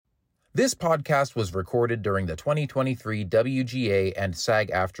This podcast was recorded during the 2023 WGA and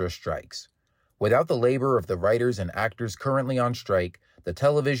SAG-AFTRA strikes. Without the labor of the writers and actors currently on strike, the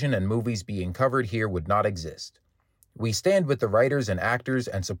television and movies being covered here would not exist. We stand with the writers and actors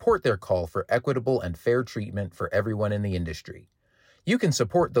and support their call for equitable and fair treatment for everyone in the industry. You can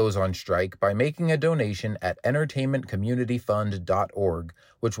support those on strike by making a donation at entertainmentcommunityfund.org,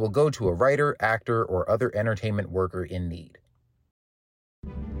 which will go to a writer, actor, or other entertainment worker in need.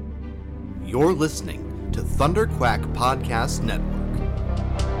 You're listening to Thunder Quack Podcast Network.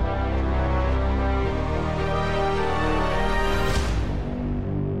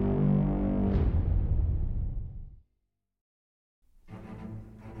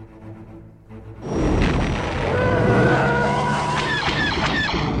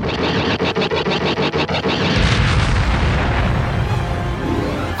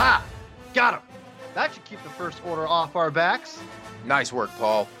 Got him. That should keep the first order off our backs. Nice work,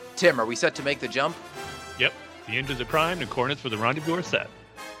 Paul. Tim, are we set to make the jump? Yep. The engines are primed and coordinates for the rendezvous are set.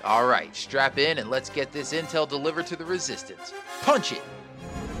 All right, strap in and let's get this intel delivered to the Resistance. Punch it!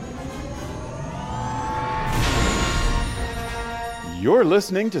 You're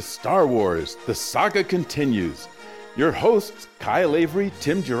listening to Star Wars, The Saga Continues. Your hosts, Kyle Avery,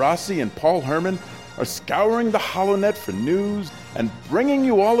 Tim Gerasi, and Paul Herman, are scouring the HoloNet for news and bringing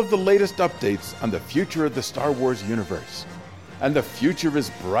you all of the latest updates on the future of the Star Wars universe. And the future is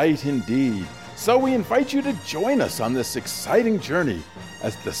bright indeed, so we invite you to join us on this exciting journey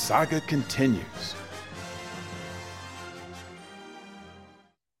as the saga continues.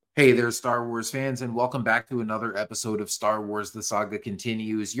 Hey there, Star Wars fans, and welcome back to another episode of Star Wars The Saga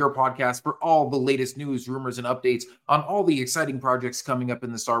Continues, your podcast for all the latest news, rumors, and updates on all the exciting projects coming up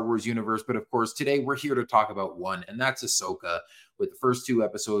in the Star Wars universe. But of course, today we're here to talk about one, and that's Ahsoka, with the first two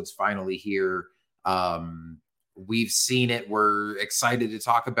episodes finally here. We've seen it. We're excited to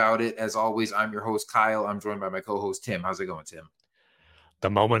talk about it. As always, I'm your host, Kyle. I'm joined by my co-host, Tim. How's it going, Tim? The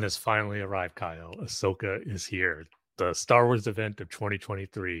moment has finally arrived, Kyle. Ahsoka is here. The Star Wars event of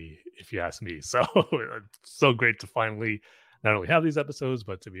 2023, if you ask me. So it's so great to finally not only have these episodes,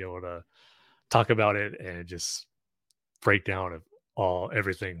 but to be able to talk about it and just break down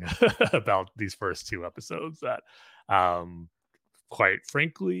everything about these first two episodes that, quite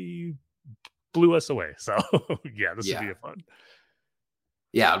frankly, blew us away. So yeah, this would be a fun.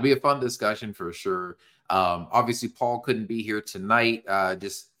 Yeah, it'll be a fun discussion for sure. Obviously, Paul couldn't be here tonight,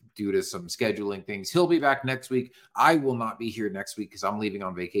 just due to some scheduling things. He'll be back next week. I will not be here next week because I'm leaving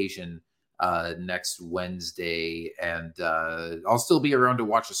on vacation next Wednesday, and I'll still be around to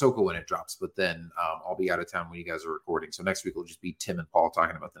watch Ahsoka when it drops, but then I'll be out of town when you guys are recording. So next week will just be Tim and Paul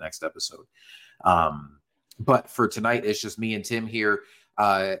talking about the next episode. But for tonight, it's just me and Tim here.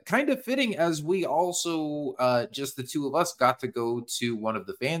 Kind of fitting, as we also, just the two of us, got to go to one of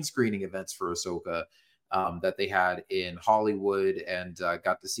the fan screening events for Ahsoka that they had in Hollywood, and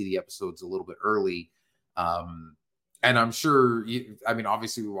got to see the episodes a little bit early. And I'm sure,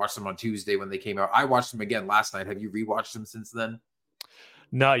 obviously we watched them on Tuesday when they came out. I watched them again last night. Have you rewatched them since then?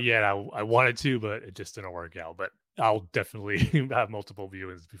 Not yet. I wanted to, but it just didn't work out. But I'll definitely have multiple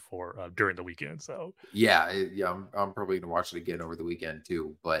viewings before during the weekend. So I'm probably gonna watch it again over the weekend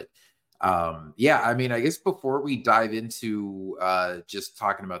too. But I guess before we dive into just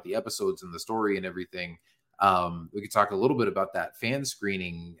talking about the episodes and the story and everything, we could talk a little bit about that fan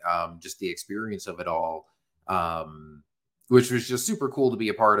screening, just the experience of it all, which was just super cool to be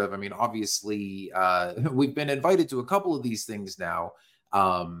a part of. I mean, obviously, we've been invited to a couple of these things now.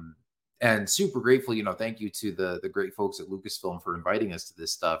 And super grateful, thank you to the great folks at Lucasfilm for inviting us to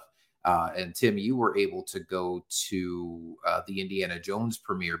this stuff. And Tim, you were able to go to the Indiana Jones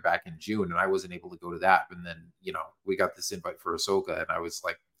premiere back in June, and I wasn't able to go to that. And then, we got this invite for Ahsoka, and I was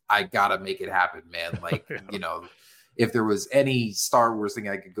like, I gotta make it happen, man. Like, if there was any Star Wars thing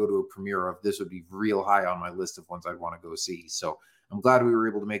I could go to a premiere of, this would be real high on my list of ones I'd want to go see. So I'm glad we were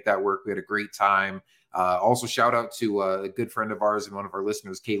able to make that work. We had a great time. Also, shout out to a good friend of ours and one of our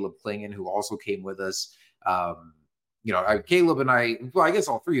listeners, Caleb Klingon, who also came with us. Caleb and I, well, I guess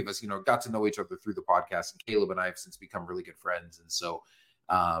all three of us, got to know each other through the podcast, and Caleb and I have since become really good friends. And so,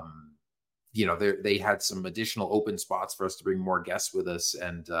 they had some additional open spots for us to bring more guests with us.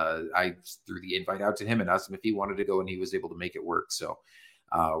 And I threw the invite out to him and asked him if he wanted to go, and he was able to make it work. So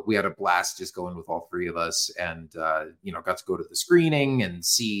we had a blast just going with all three of us, and, got to go to the screening and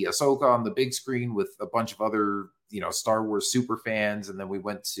see Ahsoka on the big screen with a bunch of other, Star Wars super fans. And then we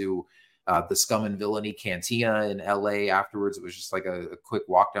went to the Scum and Villainy Cantina in LA afterwards. It was just like a quick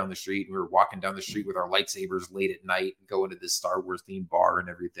walk down the street. We were walking down the street with our lightsabers late at night and going to this Star Wars themed bar and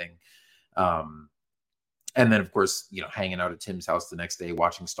everything. And then, of course, hanging out at Tim's house the next day,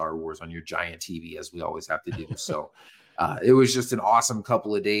 watching Star Wars on your giant TV, as we always have to do. So it was just an awesome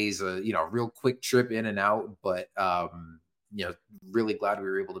couple of days, real quick trip in and out, but, really glad we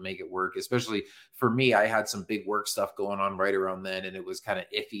were able to make it work. Especially for me, I had some big work stuff going on right around then, and it was kind of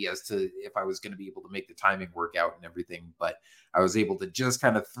iffy as to if I was going to be able to make the timing work out and everything. But I was able to just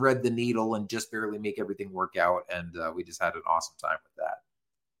kind of thread the needle and just barely make everything work out. And we just had an awesome time with that.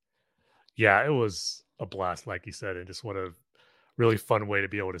 Yeah, it was a blast, like you said, and just what a really fun way to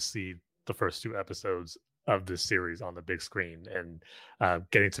be able to see the first 2 episodes of this series on the big screen, and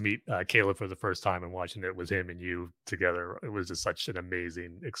getting to meet Caleb for the first time and watching it with him and you together. It was just such an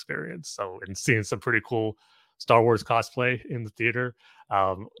amazing experience. So, and seeing some pretty cool Star Wars cosplay in the theater.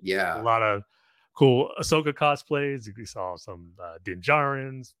 A lot of cool Ahsoka cosplays. We saw some Din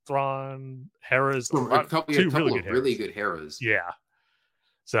Djarin's, Thrawn, Hera's, a couple of really good Heras. Yeah.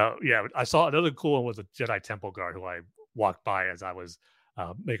 So yeah, I saw another cool one was a Jedi Temple guard who I walked by as I was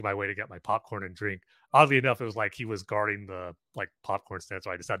making my way to get my popcorn and drink. Oddly enough, it was like he was guarding the popcorn stand,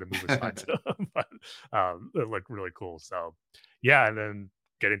 so I just had to move aside to him. But it looked really cool. So yeah, and then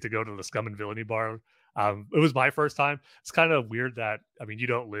getting to go to the Scum and Villainy bar. It was my first time. It's kind of weird that you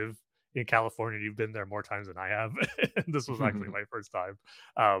don't live in California. You've been there more times than I have. This was actually my first time.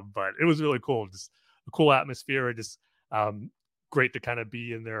 But it was really cool. Just a cool atmosphere, and just great to kind of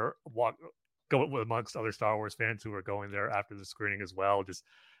be in there, go amongst other Star Wars fans who are going there after the screening as well. Just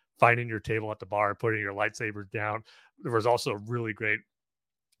finding your table at the bar, putting your lightsabers down. There was also a really great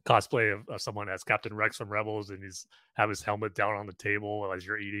cosplay of someone as Captain Rex from Rebels, and he's have his helmet down on the table as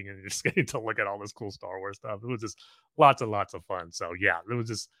you're eating, and you're just getting to look at all this cool Star Wars stuff. It was just lots and lots of fun. So yeah, it was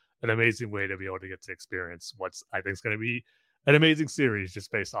just an amazing way to be able to get to experience what's I think is going to be an amazing series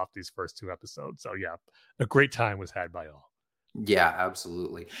just based off these first 2 episodes. So yeah, a great time was had by all. Yeah,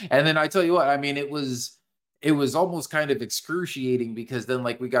 absolutely. And then I tell you what, it was almost kind of excruciating because then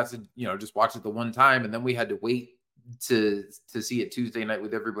we got to, just watch it the one time, and then we had to wait to see it Tuesday night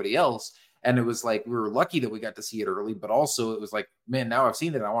with everybody else. And it was we were lucky that we got to see it early, but also it was man, now I've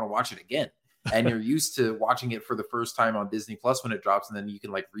seen it, I want to watch it again. And you're used to watching it for the first time on Disney Plus when it drops, and then you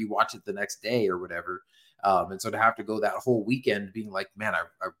can rewatch it the next day or whatever. And so to have to go that whole weekend being man,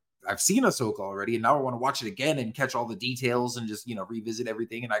 I've seen Ahsoka already, and now I want to watch it again and catch all the details and just, revisit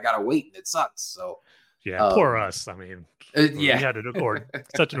everything. And I got to wait, and it sucks. So yeah, poor us. We had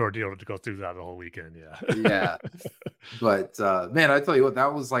such an ordeal to go through that the whole weekend. Yeah. Yeah. But man, I tell you what,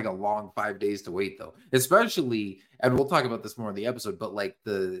 that was a long 5 days to wait though, especially, and we'll talk about this more in the episode, but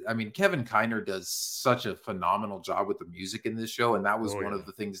Kevin Kiner does such a phenomenal job with the music in this show. And that was one of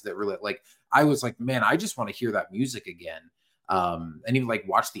the things that really, I was man, I just want to hear that music again. And even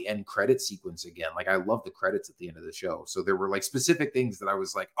watch the end credit sequence again. I love the credits at the end of the show. So there were specific things that I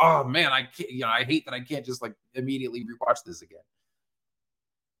was oh man, I can't, I hate that I can't just immediately rewatch this again.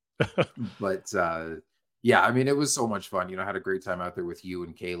 But yeah, it was so much fun. I had a great time out there with you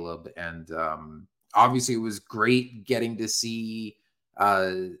and Caleb, and obviously it was great getting to see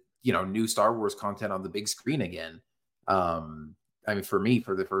new Star Wars content on the big screen again. For me,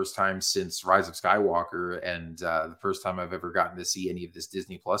 for the first time since Rise of Skywalker, and the first time I've ever gotten to see any of this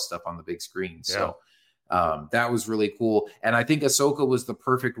Disney Plus stuff on the big screen. Yeah. So that was really cool. And I think Ahsoka was the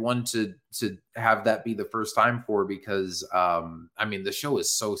perfect one to have that be the first time for, because the show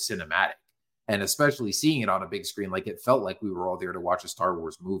is so cinematic, and especially seeing it on a big screen, it felt like we were all there to watch a Star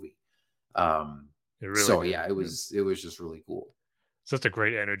Wars movie. It was just really cool. Such a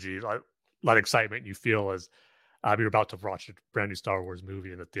great energy, a lot of excitement you feel as you're about to watch a brand new Star Wars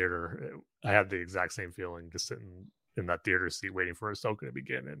movie in the theater. I had the exact same feeling just sitting in that theater seat waiting for Ahsoka to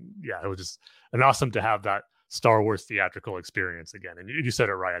begin. And yeah, it was just awesome to have that Star Wars theatrical experience again. And you said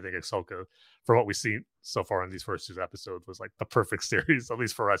it right. I think Ahsoka, for what we've seen so far in these first 2 episodes, was the perfect series, at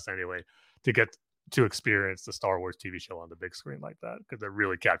least for us anyway, to get to experience the Star Wars TV show on the big screen like that, because they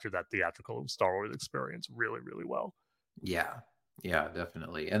really captured that theatrical Star Wars experience really, really well. Yeah,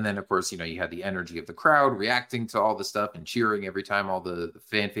 definitely. And then, of course, you had the energy of the crowd reacting to all the stuff and cheering every time all the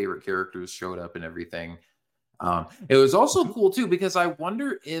fan favorite characters showed up and everything. It was also cool, too, because I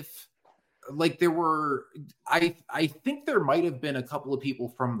wonder if, there were, I think there might have been a couple of people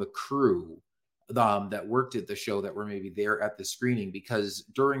from the crew that worked at the show that were maybe there at the screening, because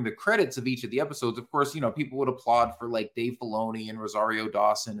during the credits of each of the episodes, of course, people would applaud for Dave Filoni and Rosario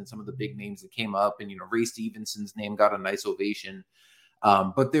Dawson and some of the big names that came up, and Ray Stevenson's name got a nice ovation.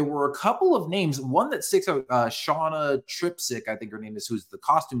 But there were a couple of names. One that sticks out, Shauna Tripsick, I think her name is, who's the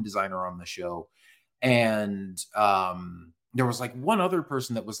costume designer on the show, and there was like one other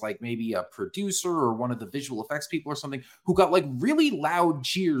person that was like maybe a producer or one of the visual effects people or something who got like really loud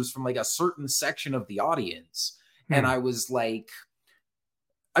cheers from like a certain section of the audience. And I was like,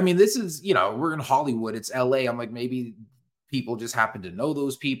 I mean, this is, we're in Hollywood, it's LA. I'm like, maybe people just happen to know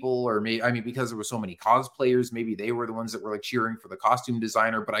those people, or maybe, I mean, because there were so many cosplayers, maybe they were the ones that were like cheering for the costume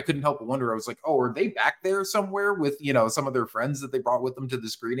designer. But I couldn't help but wonder, I was like, oh, are they back there somewhere with, some of their friends that they brought with them to the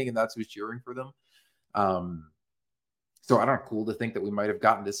screening, and that's who's cheering for them? So I don't know, cool to think that we might have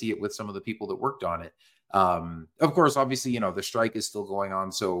gotten to see it with some of the people that worked on it. Of course, obviously, the strike is still going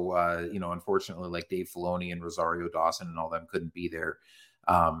on. So, unfortunately, like Dave Filoni and Rosario Dawson and all them couldn't be there,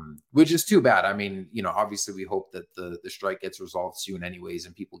 which is too bad. I mean, obviously we hope that the strike gets resolved soon anyways,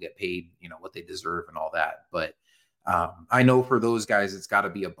 and people get paid, what they deserve and all that. But I know for those guys, it's got to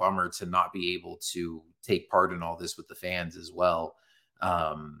be a bummer to not be able to take part in all this with the fans as well.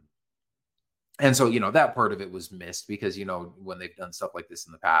 And so, that part of it was missed because, when they've done stuff like this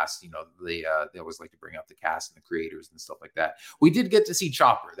in the past, they always like to bring out the cast and the creators and stuff like that. We did get to see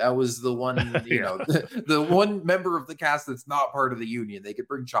Chopper. That was the one, the one member of the cast that's not part of the union. They could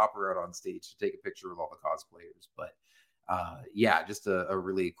bring Chopper out on stage to take a picture with all the cosplayers. But just a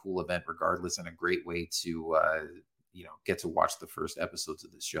really cool event regardless, and a great way to, get to watch the first episodes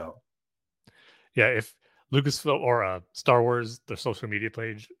of this show. Yeah, if Lucasfilm or Star Wars, their social media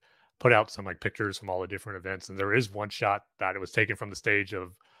page, put out some like pictures from all the different events, and there is one shot that it was taken from the stage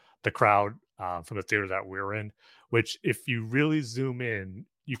of the crowd from the theater that we're in, which if you really zoom in,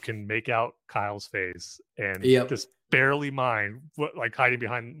 you can make out Kyle's face and just barely mine like hiding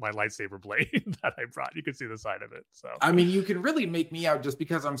behind my lightsaber blade that I brought. You can see the side of it. So I mean, you can really make me out just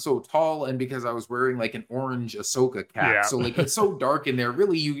because I'm so tall and because I was wearing like an orange Ahsoka cap. Yeah. So like it's so dark in there.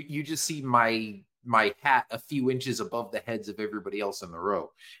 Really, you just see my hat a few inches above the heads of everybody else in the row.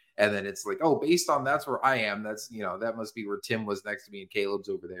 And then it's like, oh, based on that's where I am. That's, that must be where Tim was next to me and Caleb's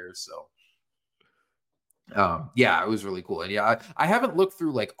over there. So, it was really cool. And I haven't looked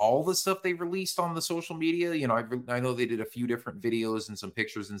through like all the stuff they released on the social media. I know they did a few different videos and some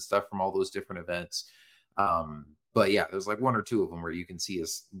pictures and stuff from all those different events. But there's like one or two of them where you can see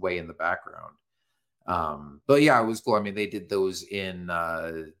us way in the background. But it was cool. I mean, they did those in,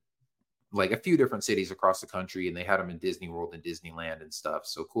 like a few different cities across the country, and they had them in Disney World and Disneyland and stuff.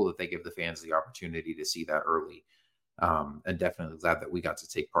 So cool that they give the fans the opportunity to see that early. And definitely glad that we got to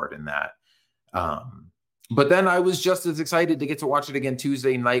take part in that. But then I was just as excited to get to watch it again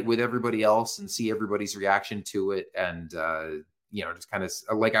Tuesday night with everybody else and see everybody's reaction to it. And, just kind of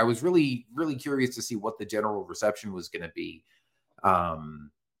like, I was really, really curious to see what the general reception was going to be.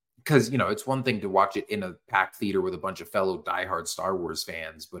 Because, it's one thing to watch it in a packed theater with a bunch of fellow diehard Star Wars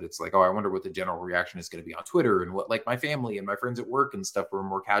fans, but it's like, oh, I wonder what the general reaction is going to be on Twitter and what like my family and my friends at work and stuff who are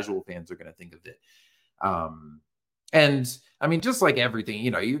more casual fans are going to think of it. And I mean, just like everything,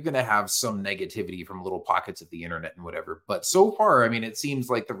 you're going to have some negativity from little pockets of the internet and whatever. But so far, I mean, it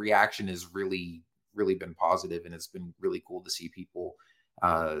seems like the reaction has really, really been positive, and it's been really cool to see people,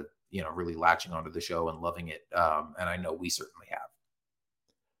 really latching onto the show and loving it. And I know we certainly have.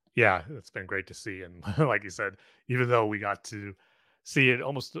 Yeah, it's been great to see. And like you said, even though we got to see it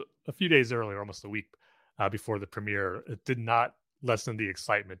almost a few days earlier, almost a week before the premiere, it did not lessen the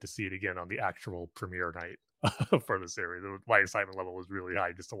excitement to see it again on the actual premiere night for the series. My excitement level was really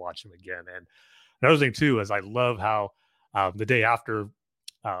high just to watch them again. And another thing, too, is I love how the day after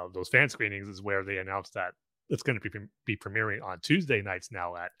those fan screenings is where they announced that it's going to be premiering on Tuesday nights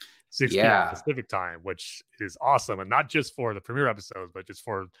now at 6 p.m. Pacific time, which is awesome. And not just for the premiere episodes, but just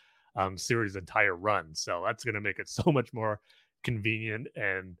for series' entire run. So that's going to make it so much more convenient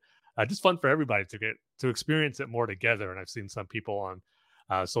and just fun for everybody to get to experience it more together. And I've seen some people on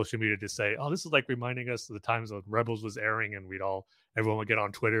social media just say, oh, this is like reminding us of the times when Rebels was airing, and everyone would get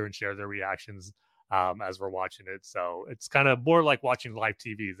on Twitter and share their reactions as we're watching it. So it's kind of more like watching live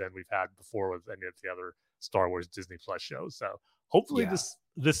TV than we've had before with any of the other Star Wars Disney Plus shows. So hopefully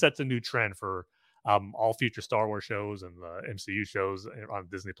this sets a new trend for all future Star Wars shows and the MCU shows on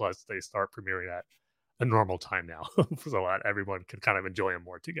Disney Plus. They start premiering at a normal time now, so that everyone can kind of enjoy them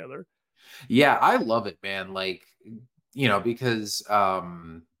more together. Yeah, I love it, man. Like, because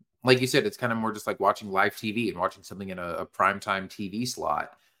like you said, it's kind of more just like watching live TV and watching something in a primetime TV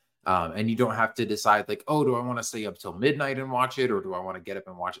slot. And you don't have to decide like, oh, do I want to stay up till midnight and watch it? Or do I want to get up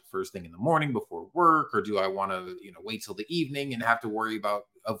and watch it first thing in the morning before work? Or do I want to, wait till the evening and have to worry about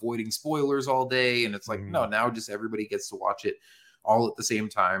avoiding spoilers all day? And it's like, no, now just everybody gets to watch it all at the same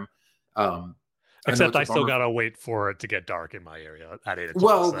time. Except I still got to wait for it to get dark in my area at 8 o'clock.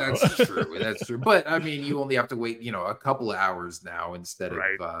 Well, that's true. That's true. But I mean, you only have to wait, a couple of hours now instead of,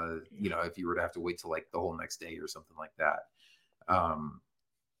 if you were to have to wait till like the whole next day or something like that. Um,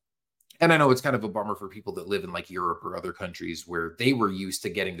 and I know it's kind of a bummer for people that live in like Europe or other countries where they were used to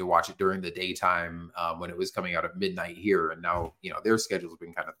getting to watch it during the daytime when it was coming out at midnight here. And now, their schedule's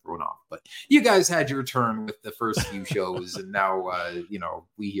been kind of thrown off. But you guys had your turn with the first few shows. And now,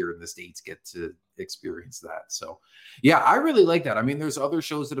 we here in the States get to experience that. So, yeah, I really like that. I mean, there's other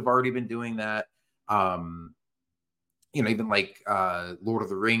shows that have already been doing that. Even like Lord of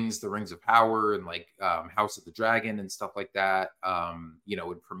the Rings of Power, and like House of the Dragon and stuff like that,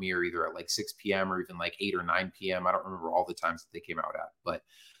 would premiere either at like 6 p.m. or even like 8 or 9 p.m. I don't remember all the times that they came out at, but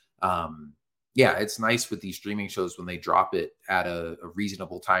yeah, it's nice with these streaming shows when they drop it at a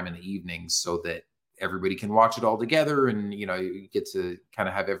reasonable time in the evening so that everybody can watch it all together, and, you get to kind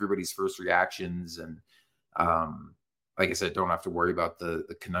of have everybody's first reactions. And like I said, don't have to worry about the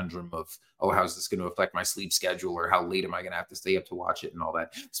conundrum of, oh, how's this going to affect my sleep schedule, or how late am I going to have to stay up to watch it and all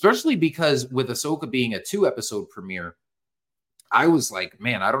that. Especially because with Ahsoka being a 2-episode premiere, I was like,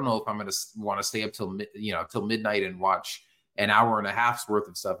 man, I don't know if I'm going to want to stay up till midnight and watch an hour and a half's worth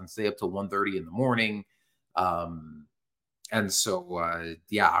of stuff and stay up till 1:30 in the morning. And so,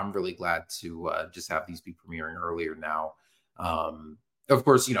 yeah, I'm really glad to just have these be premiering earlier now. Of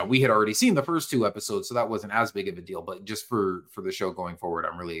course, we had already seen the first 2 episodes, so that wasn't as big of a deal. But just for the show going forward,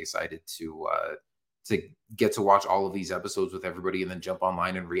 I'm really excited to get to watch all of these episodes with everybody, and then jump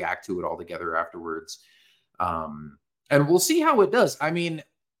online and react to it all together afterwards. And we'll see how it does. I mean,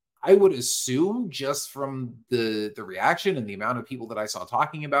 I would assume just from the reaction and the amount of people that I saw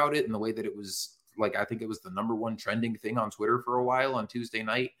talking about it, and the way that it was, like, I think it was the #1 trending thing on Twitter for a while on Tuesday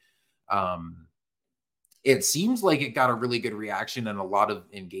night. It seems like it got a really good reaction and a lot of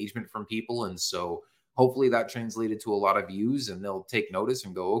engagement from people. And so hopefully that translated to a lot of views, and they'll take notice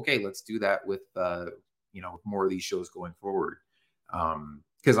and go, okay, let's do that with, more of these shows going forward.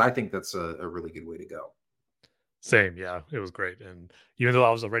 Because I think that's a really good way to go. Same. Yeah, it was great. And even though I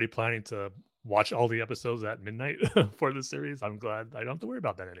was already planning to watch all the episodes at midnight for the series, I'm glad I don't have to worry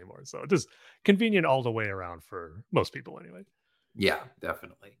about that anymore. So just convenient all the way around for most people anyway. Yeah,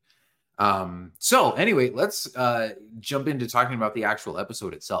 definitely. So anyway, let's jump into talking about the actual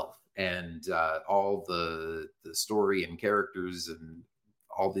episode itself, and all the story and characters and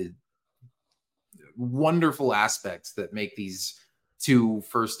all the wonderful aspects that make these 2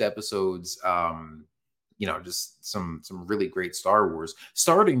 first episodes, just some really great Star Wars,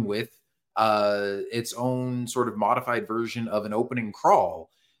 starting with its own sort of modified version of an opening crawl,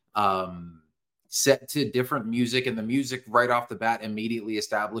 set to different music. And the music right off the bat immediately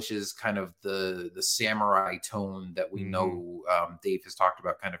establishes kind of the samurai tone that we know Dave has talked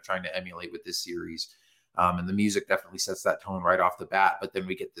about kind of trying to emulate with this series. And the music definitely sets that tone right off the bat. But then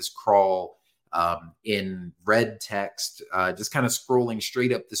we get this crawl in red text, just kind of scrolling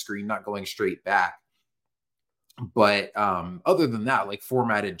straight up the screen, not going straight back. But other than that, like,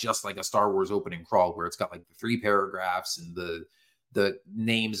 formatted just like a Star Wars opening crawl, where it's got like the 3 paragraphs, and the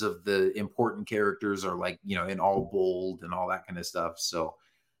names of the important characters are like, in all bold and all that kind of stuff. So,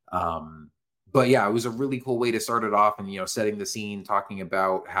 but yeah, it was a really cool way to start it off, and, setting the scene, talking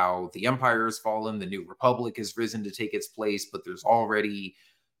about how the Empire has fallen, the New Republic has risen to take its place, but there's already,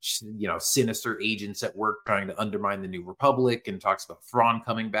 sinister agents at work trying to undermine the New Republic, and talks about Thrawn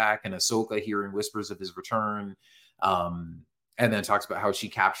coming back and Ahsoka hearing whispers of his return. And then talks about how she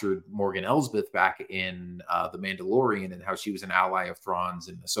captured Morgan Elsbeth back in The Mandalorian, and how she was an ally of Thrawn's,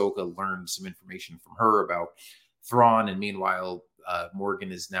 and Ahsoka learned some information from her about Thrawn. And meanwhile,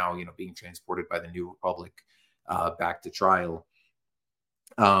 Morgan is now, being transported by the New Republic back to trial.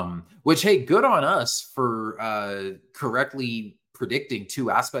 Which, hey, good on us for correctly predicting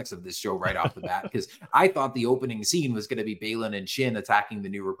 2 aspects of this show right off the bat, because I thought the opening scene was going to be Baylan and Shin attacking the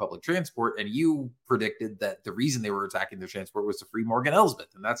New Republic transport, and you predicted that the reason they were attacking the transport was to free Morgan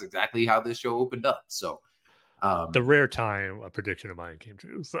Elsbeth, and that's exactly how this show opened up. So the rare time a prediction of mine came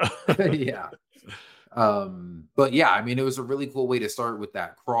true. So yeah. But yeah, I mean, it was a really cool way to start with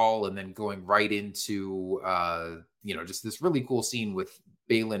that crawl, and then going right into just this really cool scene with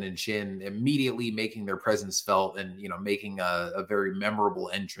Baylan and Shin immediately making their presence felt, and making a very memorable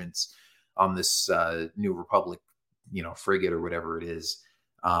entrance on this New Republic frigate or whatever it is,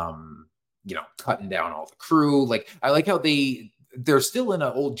 cutting down all the crew. Like, I like how they're still in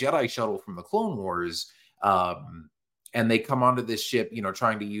an old Jedi shuttle from the Clone Wars, and they come onto this ship,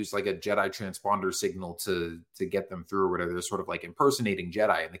 trying to use like a Jedi transponder signal to get them through or whatever. They're sort of like impersonating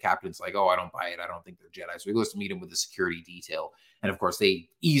Jedi, and the captain's like, oh, I don't buy it, I don't think they're Jedi. So he goes to meet him with the security detail, and of course they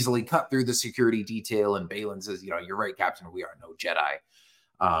easily cut through the security detail, and Baylan says, you're right, Captain, we are no Jedi.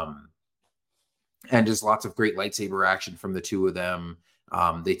 And just lots of great lightsaber action from the 2 of them.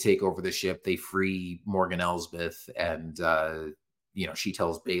 They take over the ship, they free Morgan Elsbeth, and she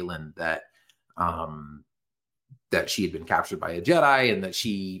tells Balin that that she had been captured by a Jedi and that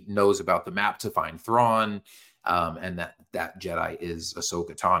she knows about the map to find Thrawn, and that Jedi is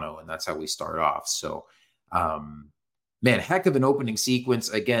Ahsoka Tano, and that's how we start off. So, man, heck of an opening sequence.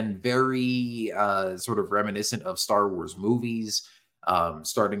 Again, very sort of reminiscent of Star Wars movies,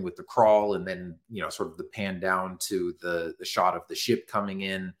 starting with the crawl and then, sort of the pan down to the shot of the ship coming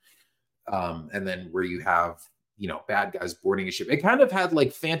in, and then where you have, bad guys boarding a ship. It kind of had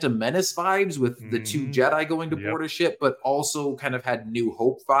like Phantom Menace vibes with the two Jedi going to board a ship, but also kind of had New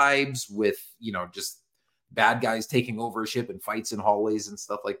Hope vibes with, just bad guys taking over a ship and fights in hallways and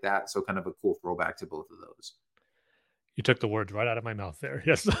stuff like that. So kind of a cool throwback to both of those. You took the words right out of my mouth there.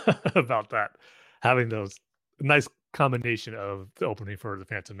 Yes, about that. Having those nice combination of the opening for the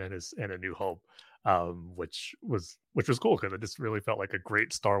Phantom Menace and A New Hope, which was cool because it just really felt like a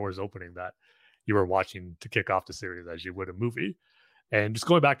great Star Wars opening that you were watching to kick off the series as you would a movie. And just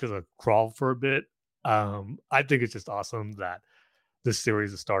going back to the crawl for a bit, I think it's just awesome that this series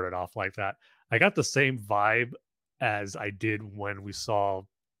has started off like that. I got the same vibe as I did when we saw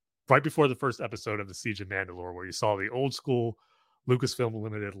right before the first episode of the Siege of Mandalore, where you saw the old school Lucasfilm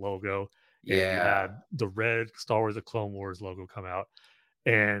Limited logo, and you had the red Star Wars: The Clone Wars logo come out,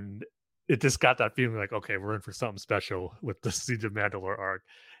 and it just got that feeling like, okay, we're in for something special with the Siege of Mandalore arc.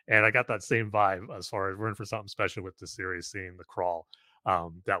 And I got that same vibe as far as we're in for something special with the series, seeing the crawl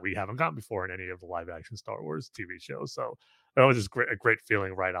that we haven't gotten before in any of the live action Star Wars TV shows. So it was just a great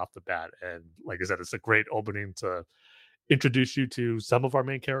feeling right off the bat. And like I said, it's a great opening to introduce you to some of our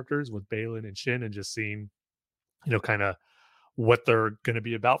main characters with Balin and Shin, and just seeing, kind of what they're going to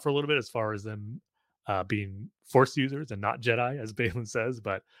be about for a little bit as far as them being Force users and not Jedi, as Balin says.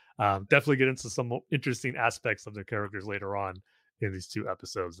 But definitely get into some interesting aspects of their characters later on in these two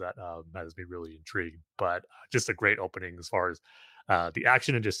episodes that has me really intrigued. But just a great opening as far as the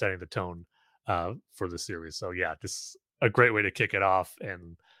action and just setting the tone for the series. So yeah, just a great way to kick it off.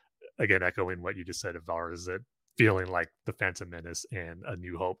 And again, echoing what you just said, Ivar, is it feeling like the Phantom Menace and A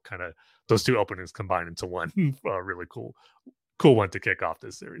New Hope, kind of those two openings combined into one really cool one to kick off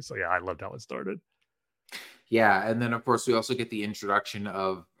this series. So yeah, I loved how it started. Yeah, and then of course we also get the introduction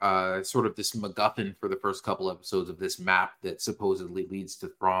of sort of this MacGuffin for the first couple episodes of this map that supposedly leads to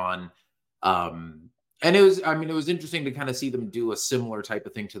Thrawn. And it was interesting to kind of see them do a similar type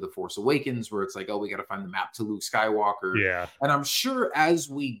of thing to The Force Awakens, where it's like, oh, we got to find the map to Luke Skywalker. Yeah. And I'm sure as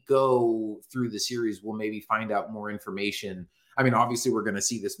we go through the series, we'll maybe find out more information. I mean, obviously we're going to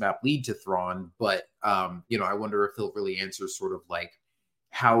see this map lead to Thrawn, but I wonder if they'll really answer sort of like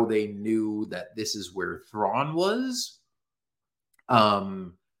how they knew that this is where Thrawn was.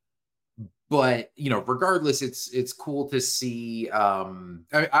 But regardless, it's cool to see.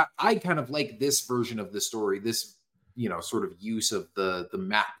 I kind of like this version of the story, this sort of use of the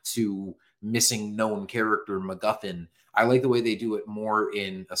map to missing known character MacGuffin. I like the way they do it more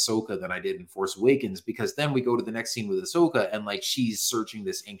in Ahsoka than I did in Force Awakens, because then we go to the next scene with Ahsoka and like she's searching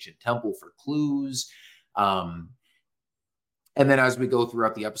this ancient temple for clues. And then as we go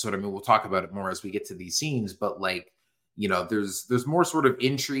throughout the episode, I mean, we'll talk about it more as we get to these scenes, but like, there's more sort of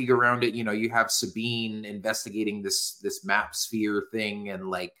intrigue around it. You have Sabine investigating this map sphere thing, and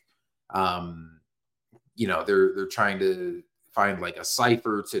like, they're trying to find like a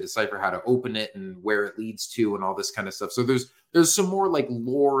cipher to decipher how to open it and where it leads to and all this kind of stuff. So there's some more like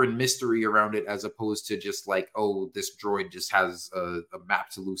lore and mystery around it, as opposed to just like, oh, this droid just has a map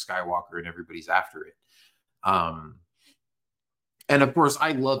to Luke Skywalker and everybody's after it. And of course,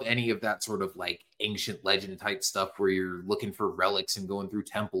 I love any of that sort of like ancient legend type stuff where you're looking for relics and going through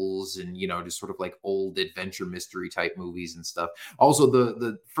temples and, just sort of like old adventure mystery type movies and stuff. Also,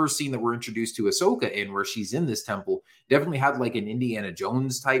 the first scene that we're introduced to Ahsoka in, where she's in this temple, definitely had like an Indiana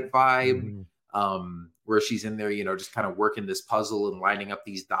Jones type vibe, where she's in there, just kind of working this puzzle and lining up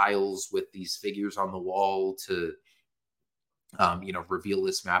these dials with these figures on the wall to, reveal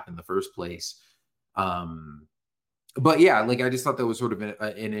this map in the first place. But yeah, like I just thought that was sort of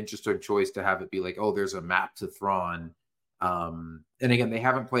an interesting choice to have it be like, oh, there's a map to Thrawn. And again, they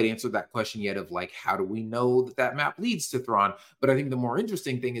haven't quite answered that question yet of like, how do we know that map leads to Thrawn? But I think the more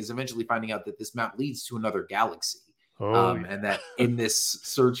interesting thing is eventually finding out that this map leads to another galaxy. And that in this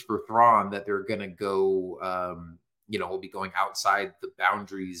search for Thrawn, that they're going to go, we'll be going outside the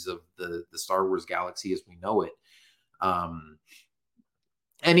boundaries of the Star Wars galaxy as we know it. And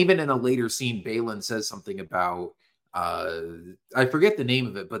even in a later scene, Balin says something about, I forget the name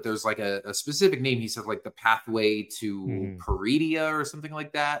of it, but there's like a specific name. He said like the pathway to Peridia or something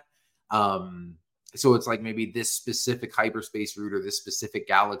like that. So it's like maybe this specific hyperspace route or this specific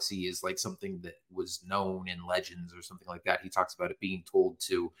galaxy is like something that was known in legends or something like that. He talks about it being told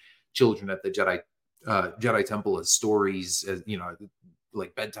to children at the Jedi Temple as stories, as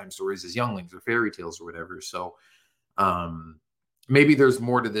like bedtime stories as younglings or fairy tales or whatever. So maybe there's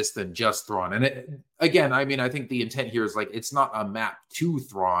more to this than just Thrawn. And again, I mean, I think the intent here is like it's not a map to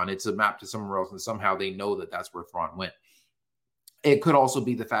Thrawn; it's a map to somewhere else, and somehow they know that that's where Thrawn went. It could also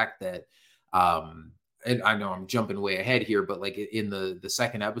be the fact that and I know I'm jumping way ahead here, but like in the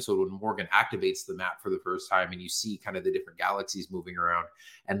second episode when Morgan activates the map for the first time and you see kind of the different galaxies moving around,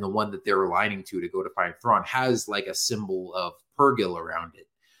 and the one that they're aligning to go to find Thrawn has like a symbol of Purgil around it.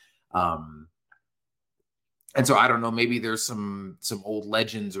 And so I don't know, maybe there's some old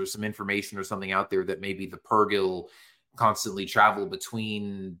legends or some information or something out there that maybe the Purgil constantly travel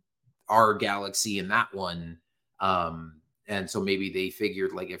between our galaxy and that one. And so maybe they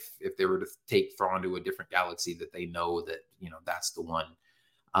figured like if they were to take Thrawn to a different galaxy that they know that, that's the one.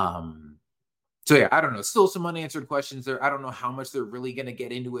 So yeah, I don't know. Still some unanswered questions there. I don't know how much they're really going to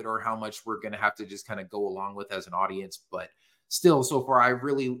get into it or how much we're going to have to just kind of go along with as an audience. But still, so far, I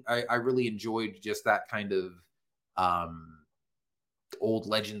really enjoyed just that kind of old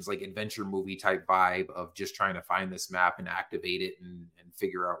legends, like adventure movie type vibe of just trying to find this map and activate it and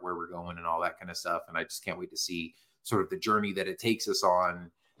figure out where we're going and all that kind of stuff. And I just can't wait to see sort of the journey that it takes us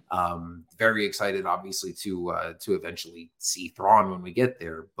on. Very excited, obviously, to eventually see Thrawn when we get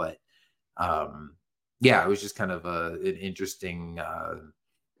there. But yeah, it was just kind of an interesting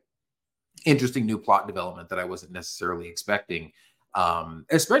new plot development that I wasn't necessarily expecting.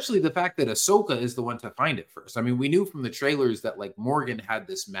 Especially the fact that Ahsoka is the one to find it first. I mean, we knew from the trailers that like Morgan had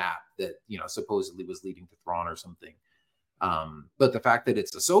this map that, supposedly was leading to Thrawn or something. But the fact that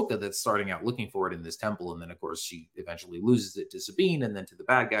it's Ahsoka that's starting out looking for it in this temple, and then of course she eventually loses it to Sabine and then to the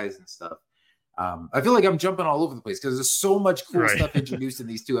bad guys and stuff. I feel like I'm jumping all over the place because there's so much cool stuff introduced in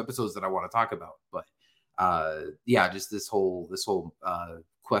these two episodes that I want to talk about. But yeah, just this whole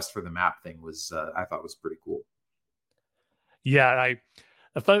quest for the map thing was I thought was pretty cool. Yeah,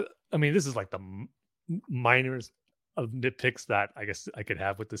 I mean, this is like the minorest of nitpicks that I guess I could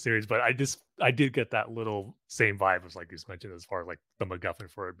have with the series, but I did get that little same vibe as like you mentioned, as far as like the MacGuffin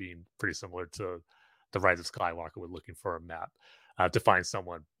for it being pretty similar to the Rise of Skywalker with looking for a map to find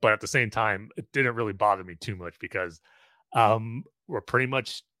someone. But at the same time, it didn't really bother me too much because we're pretty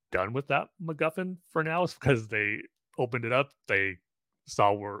much done with that MacGuffin for now, because they opened it up, they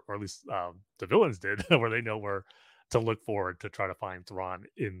saw where, or at least the villains did, where they know where to look for to try to find Thrawn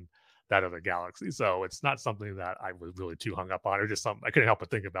in that other galaxy. So it's not something that I was really too hung up on, or just something I couldn't help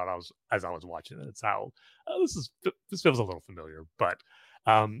but think about as I was watching it. It's how this feels a little familiar. But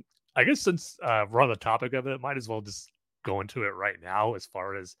I guess since we're on the topic of it, might as well just go into it right now as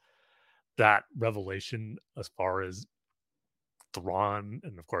far as that revelation, as far as Thrawn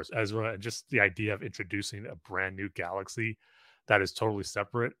and of course Ezra, and just the idea of introducing a brand new galaxy that is totally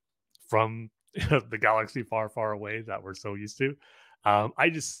separate from the galaxy far, far away that we're so used to. I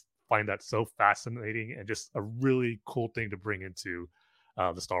just find that so fascinating and just a really cool thing to bring into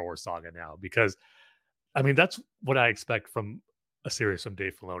the Star Wars saga now, because I mean, that's what I expect from a series from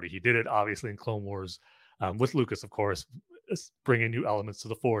Dave Filoni. He did it obviously in Clone Wars with Lucas, of course, bringing new elements to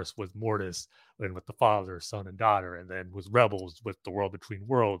the Force with Mortis and with the father, son, and daughter, and then with Rebels with the World Between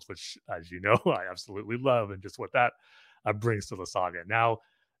Worlds, which, as you know, I absolutely love, and just what that brings to the saga. Now,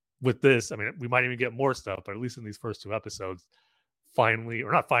 with this, I mean, we might even get more stuff, but at least in these first two episodes, finally,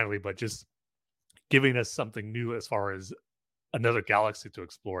 or not finally, but just giving us something new as far as another galaxy to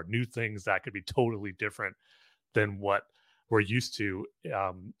explore, new things that could be totally different than what we're used to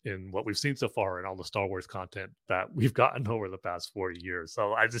in what we've seen so far in all the Star Wars content that we've gotten over the past 40 years.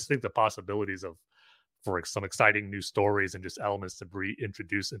 So I just think the possibilities for some exciting new stories and just elements to be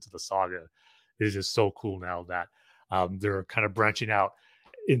introduced into the saga is just so cool now that they're kind of branching out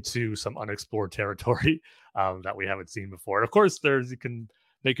into some unexplored territory that we haven't seen before. And of course, you can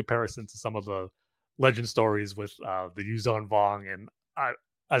make comparisons to some of the legend stories with the Yuzon Vong. And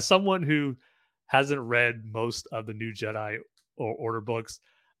as someone who hasn't read most of the New Jedi or Order books,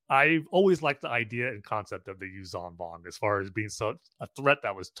 I've always liked the idea and concept of the Yuzon Vong as far as being a threat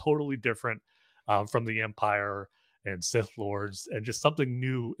that was totally different from the Empire and Sith Lords, and just something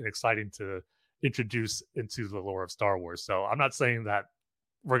new and exciting to introduce into the lore of Star Wars. So I'm not saying that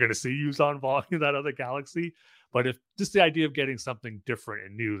we're going to see Yuzon Vong in that other galaxy, but if just the idea of getting something different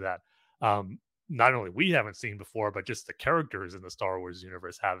and new that not only we haven't seen before, but just the characters in the Star Wars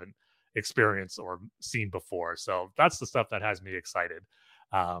universe haven't experienced or seen before. So that's the stuff that has me excited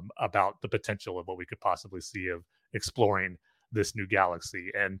about the potential of what we could possibly see of exploring this new galaxy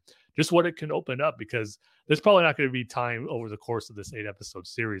and just what it can open up, because there's probably not going to be time over the course of this 8-episode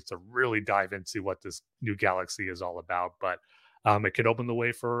series to really dive into what this new galaxy is all about. But it could open the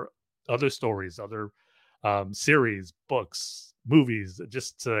way for other stories, other series, books, movies,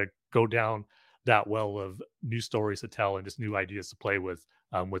 just to go down that well of new stories to tell and just new ideas to play with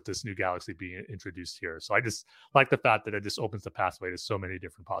this new galaxy being introduced here. So I just like the fact that it just opens the pathway to so many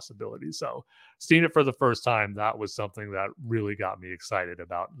different possibilities. So seeing it for the first time, that was something that really got me excited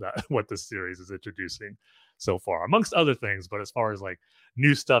about that, what this series is introducing so far, amongst other things. But as far as like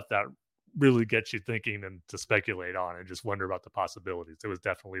new stuff that really gets you thinking and to speculate on and just wonder about the possibilities, it was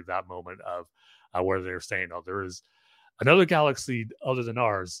definitely that moment of where they're saying, oh, there is another galaxy other than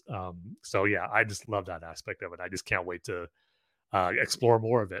ours. So yeah, I just love that aspect of it. I just can't wait to explore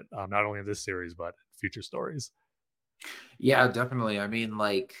more of it, not only in this series but future stories. Yeah, definitely. I mean,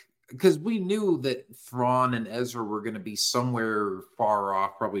 like, because we knew that Thrawn and Ezra were going to be somewhere far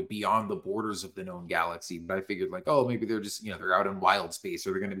off, probably beyond the borders of the known galaxy. But I figured, like, oh, maybe they're just, they're out in wild space,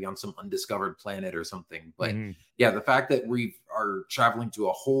 or they're going to be on some undiscovered planet or something. But yeah, the fact that we are traveling to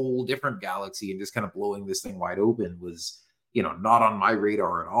a whole different galaxy and just kind of blowing this thing wide open was, not on my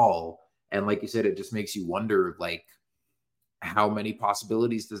radar at all. And like you said, it just makes you wonder, like, how many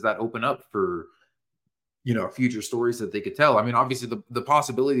possibilities does that open up for future stories that they could tell? I mean, obviously the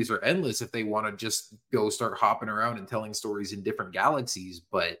possibilities are endless if they want to just go start hopping around and telling stories in different galaxies.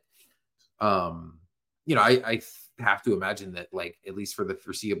 But I have to imagine that, like, at least for the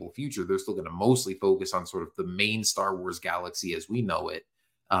foreseeable future, they're still going to mostly focus on sort of the main Star Wars galaxy as we know it.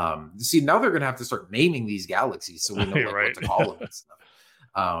 See, now they're going to have to start naming these galaxies so we know like, right. what to call them and stuff.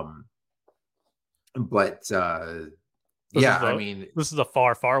 I mean, this is a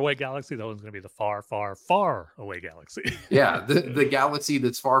far, far away galaxy. That one's going to be the far, far, far away galaxy. Yeah, the galaxy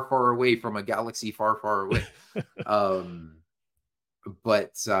that's far, far away from a galaxy far, far away. I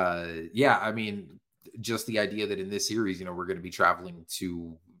mean, just the idea that in this series, we're going to be traveling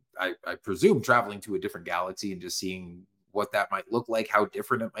to, I presume, traveling to a different galaxy and just seeing what that might look like, how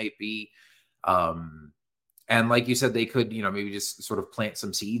different it might be. And like you said, they could, maybe just sort of plant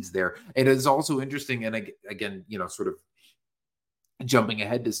some seeds there. It is also interesting, and again, sort of jumping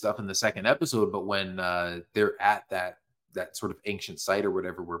ahead to stuff in the second episode, but when they're at that sort of ancient site or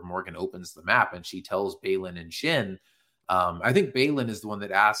whatever, where Morgan opens the map and she tells Baylan and Shin, I think Baylan is the one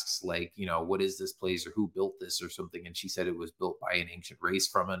that asks, like, what is this place or who built this or something, and she said it was built by an ancient race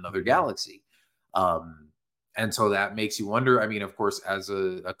from another galaxy. And so that makes you wonder. I mean, of course, as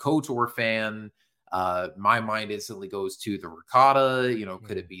a KOTOR fan, my mind instantly goes to the Rakata.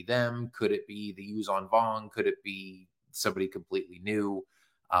 Could it be them? Could it be the Yuzon Vong? Could it be somebody completely new?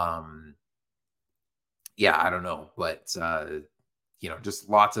 I don't know, but just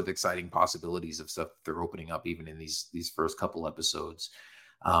lots of exciting possibilities of stuff they're opening up even in these first couple episodes.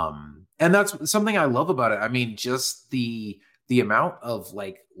 And that's something I love about it. I mean, just the amount of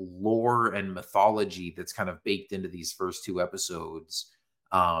like lore and mythology that's kind of baked into these first two episodes.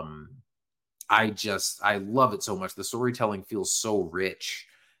 I love it so much. The storytelling feels so rich.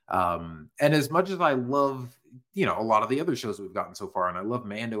 And as much as I love, a lot of the other shows we've gotten so far, and I love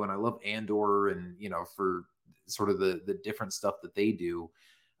Mando and I love Andor, and, for sort of the different stuff that they do.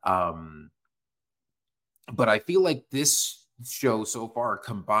 But I feel like this show so far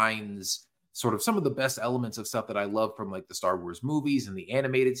combines sort of some of the best elements of stuff that I love from like the Star Wars movies and the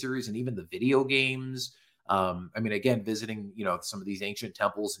animated series and even the video games. I mean, again, visiting, some of these ancient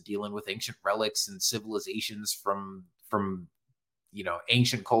temples and dealing with ancient relics and civilizations from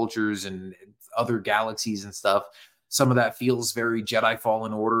ancient cultures and other galaxies and stuff. Some of that feels very Jedi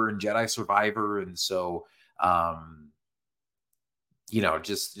Fallen Order and Jedi Survivor. And so,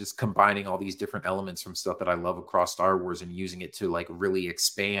 just combining all these different elements from stuff that I love across Star Wars and using it to like really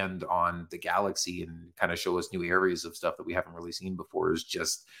expand on the galaxy and kind of show us new areas of stuff that we haven't really seen before is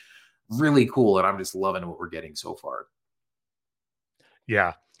just really cool. And I'm just loving what we're getting so far.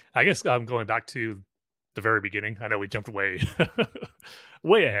 Yeah. I guess I'm going back to the very beginning. I know we jumped way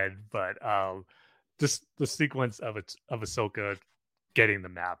way ahead, but just the sequence of Ahsoka getting the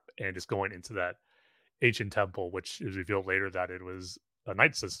map and just going into that ancient temple, which is revealed later that it was a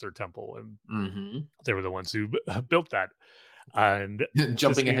Night Sister temple, and they were the ones who built that. And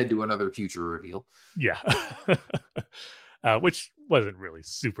jumping ahead to another future reveal, which wasn't really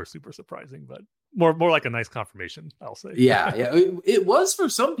super surprising, but more like a nice confirmation, I'll say. It was for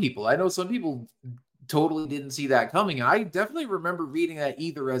some people. I know some people totally didn't see that coming, and I definitely remember reading that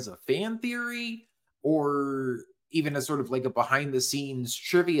either as a fan theory or even as sort of like a behind the scenes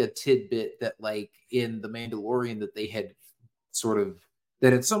trivia tidbit that like in The Mandalorian that they had sort of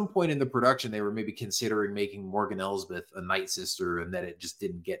that at some point in the production they were maybe considering making Morgan Elsbeth a Night Sister, and that it just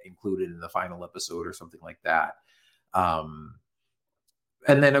didn't get included in the final episode or something like that.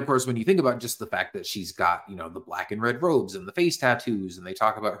 And then, of course, when you think about just the fact that she's got, the black and red robes and the face tattoos, and they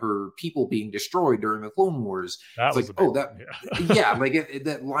talk about her people being destroyed during the Clone Wars, That it's was yeah, like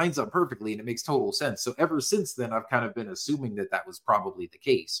that lines up perfectly, and it makes total sense. So ever since then, I've kind of been assuming that was probably the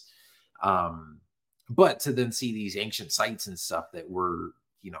case. But to then see these ancient sites and stuff that were,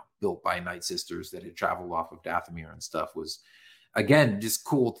 built by Night Sisters that had traveled off of Dathomir and stuff was, again, just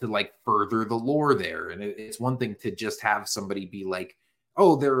cool to like further the lore there. And it's one thing to just have somebody be like,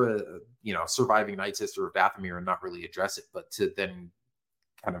 oh, they're a surviving Night Sister of Dathomir and not really address it, but to then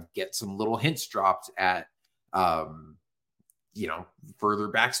kind of get some little hints dropped at further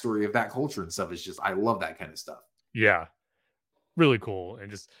backstory of that culture and stuff is just, I love that kind of stuff. Yeah, really cool.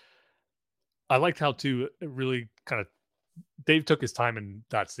 And just I liked how too it really kind of Dave took his time in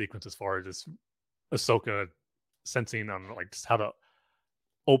that sequence as far as just Ahsoka sensing on like just how to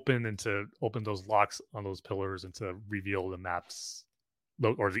open those locks on those pillars and to reveal the maps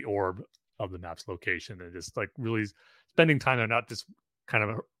or the orb of the map's location, and just like really spending time there, not just kind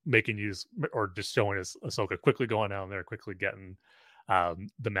of making use or just showing us Ahsoka quickly going down there, quickly getting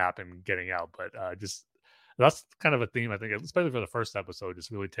the map and getting out. But just that's kind of a theme, I think, especially for the first episode,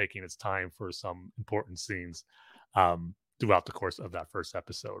 just really taking its time for some important scenes throughout the course of that first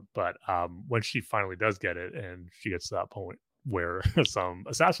episode. But when she finally does get it, and she gets to that point where some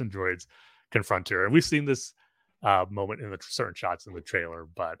assassin droids confront her, and we've seen this moment in the certain shots in the trailer,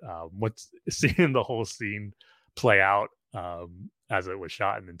 but what's seeing the whole scene play out as it was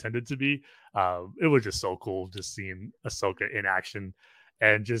shot and intended to be, it was just so cool just seeing Ahsoka in action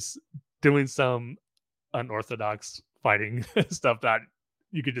and just doing some unorthodox fighting stuff that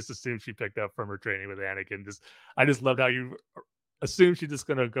you could just assume she picked up from her training with Anakin. I just loved how you assume she's just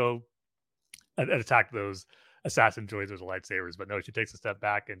gonna go and attack those assassin droids with the lightsabers, but no, she takes a step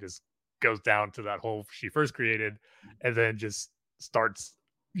back and just goes down to that hole she first created, and then just starts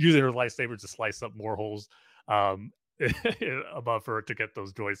using her lightsabers to slice up more holes above her to get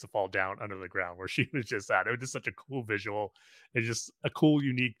those droids to fall down under the ground where she was just at. It was just such a cool visual. It's just a cool,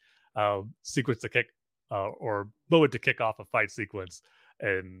 unique sequence to kick or moment to kick off a fight sequence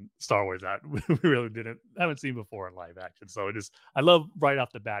in Star Wars that we really haven't seen before in live action. So I love right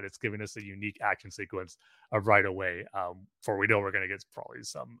off the bat, it's giving us a unique action sequence right away. For we know we're going to get probably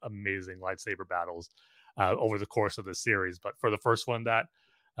some amazing lightsaber battles over the course of the series. But for the first one,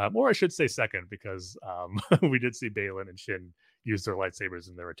 or I should say second, because we did see Baylan and Shin use their lightsabers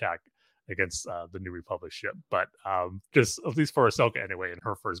in their attack against the New Republic ship. But just at least for Ahsoka anyway, in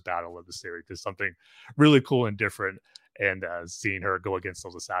her first battle of the series, just something really cool and different. And seeing her go against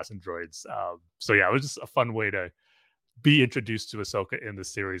those assassin droids. So yeah, it was just a fun way to be introduced to Ahsoka in the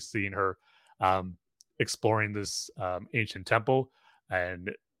series, seeing her exploring this ancient temple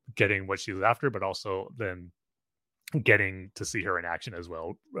and getting what she was after, but also then getting to see her in action as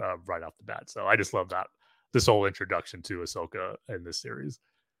well right off the bat. So I just love this whole introduction to Ahsoka in this series.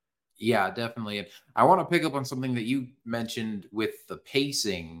 Yeah, definitely. And I want to pick up on something that you mentioned with the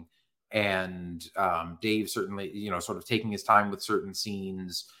pacing. And Dave certainly, sort of taking his time with certain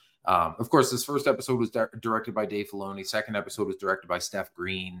scenes. Of course, this first episode was directed by Dave Filoni. Second episode was directed by Steph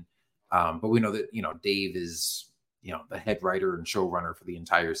Green. But we know that, Dave is, the head writer and showrunner for the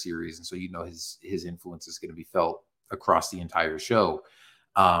entire series. And so, his influence is going to be felt across the entire show.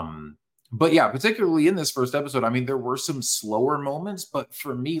 But yeah, particularly in this first episode, I mean, there were some slower moments, but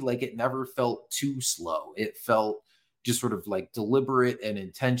for me, like, it never felt too slow. It felt just sort of like deliberate and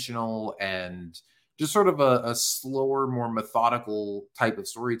intentional, and just sort of a slower, more methodical type of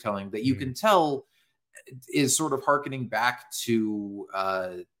storytelling that you can tell is sort of hearkening back to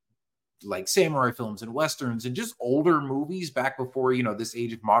like samurai films and Westerns and just older movies back before, this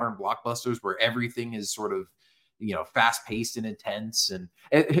age of modern blockbusters where everything is sort of, fast paced and intense. And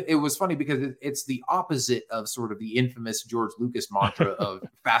it was funny because it's the opposite of sort of the infamous George Lucas mantra of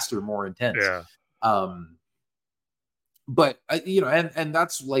faster, more intense. Yeah. But and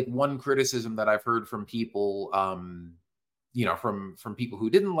that's like one criticism that I've heard from people, from people who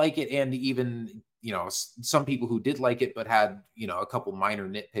didn't like it, and even some people who did like it but had a couple minor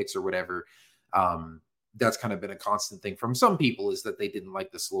nitpicks or whatever. That's kind of been a constant thing from some people, is that they didn't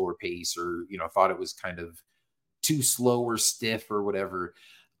like the slower pace, or thought it was kind of too slow or stiff or whatever.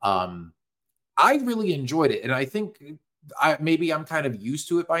 I really enjoyed it, and I think maybe I'm kind of used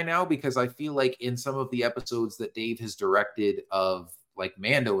to it by now, because I feel like in some of the episodes that Dave has directed of like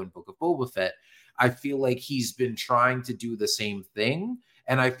Mando and Book of Boba Fett, I feel like he's been trying to do the same thing.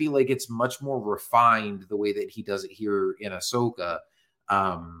 And I feel like it's much more refined the way that he does it here in Ahsoka.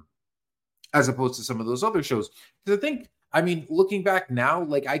 as opposed to some of those other shows. Because I think, I mean, looking back now,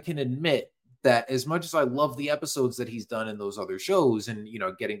 like I can admit that as much as I love the episodes that he's done in those other shows, and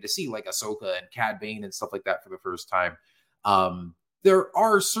getting to see like Ahsoka and Cad Bane and stuff like that for the first time, there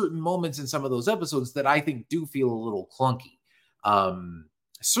are certain moments in some of those episodes that I think do feel a little clunky.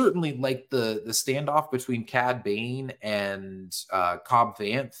 Certainly, like the standoff between Cad Bane and Cobb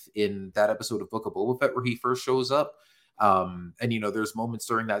Vanth in that episode of Book of Boba Fett where he first shows up. And there's moments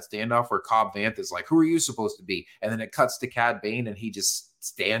during that standoff where Cobb Vanth is like, "Who are you supposed to be?" And then it cuts to Cad Bane, and he just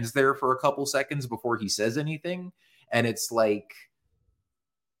stands there for a couple seconds before he says anything. And it's like,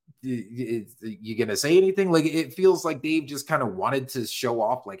 you gonna say anything? Like, it feels like Dave just kind of wanted to show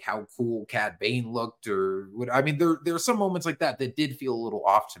off like how cool Cad Bane looked, or what. I mean, there are some moments like that did feel a little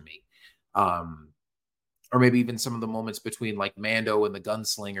off to me. Or maybe even some of the moments between like Mando and the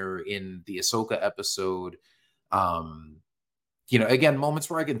gunslinger in the Ahsoka episode. Again, moments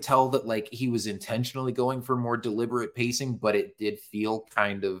where I can tell that like he was intentionally going for more deliberate pacing, but it did feel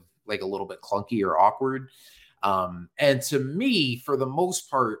kind of like a little bit clunky or awkward. And to me, for the most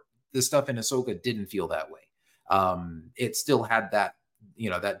part, the stuff in Ahsoka didn't feel that way. It still had that,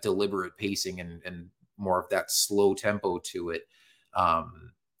 that deliberate pacing and more of that slow tempo to it.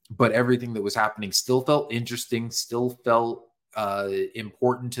 But everything that was happening still felt interesting, still felt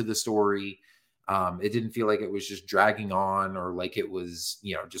important to the story. It didn't feel like it was just dragging on, or like it was,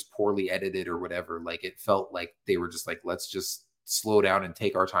 just poorly edited or whatever. Like it felt like they were just like, let's just slow down and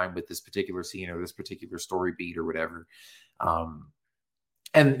take our time with this particular scene or this particular story beat or whatever.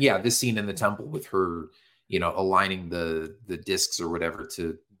 And yeah, this scene in the temple with her, aligning the discs or whatever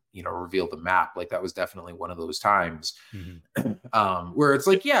to, reveal the map. Like that was definitely one of those times where it's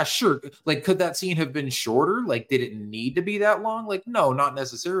like, yeah, sure. Like, could that scene have been shorter? Like, did it need to be that long? Like, no, not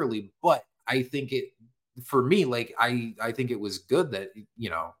necessarily. But I think for me, like, I think it was good that,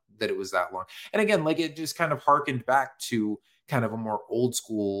 that it was that long. And again, like it just kind of harkened back to kind of a more old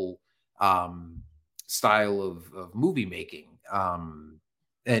school style of movie making.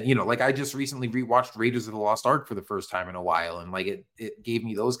 And like I just recently rewatched Raiders of the Lost Ark for the first time in a while, and like it gave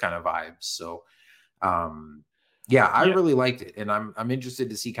me those kind of vibes. So I really liked it, and I'm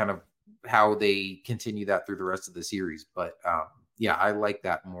interested to see kind of how they continue that through the rest of the series. But I like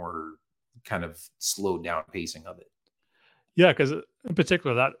that more kind of slowed down pacing of it. Yeah, because in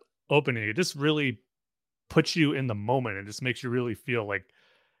particular that opening, it just really puts you in the moment and just makes you really feel like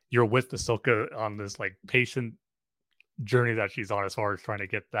you're with Ahsoka on this like patient journey that she's on as far as trying to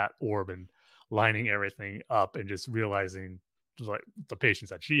get that orb and lining everything up, and just realizing like the patience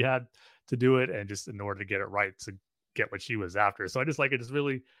that she had to do it, and just in order to get it right to get what she was after. So I just like it just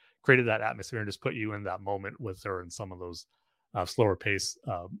really created that atmosphere and just put you in that moment with her in some of those slower pace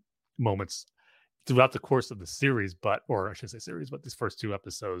moments throughout the course of the series, but these first two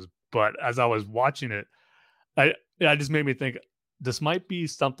episodes. But as I was watching it, I just made me think this might be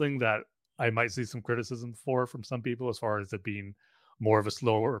something that I might see some criticism from some people as far as it being more of a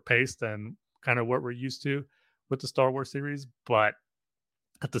slower pace than kind of what we're used to with the Star Wars series. But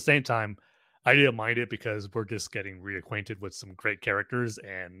at the same time, I didn't mind it because we're just getting reacquainted with some great characters,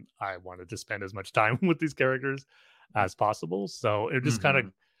 and I wanted to spend as much time with these characters as possible. So it just kind of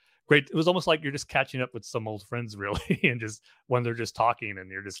great. It was almost like you're just catching up with some old friends, really, and just when they're just talking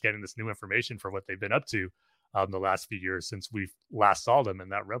and you're just getting this new information for what they've been up to the last few years since we last saw them in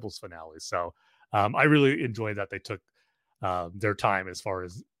that Rebels finale. So I really enjoyed that they took their time as far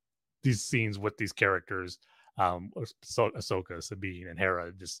as these scenes with these characters, Ahsoka, Sabine, and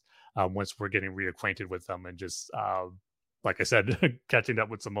Hera, just once we're getting reacquainted with them, and just like I said, catching up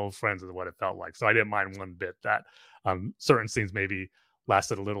with some old friends is what it felt like. So I didn't mind one bit that certain scenes maybe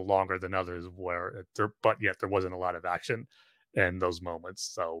lasted a little longer than others, but yet there wasn't a lot of action in those moments.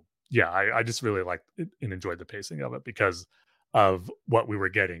 So yeah, I just really liked it and enjoyed the pacing of it because of what we were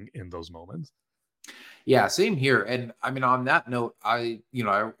getting in those moments. Yeah, same here. And I mean, on that note, I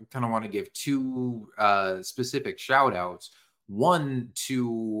kind of want to give two specific shout outs. One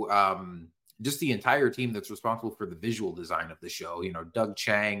to just the entire team that's responsible for the visual design of the show, Doug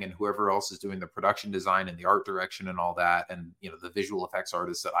Chang and whoever else is doing the production design and the art direction and all that. And, the visual effects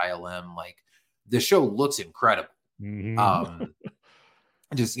artists at ILM, like the show looks incredible.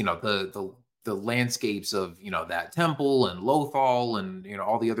 Just, the landscapes of, that temple and Lothal and,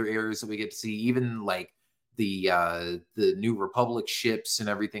 all the other areas that we get to see, even like the New Republic ships and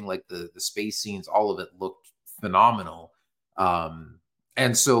everything, like the space scenes, all of it looked phenomenal.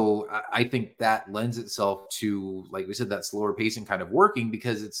 And so I think that lends itself to, like we said, that slower pacing kind of working,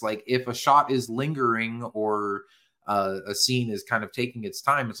 because it's like if a shot is lingering or a scene is kind of taking its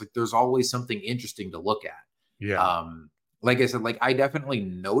time, it's like there's always something interesting to look at. Yeah. like I said, like I definitely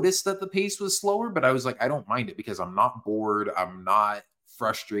noticed that the pace was slower, but I was like, I don't mind it because I'm not bored. I'm not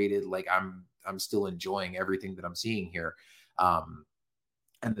frustrated. Like I'm still enjoying everything that I'm seeing here. Um,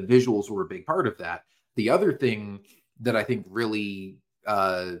 and the visuals were a big part of that. The other thing that I think really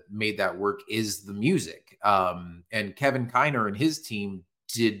made that work is the music. And Kevin Kiner and his team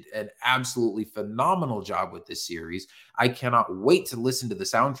did an absolutely phenomenal job with this series. I cannot wait to listen to the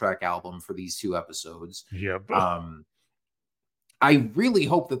soundtrack album for these 2 episodes. Yep. I really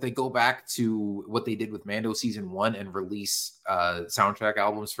hope that they go back to what they did with Mando season 1 and release soundtrack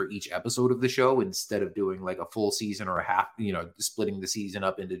albums for each episode of the show instead of doing like a full season or a half, splitting the season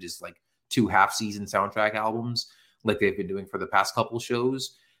up into just like 2 half-season soundtrack albums like they've been doing for the past couple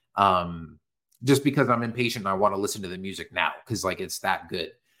shows. Just because I'm impatient and I want to listen to the music now because like it's that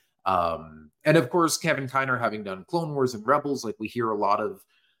good. And of course, Kevin Kiner having done Clone Wars and Rebels, like we hear a lot of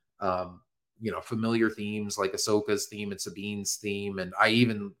familiar themes like Ahsoka's theme and Sabine's theme. And I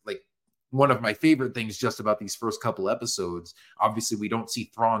even like one of my favorite things just about these first couple episodes. Obviously, we don't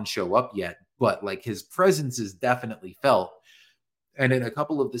see Thrawn show up yet, but like his presence is definitely felt. And in a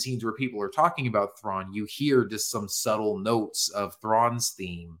couple of the scenes where people are talking about Thrawn, you hear just some subtle notes of Thrawn's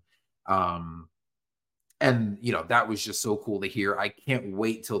theme. And that was just so cool to hear. I can't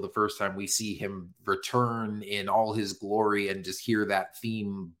wait till the first time we see him return in all his glory and just hear that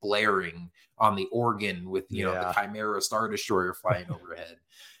theme blaring on the organ with the Chimera Star Destroyer flying overhead.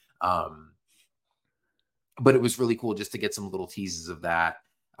 But it was really cool just to get some little teases of that,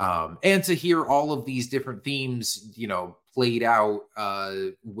 and to hear all of these different themes played out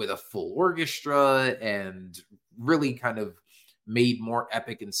with a full orchestra and really kind of made more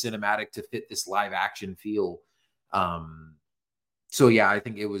epic and cinematic to fit this live action feel. So yeah, I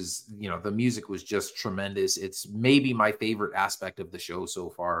think it was, the music was just tremendous. It's maybe my favorite aspect of the show so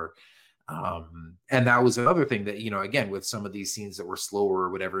far. And that was another thing that, again, with some of these scenes that were slower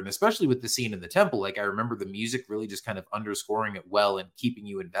or whatever, and especially with the scene in the temple, like I remember the music really just kind of underscoring it well and keeping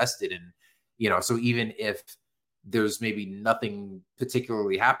you invested in, so even if there's maybe nothing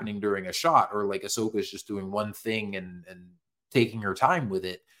particularly happening during a shot or like Ahsoka's just doing one thing and taking her time with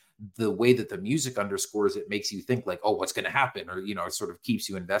it, the way that the music underscores it makes you think like, oh, what's going to happen? Or, it sort of keeps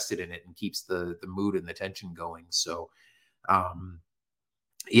you invested in it and keeps the mood and the tension going. So,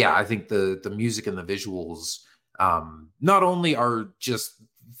 yeah, I think the music and the visuals not only are just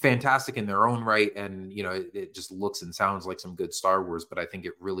fantastic in their own right, and, it just looks and sounds like some good Star Wars, but I think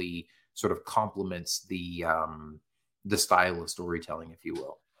it really sort of complements the style of storytelling, if you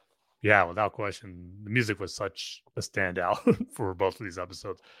will. Yeah, without question. The music was such a standout for both of these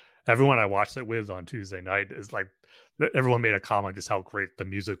episodes. Everyone I watched it with on Tuesday night is like, everyone made a comment just how great the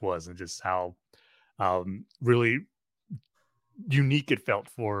music was and just how really unique it felt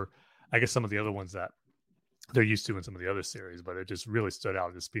for, I guess, some of the other ones that they're used to in some of the other series. But it just really stood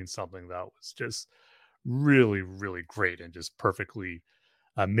out as being something that was just really, really great and just perfectly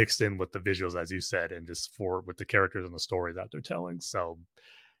mixed in with the visuals, as you said, and just with the characters and the story that they're telling. So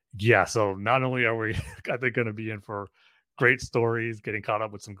yeah, so not only are we, I think, going to be in for great stories, getting caught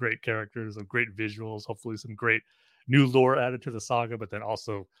up with some great characters, some great visuals, hopefully some great new lore added to the saga, but then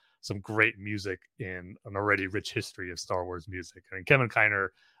also some great music in an already rich history of Star Wars music. I mean, Kevin Kiner,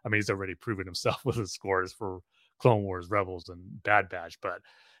 he's already proven himself with his scores for Clone Wars, Rebels, and Bad Batch, but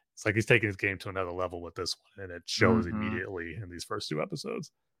it's like he's taking his game to another level with this one, and it shows immediately in these first 2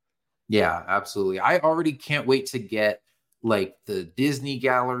 episodes. Yeah, absolutely. I already can't wait to get like the Disney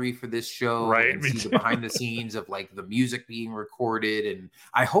gallery for this show, right? And see the behind the scenes of like the music being recorded, and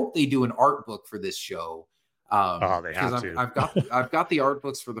I hope they do an art book for this show. They have to. I've got the art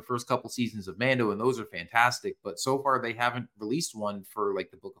books for the first couple seasons of Mando, and those are fantastic. But so far, they haven't released one for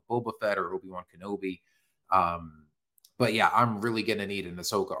like the Book of Boba Fett or Obi-Wan Kenobi. But yeah, I'm really gonna need an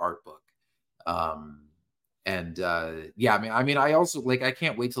Ahsoka art book. Yeah, I also like, I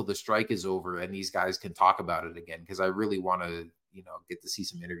can't wait till the strike is over and these guys can talk about it again, because I really want to, get to see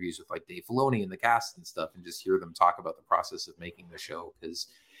some interviews with like Dave Filoni and the cast and stuff and just hear them talk about the process of making the show, because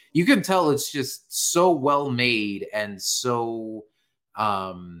you can tell it's just so well made and so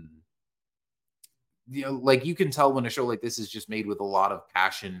like you can tell when a show like this is just made with a lot of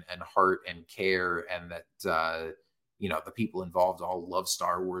passion and heart and care, and that the people involved all love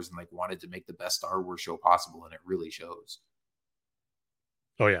Star Wars and like wanted to make the best Star Wars show possible, and it really shows.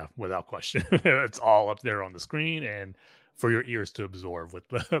 Oh yeah, without question. It's all up there on the screen and for your ears to absorb with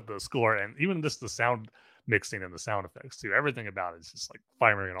the score, and even just the sound mixing and the sound effects too. Everything about it is just like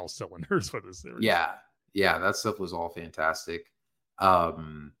firing on all cylinders for this series. Yeah, that stuff was all fantastic.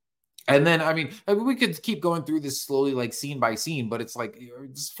 And then, I mean, we could keep going through this slowly, like scene by scene, but it's like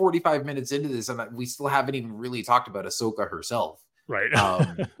it's 45 minutes into this, and we still haven't even really talked about Ahsoka herself. Right.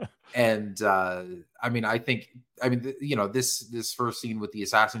 Um, and I mean, this first scene with the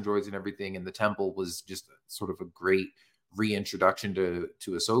assassin droids and everything in the temple was just sort of a great reintroduction to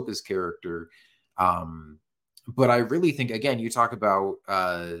Ahsoka's character. Um, but I really think, again, you talk about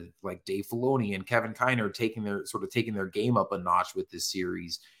like Dave Filoni and Kevin Kiner taking their game up a notch with this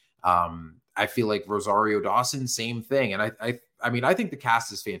series. I feel like Rosario Dawson, same thing. And I mean, I think the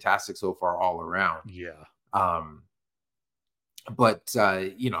cast is fantastic so far all around. Yeah. But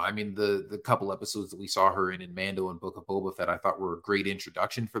I mean, the couple episodes that we saw her in Mando and Book of Boba Fett, I thought were a great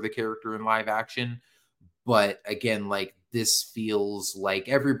introduction for the character in live action. But again, like, this feels like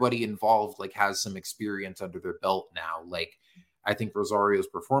everybody involved like has some experience under their belt now. Like, I think Rosario's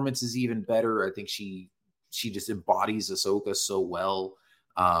performance is even better. I think she just embodies Ahsoka so well,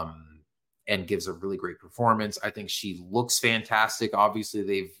 and gives a really great performance. I think she looks fantastic. Obviously,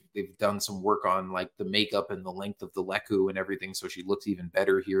 they've done some work on like the makeup and the length of the Leku and everything, so she looks even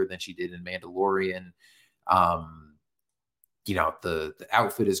better here than she did in Mandalorian. The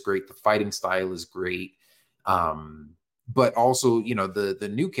outfit is great, the fighting style is great. But also,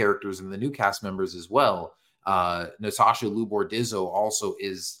 the new characters and the new cast members as well. Natasha Lubor-Dizzo also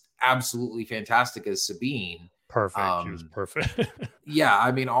is absolutely fantastic as Sabine. Perfect. She was perfect. Yeah,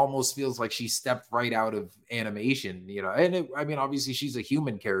 I mean, almost feels like she stepped right out of animation, and I mean, obviously she's a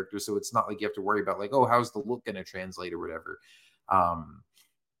human character, so it's not like you have to worry about like, oh, how's the look going to translate or whatever.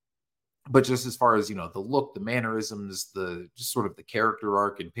 But just as far as, the look, the mannerisms, the just sort of the character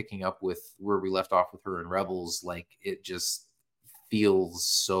arc, and picking up with where we left off with her in Rebels, like, it just feels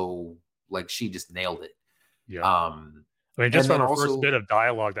so like she just nailed it. Yeah. I mean, just from the first bit of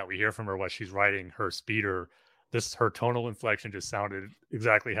dialogue that we hear from her while she's writing her speeder, her tonal inflection just sounded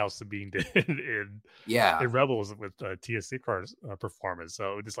exactly how Sabine did in Rebels with Tia Seacar's performance.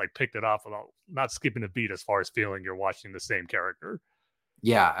 So it just like picked it off without not skipping a beat as far as feeling you're watching the same character.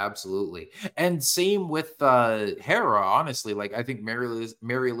 Yeah, absolutely. And same with Hera, honestly. Like, I think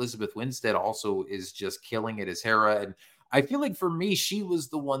Mary Elizabeth Winstead also is just killing it as Hera. And I feel like for me, she was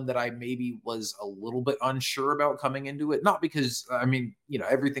the one that I maybe was a little bit unsure about coming into it. Not because, I mean,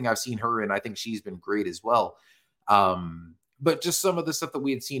 everything I've seen her in, I think she's been great as well. But just some of the stuff that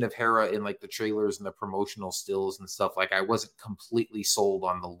we had seen of Hera in like the trailers and the promotional stills and stuff, like, I wasn't completely sold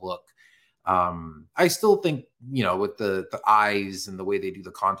on the look. I still think, with the eyes and the way they do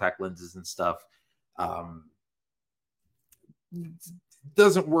the contact lenses and stuff,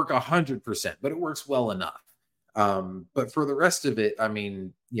 doesn't work 100%, but it works well enough. But for the rest of it, I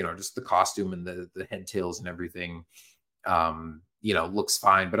mean, just the costume and the head tails and everything, looks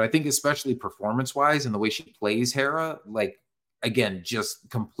fine. But I think especially performance wise and the way she plays Hera, like, again, just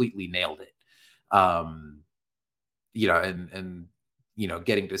completely nailed it.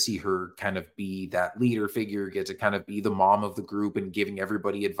 Getting to see her kind of be that leader figure, get to kind of be the mom of the group and giving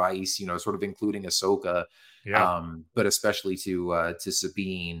everybody advice, sort of including Ahsoka, but especially to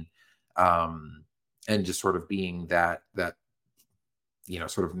Sabine, and just sort of being that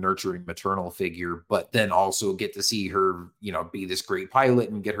sort of nurturing maternal figure, but then also get to see her, be this great pilot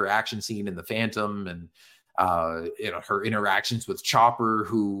and get her action scene in the Phantom, and her interactions with Chopper,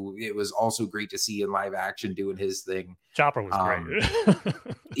 who it was also great to see in live action doing his thing. Chopper was great.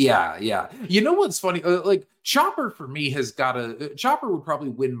 Yeah. You know what's funny? Like, Chopper for me Chopper would probably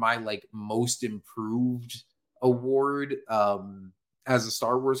win my like most improved award as a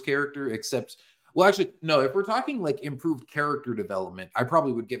Star Wars character, except, well, actually, no, if we're talking like improved character development, I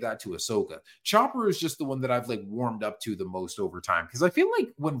probably would give that to Ahsoka. Chopper is just the one that I've like warmed up to the most over time, because I feel like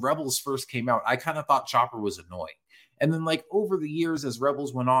when Rebels first came out, I kind of thought Chopper was annoying. And then like over the years as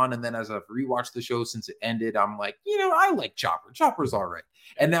Rebels went on, and then as I've rewatched the show since it ended, I'm like, I like Chopper. Chopper's all right.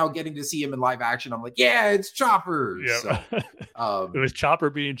 And now getting to see him in live action, I'm like, yeah, it's Chopper. Yeah. So, it was Chopper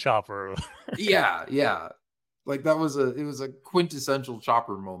being Chopper. Yeah. Like, it was a quintessential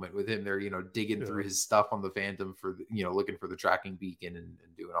Chopper moment with him there, digging through his stuff on the Phantom for, looking for the tracking beacon and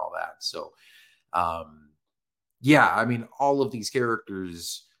doing all that. So, I mean, all of these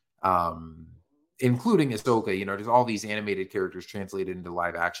characters, including Ahsoka, just all these animated characters translated into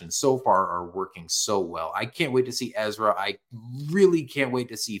live action so far are working so well. I can't wait to see Ezra. I really can't wait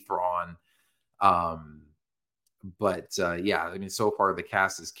to see Thrawn. But I mean, so far the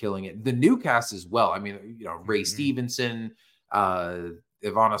cast is killing it. The new cast as well. I mean, Ray Stevenson, Ivana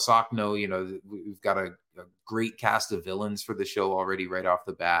Sockno, we've got a great cast of villains for the show already right off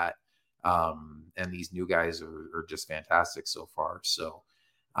the bat. And these new guys are just fantastic so far. So,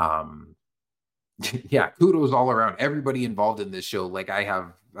 Yeah, kudos all around. Everybody involved in this show. Like I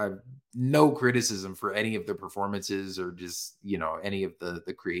have no criticism for any of the performances or just, any of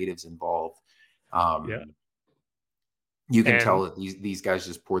the creatives involved. Yeah. Um, you can tell And that these guys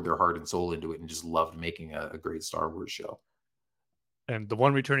just poured their heart and soul into it and just loved making a great Star Wars show. the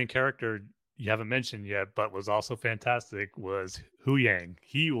one returning character you haven't mentioned yet, but was also fantastic, was Hu Yang.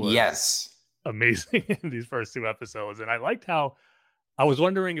 He was Yes. amazing in these first two episodes. And I liked how I was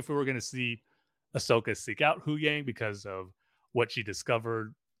wondering if we were going to see Ahsoka seek out Hu Yang because of what she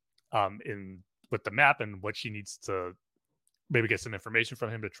discovered in with the map and what she needs to maybe get some information from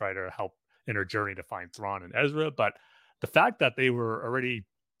him to try to help in her journey to find Thrawn and Ezra. But the fact that they were already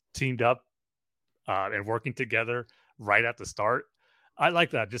teamed up and working together right at the start, I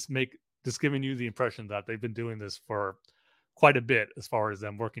like that. Just giving you the impression that they've been doing this for quite a bit as far as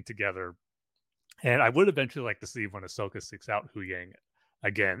them working together. And I would eventually like to see when Ahsoka seeks out Hu Yang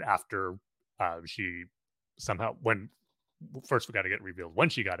again after she somehow, when first we got to get revealed when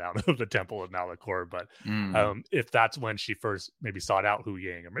she got out of the Temple of Malachor, but if that's when she first maybe sought out Hu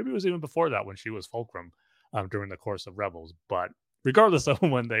Yang, or maybe it was even before that when she was Fulcrum during the course of Rebels. But regardless of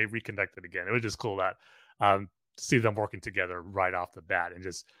when they reconnected again, it was just cool that see them working together right off the bat, and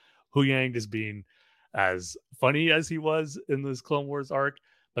just Hu Yang just being as funny as he was in this Clone Wars arc,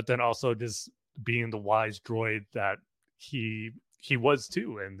 but then also just being the wise droid that he was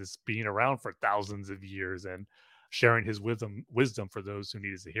too, and just being around for thousands of years and sharing his wisdom for those who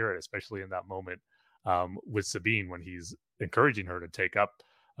needed to hear it, especially in that moment with Sabine when he's encouraging her to take up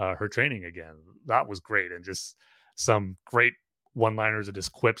her training again. That was great, and just some great one-liners and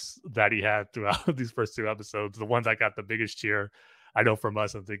just quips that he had throughout these first two episodes. The one that got the biggest cheer, I know from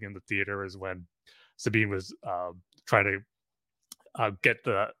us, I think in the theater, is when Sabine was trying to get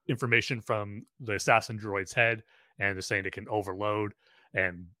the information from the assassin droid's head, and they're saying it can overload,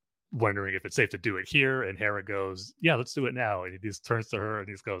 and wondering if it's safe to do it here. And Hera goes, "Yeah, let's do it now." And he just turns to her and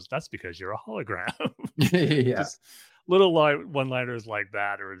he goes, "That's because you're a hologram." Yeah. Just little one-liners like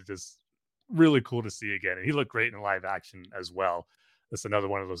that are just really cool to see again. And he looked great in live action as well. That's another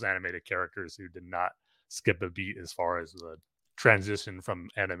one of those animated characters who did not skip a beat as far as the transition from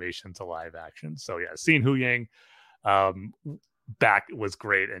animation to live action. So yeah, seeing Hu Yang back was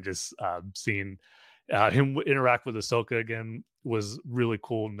great, and just seeing him interact with Ahsoka again was really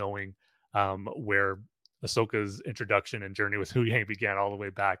cool, knowing where Ahsoka's introduction and journey with Hu Yang began all the way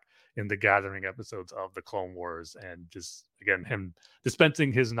back in the Gathering episodes of the Clone Wars, and just again him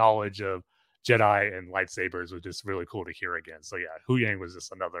dispensing his knowledge of Jedi and lightsabers was just really cool to hear again. So yeah, Hu Yang was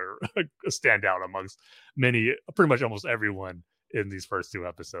just another standout amongst many, pretty much almost everyone in these first two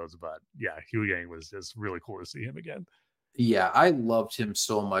episodes. But yeah, Hu Yang was just really cool to see him again. Yeah, I loved him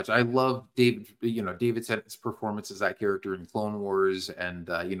so much. I love David Tennant's performance as that character in Clone Wars, and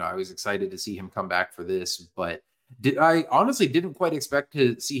I was excited to see him come back for this. But I honestly didn't quite expect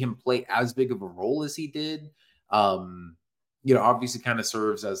to see him play as big of a role as he did. Obviously, kind of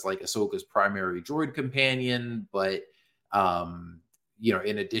serves as like Ahsoka's primary droid companion, but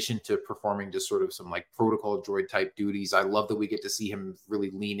in addition to performing just sort of some like protocol droid type duties, I love that we get to see him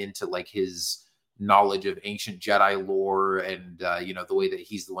really lean into like his knowledge of ancient Jedi lore, and the way that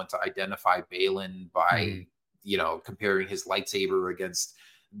he's the one to identify Balin by comparing his lightsaber against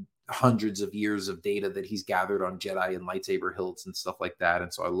hundreds of years of data that he's gathered on Jedi and lightsaber hilts and stuff like that.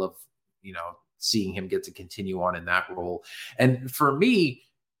 And so I love seeing him get to continue on in that role. And for me,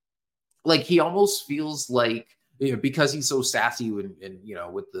 like, he almost feels like, because he's so sassy and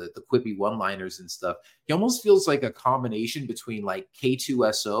with the quippy one-liners and stuff, he almost feels like a combination between like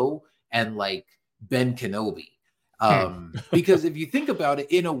K2SO and like Ben Kenobi. Because if you think about it,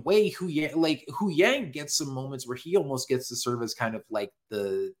 in a way, Hu Yang gets some moments where he almost gets to serve as kind of like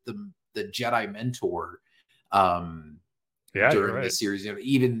the Jedi mentor during the series.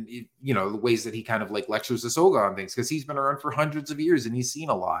 Even the ways that he kind of like lectures Ahsoka on things, because he's been around for hundreds of years and he's seen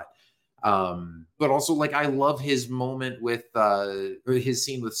a lot. But also, like, I love his moment with his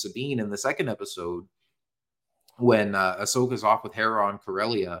scene with Sabine in the second episode when Ahsoka's off with Hera on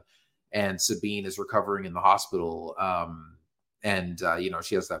Corellia and Sabine is recovering in the hospital.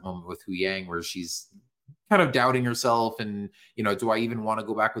 She has that moment with Hu Yang where she's kind of doubting herself and, do I even want to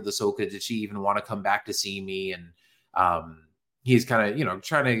go back with Ahsoka? Did she even want to come back to see me? And he's kind of,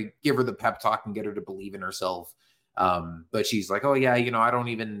 trying to give her the pep talk and get her to believe in herself. But she's like, oh yeah,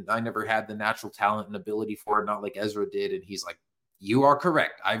 I never had the natural talent and ability for it, not like Ezra did. And he's like, you are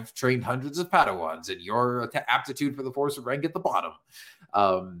correct. I've trained hundreds of Padawans, and your aptitude for the Force would rank at the bottom.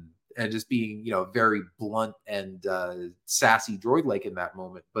 And just being, very blunt and sassy droid-like in that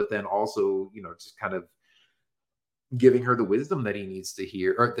moment, but then also, just kind of giving her the wisdom that he needs to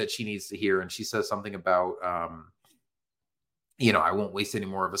hear, or that she needs to hear. And she says something about, I won't waste any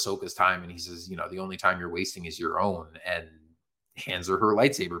more of Ahsoka's time. And he says, the only time you're wasting is your own, and hands her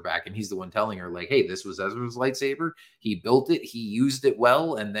lightsaber back. And he's the one telling her, like, hey, this was Ezra's lightsaber. He built it, he used it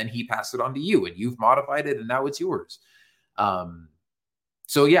well, and then he passed it on to you, and you've modified it, and now it's yours.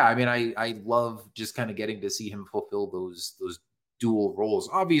 So yeah, I mean, I love just kind of getting to see him fulfill those dual roles.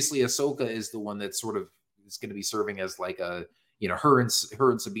 Obviously, Ahsoka is the one that sort of is going to be serving as like a, her and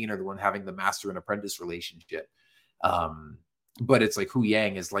Sabine are the one having the master and apprentice relationship. But it's like Hu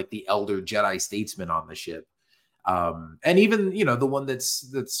Yang is like the elder Jedi statesman on the ship. And even, the one that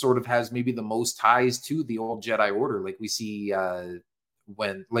sort of has maybe the most ties to the old Jedi Order. Like we see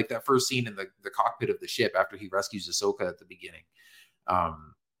when, like, that first scene in the cockpit of the ship after he rescues Ahsoka at the beginning.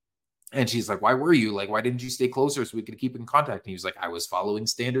 And she's like, why were you? Like, why didn't you stay closer so we could keep in contact? And he was like, I was following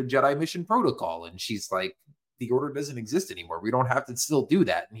standard Jedi mission protocol. And she's like, the Order doesn't exist anymore. We don't have to still do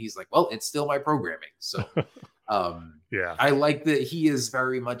that. And he's like, well, it's still my programming. So yeah, I like that he is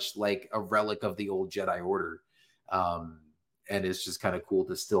very much like a relic of the old Jedi Order. And it's just kind of cool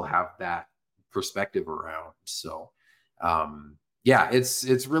to still have that perspective around. So yeah,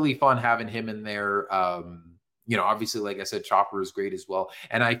 it's really fun having him in there. Obviously, like I said, Chopper is great as well.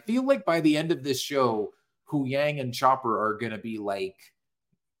 And I feel like by the end of this show, Hu Yang and Chopper are going to be like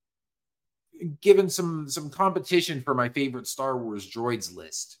given some competition for my favorite Star Wars droids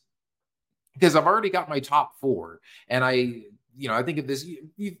list, because I've already got my top 4. And I think of this,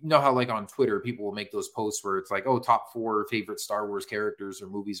 you know how like on Twitter, people will make those posts where it's like, oh, top 4 favorite Star Wars characters or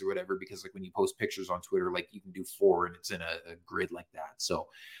movies or whatever, because like when you post pictures on Twitter, like you can do 4 and it's in a grid like that. So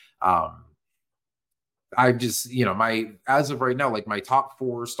I've just, as of right now, like my top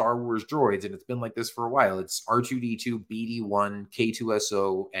 4 Star Wars droids, and it's been like this for a while. It's R2D2, BD1,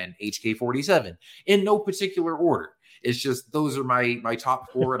 K2SO, and HK47 in no particular order. It's just, those are my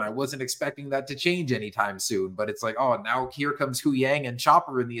top 4, and I wasn't expecting that to change anytime soon. But it's like, oh, now here comes Hu Yang and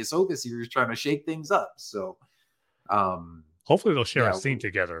Chopper in the Ahsoka series trying to shake things up. So, hopefully they'll share a scene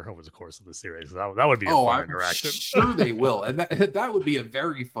together over the course of the series. That would be a fun interaction. Sure they will, and that would be a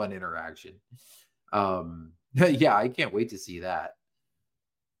very fun interaction. Yeah, I can't wait to see that.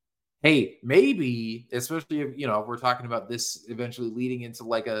 Hey, maybe, especially if, if we're talking about this eventually leading into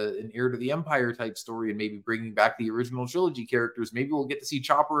like an Heir to the Empire type story, and maybe bringing back the original trilogy characters, maybe we'll get to see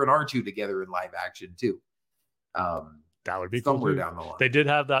Chopper and R2 together in live action too. That would be somewhere cool down the line. They did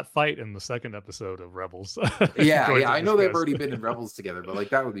have that fight in the second episode of Rebels. yeah, I know they've already been in Rebels together, but like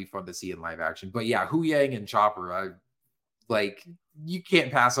that would be fun to see in live action. But yeah, Hu Yang and Chopper, you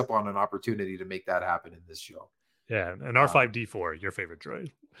can't pass up on an opportunity to make that happen in this show. Yeah, and R5D4, your favorite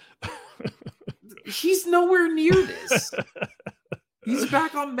droid. He's nowhere near this. He's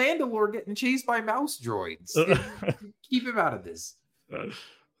back on Mandalore getting chased by mouse droids. Keep him out of this.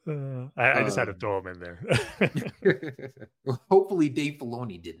 I just had to throw him in there. Hopefully Dave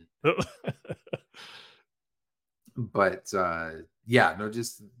Filoni didn't. But yeah, no,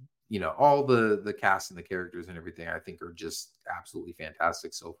 just all the cast and the characters and everything, I think, are just absolutely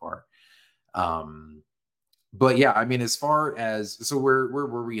fantastic so far. But yeah, I mean, as far as, so where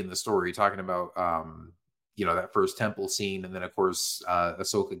were we in the story talking about that first temple scene, and then of course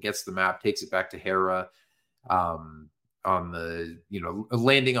Ahsoka gets the map, takes it back to Hera, on the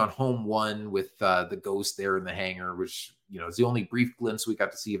landing on Home 1 with the ghost there in the hangar, which is the only brief glimpse we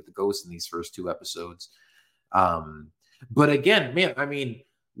got to see of the ghost in these first 2 episodes. But again, man, I mean,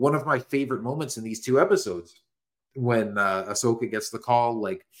 one of my favorite moments in these 2 episodes, when Ahsoka gets the call,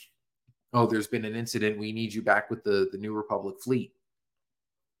 like, oh, there's been an incident, we need you back with the New Republic fleet.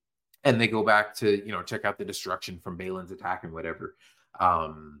 And they go back to, check out the destruction from Balin's attack and whatever.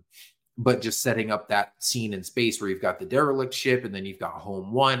 But just setting up that scene in space where you've got the derelict ship, and then you've got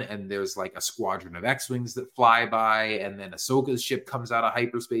Home 1, and there's like a squadron of X-Wings that fly by, and then Ahsoka's ship comes out of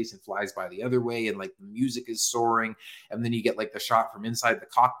hyperspace and flies by the other way, and like the music is soaring, and then you get like the shot from inside the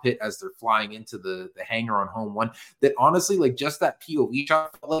cockpit as they're flying into the hangar on Home 1. That honestly, like, just that POV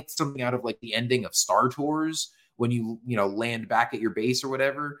shot felt like something out of like the ending of Star Tours when you land back at your base or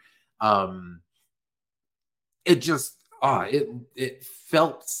whatever. It just it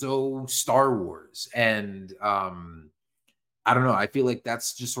felt so Star Wars. And I don't know, I feel like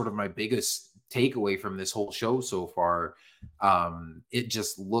that's just sort of my biggest takeaway from this whole show so far. It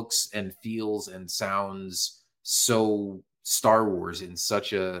just looks and feels and sounds so Star Wars in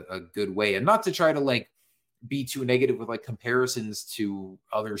such a good way. And not to try to like be too negative with like comparisons to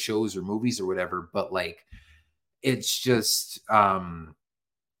other shows or movies or whatever, but like it's just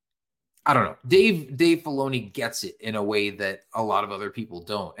I don't know. Dave Filoni gets it in a way that a lot of other people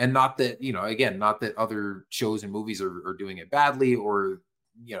don't. And not that, again, not that other shows and movies are doing it badly, or,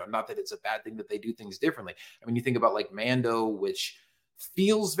 not that it's a bad thing that they do things differently. I mean, you think about like Mando, which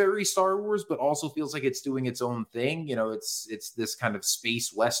feels very Star Wars, but also feels like it's doing its own thing. It's this kind of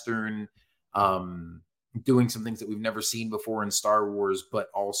space Western, um, doing some things that we've never seen before in Star Wars, but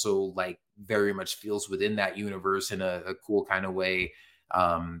also like very much feels within that universe in a cool kind of way.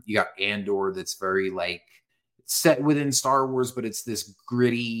 You got Andor, that's very like set within Star Wars, but it's this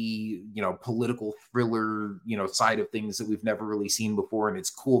gritty, political thriller, side of things that we've never really seen before. And it's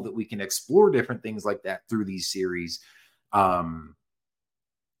cool that we can explore different things like that through these series.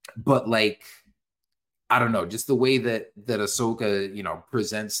 But like, I don't know, just the way that Ahsoka,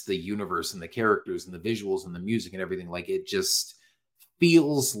 presents the universe and the characters and the visuals and the music and everything, like it just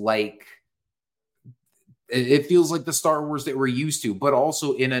feels like the Star Wars that we're used to, but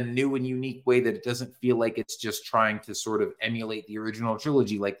also in a new and unique way that it doesn't feel like it's just trying to sort of emulate the original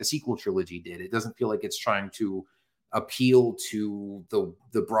trilogy like the sequel trilogy did. It doesn't feel like it's trying to appeal to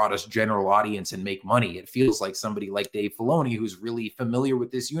the broadest general audience and make money. It feels like somebody like Dave Filoni, who's really familiar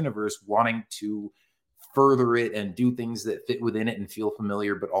with this universe, wanting to further it and do things that fit within it and feel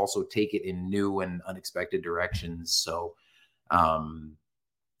familiar, but also take it in new and unexpected directions. So,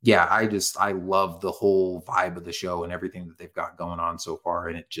 yeah, I love the whole vibe of the show and everything that they've got going on so far.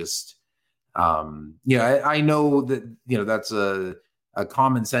 And it just, I know that, that's a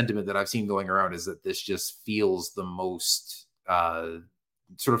common sentiment that I've seen going around, is that this just feels the most,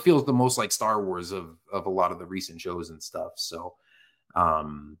 feels the most like Star Wars of a lot of the recent shows and stuff. So,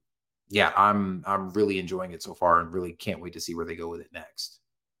 yeah, I'm really enjoying it so far and really can't wait to see where they go with it next.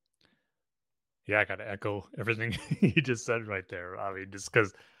 Yeah, I gotta echo everything you just said right there. I mean, just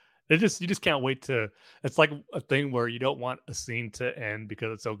because you just can't wait to. It's like a thing where you don't want a scene to end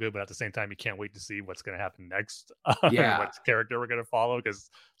because it's so good, but at the same time, you can't wait to see what's going to happen next. Yeah. And what character we're going to follow, because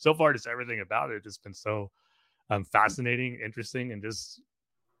so far, just everything about it has just been so fascinating, interesting, and just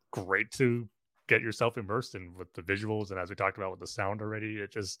great to get yourself immersed in with the visuals. And as we talked about with the sound already,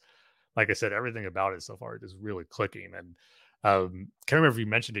 it just, like I said, everything about it so far is really clicking. And can't remember if you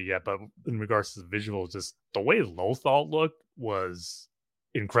mentioned it yet, but in regards to the visuals, just the way Lothal looked was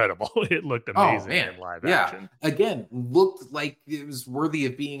incredible. It looked amazing in live action. Again, looked like it was worthy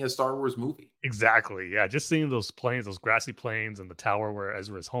of being a Star Wars movie. Exactly. Yeah, just seeing those plains, those grassy plains, and the tower where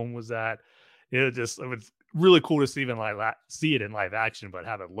Ezra's home was at. It was really cool to see see it in live action, but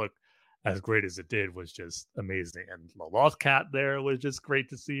have it look as great as it did was just amazing. And the Loth Cat there was just great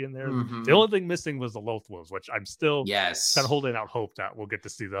to see in there. Mm-hmm. The only thing missing was the Loth Wolves, which I'm still kind of holding out hope that we'll get to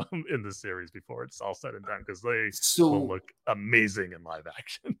see them in the series before it's all said and done, because they will look amazing in live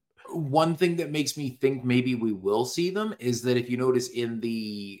action. One thing that makes me think maybe we will see them is that if you notice in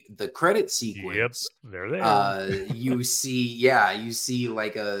the credit sequence, they're there. you see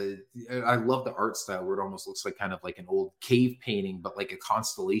like I love the art style where it almost looks like kind of like an old cave painting, but like a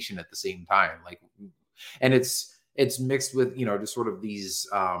constellation at the same time. Like, and it's mixed with, just sort of these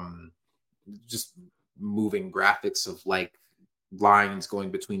just moving graphics of like lines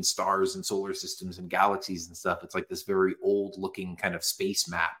going between stars and solar systems and galaxies and stuff. It's like this very old looking kind of space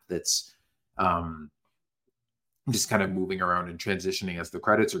map that's just kind of moving around and transitioning as the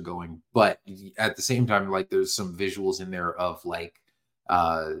credits are going. But at the same time, like there's some visuals in there of like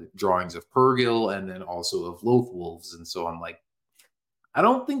drawings of Purrgil and then also of Loth Wolves. And so I'm like, I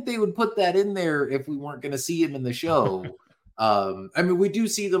don't think they would put that in there if we weren't going to see him in the show. I mean, we do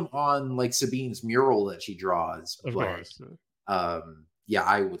see them on like Sabine's mural that she draws, of course. Yeah,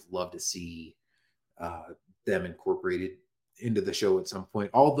 I would love to see them incorporated into the show at some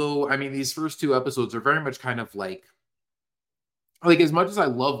point. Although, I mean, these first two episodes are very much kind of like as much as I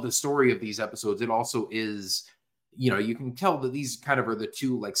love the story of these episodes, it also is, you can tell that these kind of are the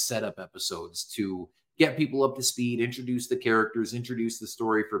two like setup episodes to get people up to speed, introduce the characters, introduce the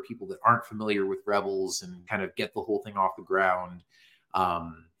story for people that aren't familiar with Rebels, and kind of get the whole thing off the ground.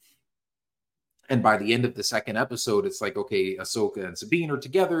 And by the end of the second episode, it's like, okay, Ahsoka and Sabine are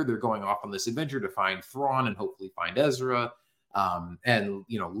together. They're going off on this adventure to find Thrawn and hopefully find Ezra, and,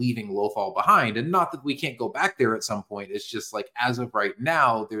 leaving Lothal behind. And not that we can't go back there at some point. It's just like, as of right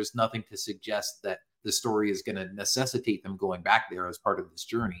now, there's nothing to suggest that the story is going to necessitate them going back there as part of this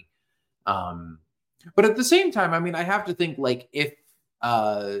journey. But at the same time, I mean, I have to think like if,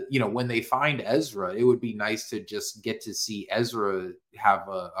 when they find Ezra, it would be nice to just get to see Ezra have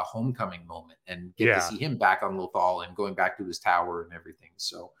a homecoming moment and get to see him back on Lothal and going back to his tower and everything.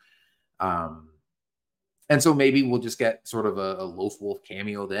 So, and so maybe we'll just get sort of a Loth Wolf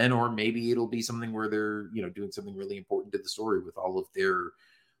cameo then, or maybe it'll be something where they're, doing something really important to the story with all of their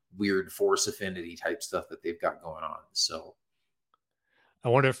weird Force affinity type stuff that they've got going on. So I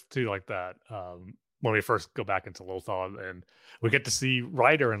wonder if too, like that, when we first go back into Lothal and we get to see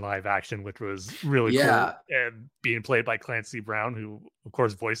Ryder in live action, which was really cool, yeah, and being played by Clancy Brown, who of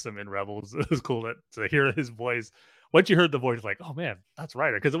course voiced him in Rebels. It was cool to hear his voice. Once you heard the voice, like, oh man, that's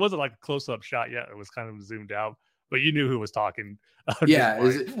Ryder, because it wasn't like a close up shot yet; it was kind of zoomed out, but you knew who was talking. yeah.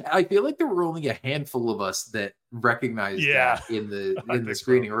 I feel like there were only a handful of us that recognized that in the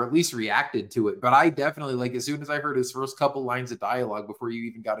screening, or at least reacted to it. But I definitely, like, as soon as I heard his first couple lines of dialogue, before you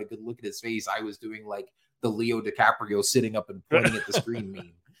even got a good look at his face, I was doing like the Leo DiCaprio sitting up and pointing at the screen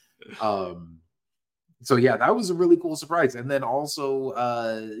meme. So yeah, that was a really cool surprise. And then also,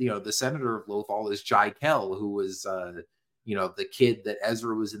 the senator of Lothal is Jai Kell, who was, the kid that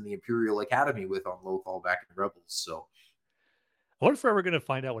Ezra was in the Imperial Academy with on Lothal back in Rebels. So I wonder if we're ever going to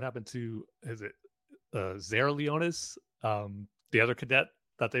find out what happened to, is it Zara Leonis, the other cadet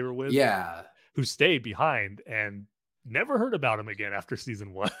that they were with? Yeah. Who stayed behind and never heard about him again after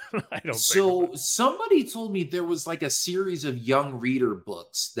season 1. I don't So somebody told me there was like a series of young reader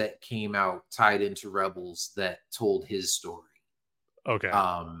books that came out tied into Rebels that told his story. Okay.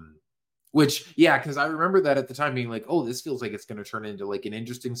 Which, yeah, because I remember that at the time being like, oh, this feels like it's going to turn into like an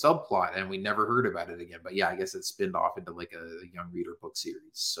interesting subplot, and we never heard about it again. But yeah, I guess it spinned off into like a young reader book series.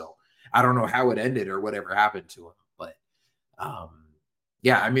 So I don't know how it ended or whatever happened to him, but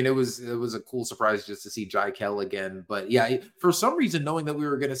yeah, I mean, it was a cool surprise just to see Jai Kell again. But yeah, for some reason, knowing that we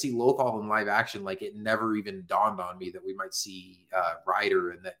were going to see Lothal in live action, like it never even dawned on me that we might see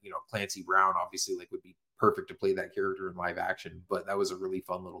Ryder, and that Clancy Brown obviously like would be perfect to play that character in live action. But that was a really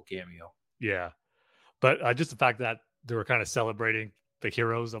fun little cameo. Yeah, but just the fact that they were kind of celebrating the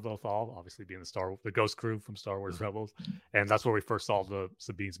heroes of Lothal, obviously being the Ghost Crew from Star Wars Rebels, and that's where we first saw the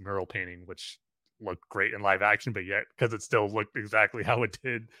Sabine's mural painting, which looked great in live action, but yet because it still looked exactly how it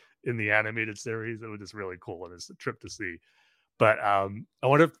did in the animated series, it was just really cool, and it's a trip to see. But I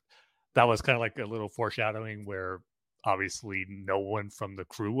wonder if that was kind of like a little foreshadowing where obviously no one from the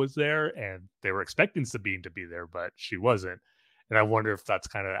crew was there, and they were expecting Sabine to be there, but she wasn't. And I wonder if that's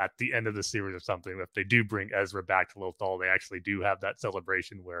kind of at the end of the series or something. If they do bring Ezra back to Lothal, they actually do have that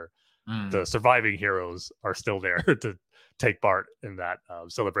celebration where the surviving heroes are still there to take part in that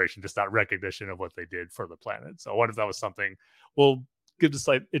celebration, just that recognition of what they did for the planet. So I wonder if that was something. We'll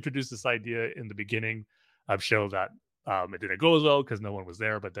introduce this idea in the beginning of show that it didn't go as well because no one was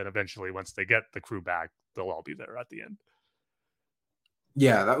there. But then eventually, once they get the crew back, they'll all be there at the end.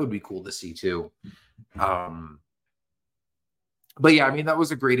 Yeah, that would be cool to see too. But yeah, I mean, that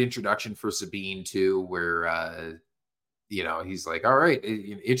was a great introduction for Sabine too, where he's like, all right,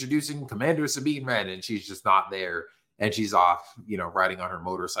 introducing Commander Sabine Wren, and she's just not there, and she's off, riding on her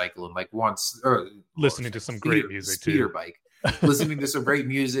motorcycle and like listening to some great music speeder bike, listening to some great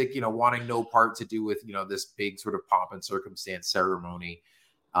music, wanting no part to do with this big sort of pomp and circumstance ceremony.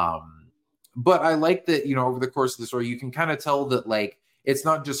 But I like that, over the course of the story, you can kind of tell that like it's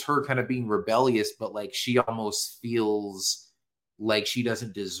not just her kind of being rebellious, but like she almost feels like she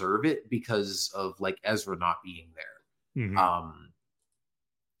doesn't deserve it because of like Ezra not being there. Mm-hmm.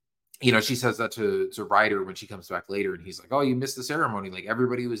 She says that to Ryder when she comes back later, and he's like, oh, you missed the ceremony, like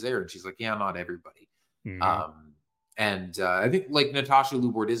everybody was there, and she's like, yeah, not everybody. Mm-hmm. And I think like Natasha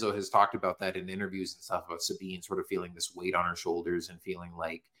Liu Bordizzo has talked about that in interviews and stuff, about Sabine sort of feeling this weight on her shoulders and feeling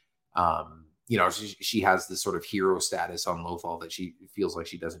like she has this sort of hero status on Lothal that she feels like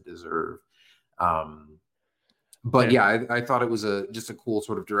she doesn't deserve. But yeah, I thought it was just a cool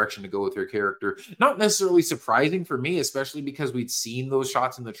sort of direction to go with her character. Not necessarily surprising for me, especially because we'd seen those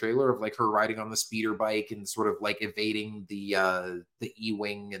shots in the trailer of like her riding on the speeder bike and sort of like evading the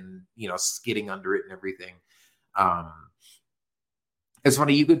E-wing and skidding under it and everything. It's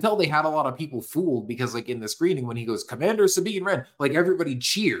funny, you could tell they had a lot of people fooled because like in the screening when he goes, Commander Sabine Wren, like everybody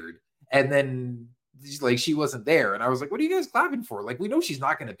cheered, and then like she wasn't there, and I was like, what are you guys clapping for? Like we know she's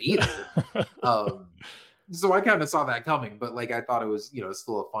not going to be there. So I kind of saw that coming, but like I thought it was,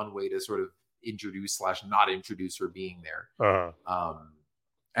 still a fun way to sort of introduce / not introduce her being there.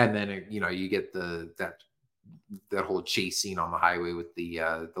 And then you get that whole chase scene on the highway with the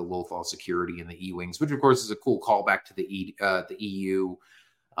Lothal security and the E-wings, which of course is a cool callback to the EU.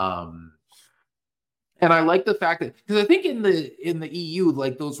 And I like the fact that, because I think in the EU,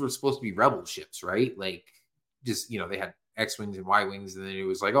 like those were supposed to be rebel ships, right? Like just they had X-wings and Y-wings, and then it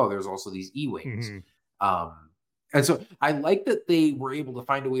was like, oh, there's also these E-wings. Mm-hmm. And so I like that they were able to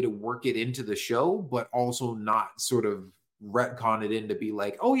find a way to work it into the show, but also not sort of retcon it in to be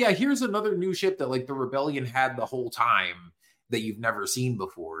like, oh yeah, here's another new ship that like the rebellion had the whole time that you've never seen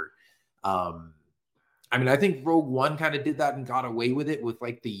before. I mean, I think Rogue One kind of did that and got away with it with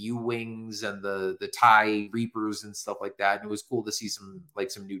like the U-wings and the TIE Reapers and stuff like that. And it was cool to see some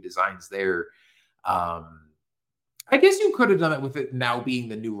new designs there. I guess you could have done it with it now being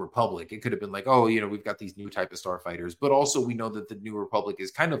the New Republic. It could have been like, oh, we've got these new type of starfighters, but also we know that the New Republic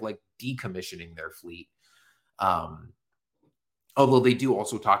is kind of like decommissioning their fleet. Although they do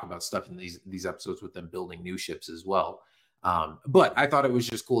also talk about stuff in these episodes with them building new ships as well. But I thought it was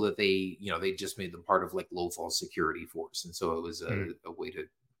just cool that they just made them part of like Lothal's security force. And so it was a way to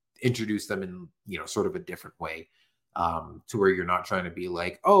introduce them in, sort of a different way, to where you're not trying to be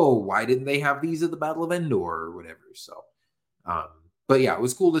like, oh, why didn't they have these at the Battle of Endor or whatever? So, but yeah, it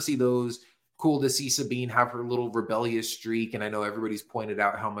was cool to see those. Cool to see Sabine have her little rebellious streak. And I know everybody's pointed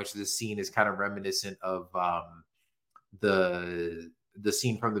out how much this scene is kind of reminiscent of the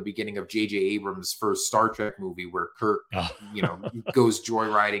scene from the beginning of J.J. Abrams' first Star Trek movie where Kirk, goes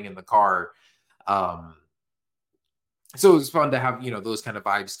joyriding in the car. So it was fun to have, those kind of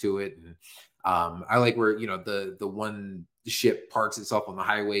vibes to it. And I like where, the one ship parks itself on the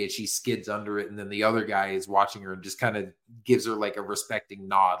highway and she skids under it. And then the other guy is watching her and just kind of gives her like a respecting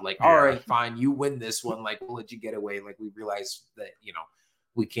nod. Like, all right, fine, you win this one. Like, we'll let you get away. Like, we realize that,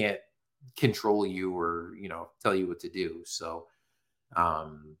 we can't control you or, tell you what to do. So,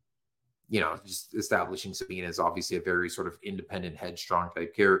 just establishing Sabine as obviously a very sort of independent, headstrong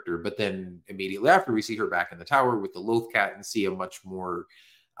type character. But then immediately after, we see her back in the tower with the Loth Cat and see a much more,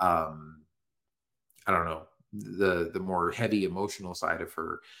 I don't know, the more heavy emotional side of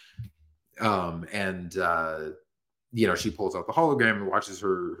her. She pulls out the hologram and watches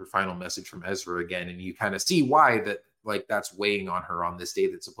her final message from Ezra again. And you kind of see why that, like, that's weighing on her on this day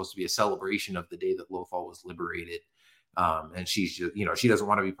that's supposed to be a celebration of the day that Lothal was liberated. And she's just, she doesn't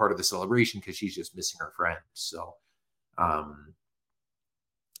want to be part of the celebration because she's just missing her friend. So,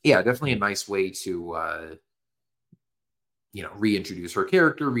 definitely a nice way to, reintroduce her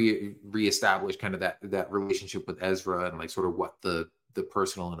character, reestablish kind of that relationship with Ezra and like sort of what the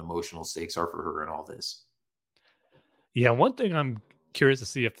personal and emotional stakes are for her and all this. Yeah, one thing I'm curious to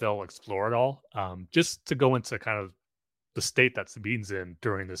see if they'll explore it all, just to go into kind of the state that Sabine's in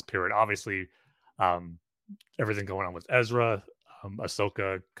during this period. Obviously, everything going on with Ezra,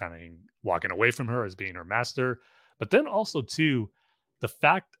 Ahsoka kind of walking away from her as being her master, but then also too, the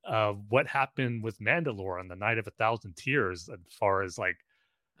fact of what happened with Mandalore on the Night of 1,000 Tears, as far as like,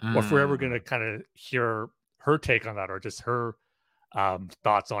 if we're ever going to kind of hear her take on that or just her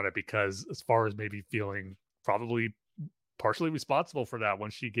thoughts on it, because as far as maybe feeling probably partially responsible for that when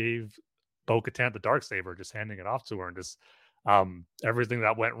she gave Bo-Katan the Darksaber, just handing it off to her, and just everything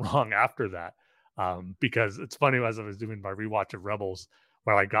that went wrong after that. Because it's funny, as I was doing my rewatch of Rebels,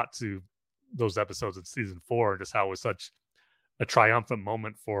 where I got to those episodes in season 4, and just how it was such a triumphant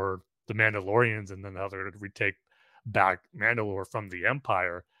moment for the Mandalorians, and then how they're going to retake back Mandalore from the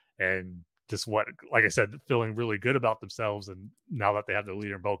Empire, and just what, like I said, feeling really good about themselves, and now that they have their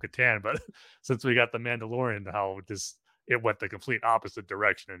leader in Bo-Katan. But since we got the Mandalorian, how just it went the complete opposite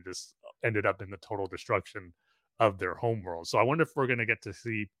direction and just ended up in the total destruction of their homeworld. So I wonder if we're going to get to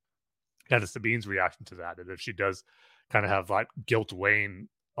see kind of Sabine's reaction to that, and if she does kind of have like guilt weighing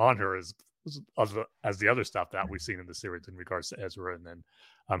on her as the other stuff that we've seen in the series in regards to Ezra, and then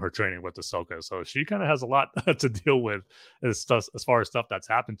her training with Ahsoka. So she kind of has a lot to deal with as far as stuff that's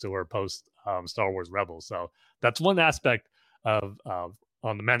happened to her post Star Wars Rebels. So that's one aspect of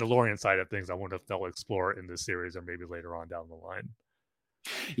on the Mandalorian side of things. I wonder if they'll explore in this series or maybe later on down the line.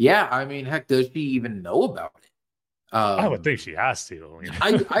 Yeah, I mean, heck, does she even know about it? I would think she has to.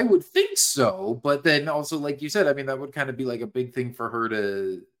 I would think so, but then also, like you said, I mean, that would kind of be like a big thing for her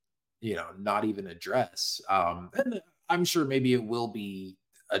to, not even address. And I'm sure maybe it will be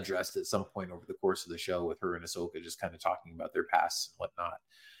addressed at some point over the course of the show with her and Ahsoka just kind of talking about their pasts and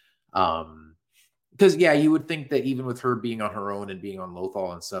whatnot. Because you would think that even with her being on her own and being on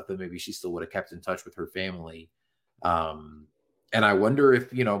Lothal and stuff, that maybe she still would have kept in touch with her family. And I wonder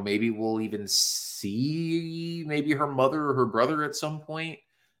if, maybe we'll even see maybe her mother or her brother at some point,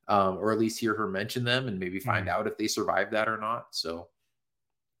 or at least hear her mention them and maybe find out if they survived that or not. So,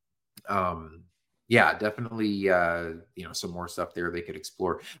 definitely, some more stuff there they could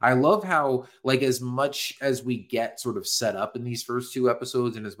explore. I love how, like, as much as we get sort of set up in these first 2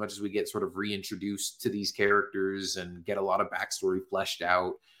 episodes, and as much as we get sort of reintroduced to these characters and get a lot of backstory fleshed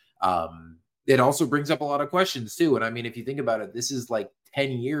out, it also brings up a lot of questions too. And I mean, if you think about it, this is like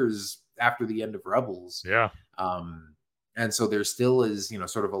 10 years after the end of Rebels. Yeah. And so there still is,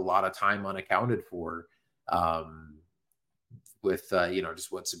 sort of a lot of time unaccounted for, with,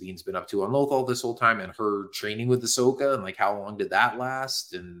 just what Sabine's been up to on Lothal this whole time, and her training with Ahsoka, and like, how long did that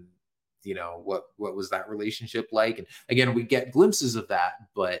last? And what was that relationship like? And again, we get glimpses of that,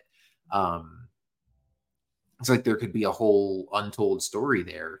 but it's like there could be a whole untold story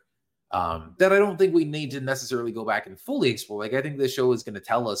there that I don't think we need to necessarily go back and fully explore. Like, I think this show is going to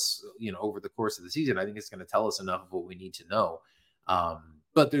tell us, over the course of the season, I think it's going to tell us enough of what we need to know.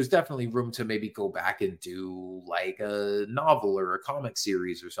 But there's definitely room to maybe go back and do like a novel or a comic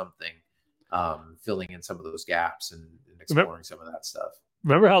series or something, filling in some of those gaps and exploring some of that stuff.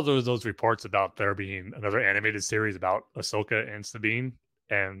 Remember how there was those reports about there being another animated series about Ahsoka and Sabine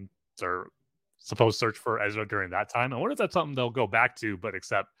and their supposed search for Ezra during that time? I wonder if that's something they'll go back to, but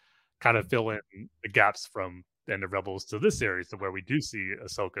except kind of fill in the gaps from the end of Rebels to this series, to where we do see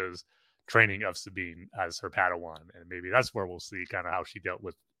Ahsoka's training of Sabine as her Padawan, and maybe that's where we'll see kind of how she dealt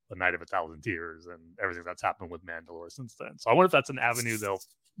with the Night of 1,000 Tears and everything that's happened with Mandalore since then. So I wonder if that's an avenue they'll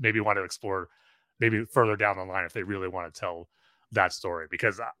maybe want to explore, maybe further down the line, if they really want to tell that story,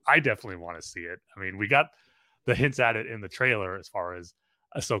 because I definitely want to see it. I mean, we got the hints at it in the trailer as far as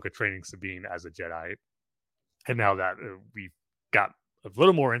Ahsoka training Sabine as a Jedi, and now that we've got a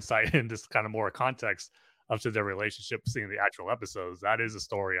little more insight and just kind of more context up to their relationship, seeing the actual episodes, that is a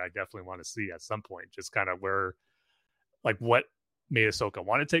story I definitely want to see at some point. Just kind of where, like, what made Ahsoka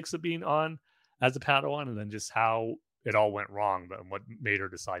want to take Sabine on as a Padawan, and then just how it all went wrong and what made her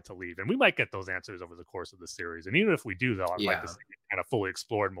decide to leave. And we might get those answers over the course of the series. And even if we do, though, I'd like to see it kind of fully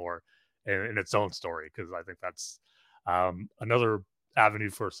explored more in its own story, because I think that's another avenue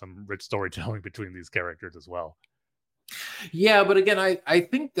for some rich storytelling between these characters as well. Yeah, but again, I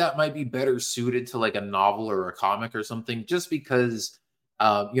think that might be better suited to like a novel or a comic or something, just because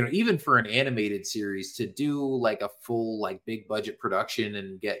even for an animated series, to do like a full like big budget production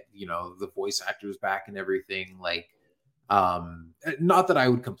and get the voice actors back and everything, like not that I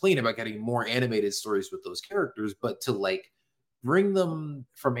would complain about getting more animated stories with those characters, but to like bring them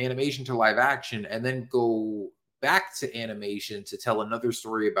from animation to live action and then go back to animation to tell another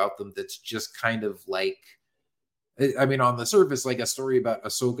story about them that's just kind of like, I mean, on the surface, like a story about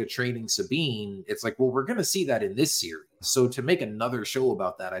Ahsoka training Sabine, it's like, well, we're going to see that in this series. So to make another show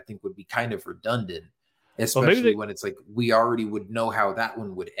about that, I think would be kind of redundant, especially when it's like we already would know how that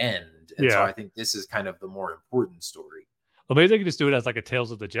one would end. And so I think this is kind of the more important story. Well, maybe they could just do it as like a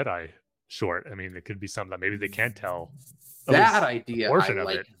Tales of the Jedi short. I mean, it could be something that maybe they can't tell. That idea I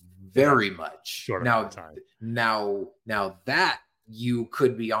like very much. Short now that you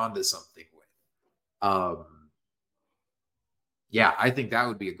could be onto something with. Yeah, I think that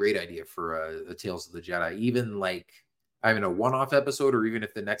would be a great idea for a Tales of the Jedi. Even like, I mean, a one-off episode, or even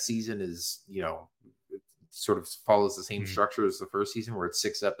if the next season is, it sort of follows the same structure as the first season, where it's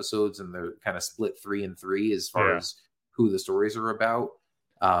 6 episodes and they're kind of split 3 and 3 as far as who the stories are about.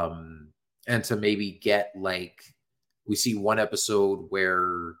 And to maybe get like, we see one episode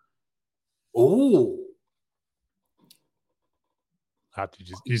where, you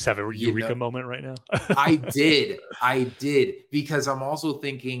just have a eureka moment right now? I did, because I'm also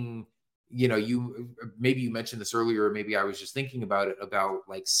thinking, maybe you mentioned this earlier, or maybe I was just thinking about it, about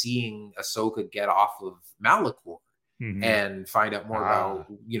like seeing Ahsoka get off of Malachor and find out more about,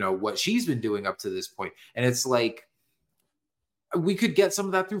 what she's been doing up to this point. And it's like, we could get some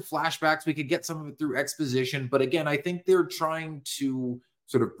of that through flashbacks. We could get some of it through exposition. But again, I think they're trying to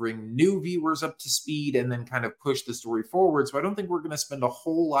sort of bring new viewers up to speed and then kind of push the story forward. So I don't think we're going to spend a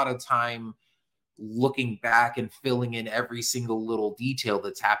whole lot of time looking back and filling in every single little detail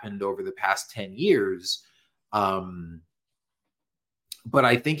that's happened over the past 10 years. But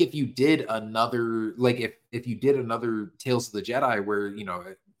I think if you did another, like if you did another Tales of the Jedi, where,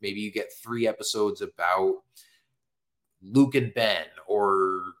 maybe you get 3 episodes about Luke and Ben,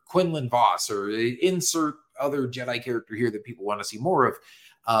 or Quinlan Vos, or insert other Jedi character here that people want to see more of.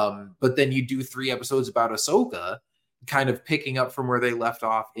 But then you do 3 episodes about Ahsoka, kind of picking up from where they left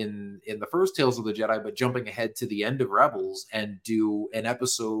off in the first Tales of the Jedi, but jumping ahead to the end of Rebels, and do an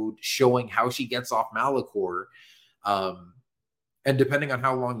episode showing how she gets off Malachor. And depending on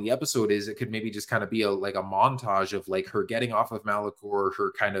how long the episode is, it could maybe just kind of be a montage of like her getting off of Malachor,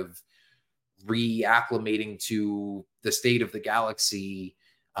 her kind of reacclimating to the state of the galaxy,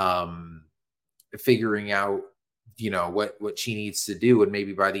 figuring out, what she needs to do. And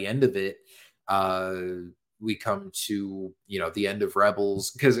maybe by the end of it, we come to, the end of Rebels.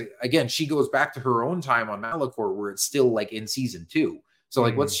 Because again, she goes back to her own time on Malachor, where it's still like in season 2. So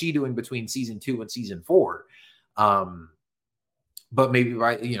like, what's she doing between season 2 and season 4? But maybe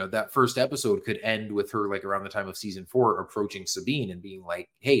by, that first episode could end with her like around the time of season 4 approaching Sabine and being like,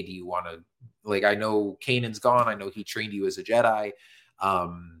 hey, do you want to, like, I know Kanan's gone. I know he trained you as a Jedi,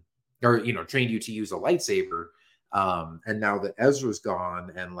 or, trained you to use a lightsaber. And now that Ezra's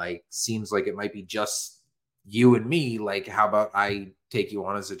gone and like seems like it might be just you and me, like how about I take you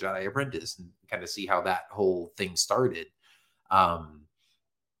on as a Jedi apprentice and kind of see how that whole thing started.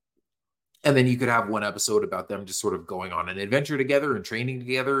 And then you could have one episode about them just sort of going on an adventure together and training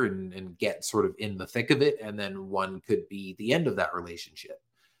together and get sort of in the thick of it. And then one could be the end of that relationship.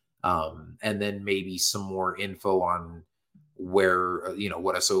 And then maybe some more info on where,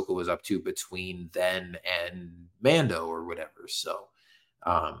 what Ahsoka was up to between then and Mando or whatever. So,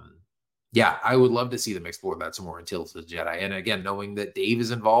 yeah, I would love to see them explore that some more in Tales of the Jedi. And again, knowing that Dave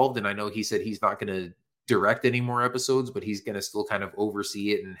is involved, and I know he said he's not going to direct any more episodes, but he's going to still kind of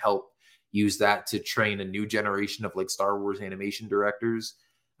oversee it and help use that to train a new generation of like Star Wars animation directors.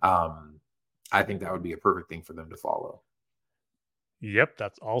 I think that would be a perfect thing for them to follow. Yep,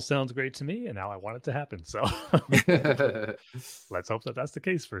 that all sounds great to me, and now I want it to happen. So let's hope that that's the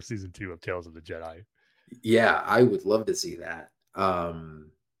case for season 2 of Tales of the Jedi. Yeah, I would love to see that.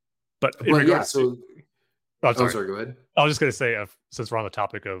 But yeah, so sorry, go ahead. I was just going to say, since we're on the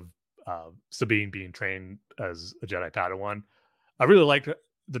topic of Sabine being trained as a Jedi Padawan, I really liked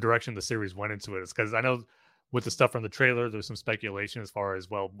the direction the series went into it. Is because I know with the stuff from the trailer, there's some speculation as far as,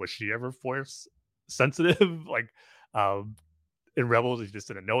 well, was she ever Force sensitive? Like in Rebels, you just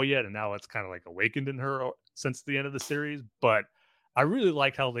didn't know yet, and now it's kind of like awakened in her since the end of the series. But I really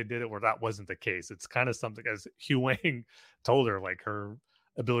like how they did it where that wasn't the case. It's kind of something, as Hugh Wang told her, like her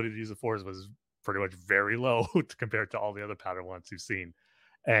ability to use the Force was pretty much very low compared to all the other Padawans you've seen.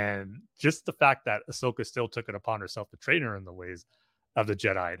 And just the fact that Ahsoka still took it upon herself to train her in the ways of the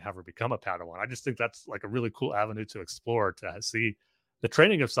Jedi and have her become a Padawan. I just think that's like a really cool avenue to explore, to see the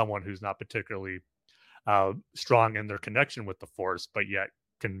training of someone who's not particularly strong in their connection with the Force, but yet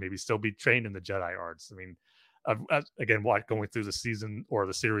can maybe still be trained in the Jedi arts. I mean, again, going through the season or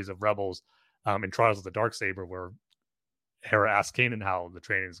the series of Rebels in Trials of the Darksaber, where Hera asks Kanan how the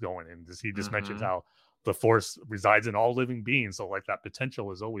training is going, and he just mentions how the Force resides in all living beings, so like that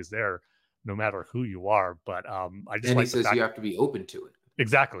potential is always there, no matter who you are. But I just and like he says you have to be open to it.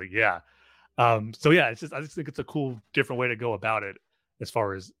 Exactly, yeah. So yeah, I just think it's a cool, different way to go about it, as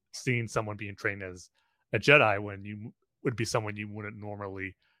far as seeing someone being trained as a Jedi when you would be someone you wouldn't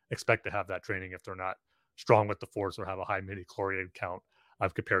normally expect to have that training if they're not strong with the Force or have a high midi-chlorian count,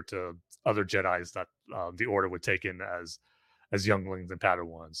 compared to other Jedis that the Order would take in as younglings and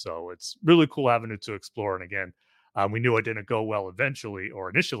Padawans. So it's really cool avenue to explore. And again, we knew it didn't go well initially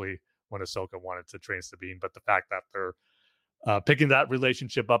when Ahsoka wanted to train Sabine, but the fact that they're picking that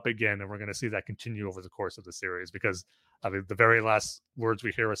relationship up again, and we're going to see that continue over the course of the series, because I mean, the very last words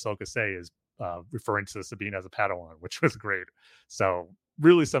we hear Ahsoka say is referring to Sabine as a Padawan, which was great. So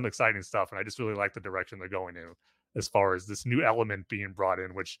really some exciting stuff, and I just really like the direction they're going in as far as this new element being brought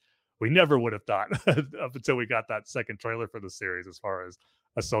in, which we never would have thought up until we got that second trailer for the series, as far as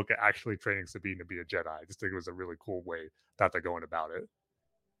Ahsoka actually training Sabine to be a Jedi. I just think it was a really cool way that they're going about it.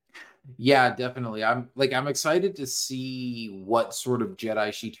 Yeah, definitely. I'm excited to see what sort of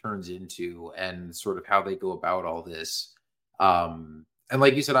Jedi she turns into and sort of how they go about all this. And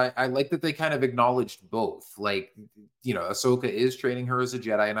like you said, I like that they kind of acknowledged both. Like, Ahsoka is training her as a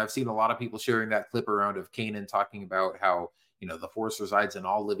Jedi, and I've seen a lot of people sharing that clip around of Kanan talking about how, the Force resides in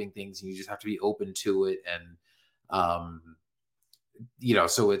all living things, and you just have to be open to it. And,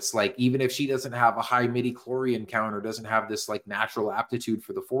 so it's like, even if she doesn't have a high midi-chlorian count or doesn't have this like natural aptitude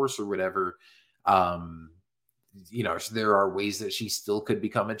for the Force or whatever, there are ways that she still could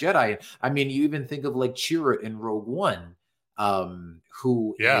become a Jedi. I mean, you even think of like Chirrut in Rogue One,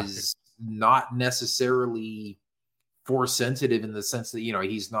 who is not necessarily Force sensitive in the sense that,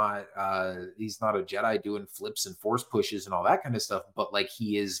 he's not a Jedi doing flips and Force pushes and all that kind of stuff, but like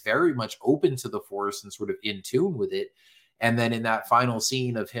he is very much open to the Force and sort of in tune with it. And then in that final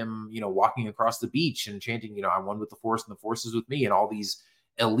scene of him, walking across the beach and chanting, I'm one with the Force and the Force is with me, and all these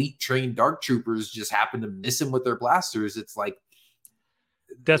elite trained dark troopers just happen to miss him with their blasters. It's like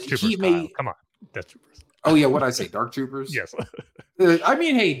Death Troopers. Come on, Death Troopers. Oh yeah, what I say, Dark Troopers? Yes. I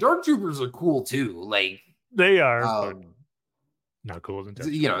mean, hey, Dark Troopers are cool too. Like they are, not cool than Death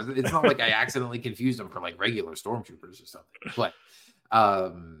Troopers. It's not like I accidentally confused them for like regular stormtroopers or something. But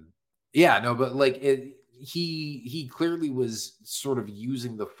but like he clearly was sort of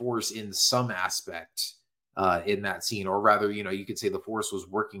using the Force in some aspect in that scene, or rather, you could say the Force was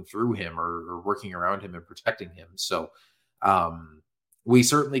working through him or working around him and protecting him. So we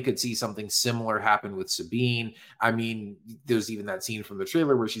certainly could see something similar happen with Sabine. I mean, there's even that scene from the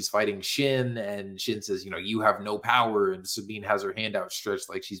trailer where she's fighting Shin, and Shin says, you have no power, and Sabine has her hand outstretched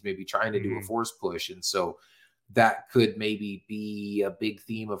like she's maybe trying to do a Force push. And so that could maybe be a big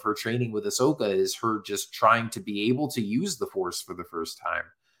theme of her training with Ahsoka, is her just trying to be able to use the Force for the first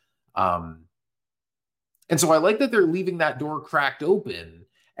time. And so I like that they're leaving that door cracked open,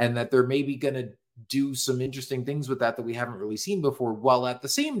 and that they're maybe going to do some interesting things with that we haven't really seen before, while at the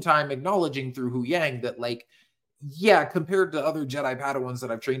same time acknowledging through Hu Yang that, like, yeah, compared to other Jedi Padawans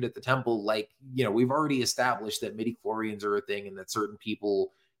that I've trained at the temple, like, you know, we've already established that midichlorians are a thing, and that certain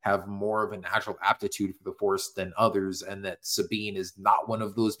people have more of a natural aptitude for the Force than others, and that Sabine is not one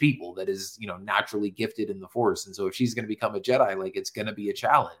of those people that is, you know, naturally gifted in the Force. And so if she's going to become a Jedi, like, it's going to be a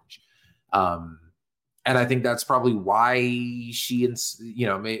challenge. And I think that's probably why she, and, you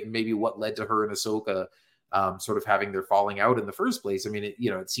know, maybe what led to her and Ahsoka sort of having their falling out in the first place. I mean,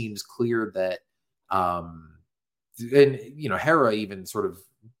 it seems clear that, and, you know, Hera even sort of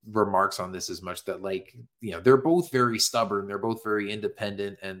remarks on this as much, that, like, you know, they're both very stubborn. They're both very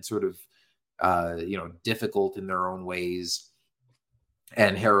independent and sort of, you know, difficult in their own ways.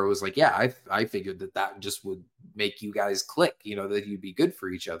 And Hera was like, yeah, I figured that just would make you guys click, you know, that you'd be good for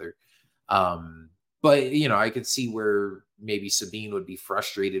each other. But, you know, I could see where maybe Sabine would be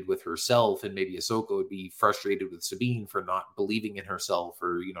frustrated with herself, and maybe Ahsoka would be frustrated with Sabine for not believing in herself,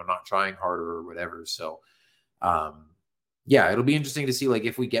 or, you know, not trying harder or whatever. So, yeah, it'll be interesting to see, like,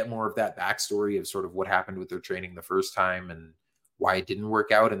 if we get more of that backstory of sort of what happened with their training the first time and why it didn't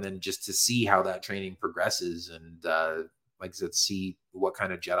work out, and then just to see how that training progresses, and like I said, see what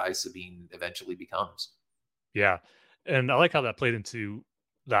kind of Jedi Sabine eventually becomes. Yeah, and I like how that played into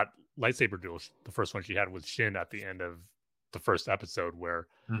that lightsaber duel, the first one she had with Shin at the end of the first episode, where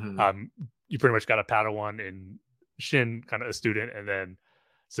you pretty much got a Padawan in Shin, kind of a student, and then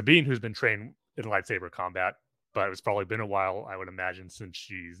Sabine, who's been trained in lightsaber combat, but it's probably been a while, I would imagine, since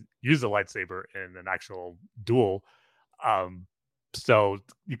she's used a lightsaber in an actual duel. So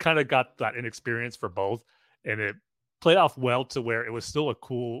you kind of got that inexperience for both, and it played off well to where it was still a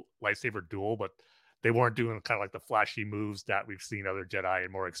cool lightsaber duel, but they weren't doing kind of like the flashy moves that we've seen other Jedi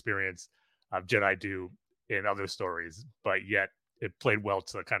and more experienced Jedi do in other stories, but yet it played well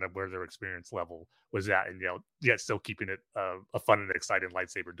to kind of where their experience level was at, and, you know, yet still keeping it a fun and exciting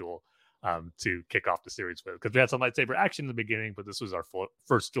lightsaber duel to kick off the series with, because we had some lightsaber action in the beginning, but this was our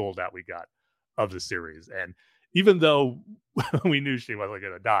first duel that we got of the series. And even though we knew she wasn't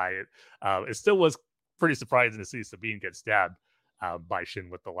going to die, it still was pretty surprising to see Sabine get stabbed by Shin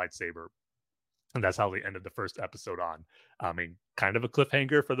with the lightsaber. And that's how they ended the first episode on. I mean, kind of a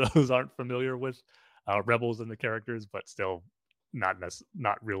cliffhanger for those who aren't familiar with Rebels and the characters, but still not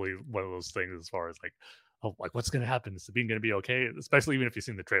really one of those things as far as like, oh, like, what's going to happen? Is Sabine going to be okay? Especially even if you've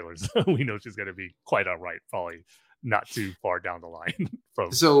seen the trailers, we know she's going to be quite all right, probably not too far down the line.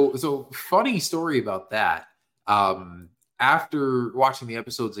 So funny story about that. After watching the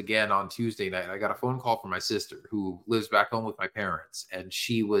episodes again on Tuesday night, I got a phone call from my sister, who lives back home with my parents, and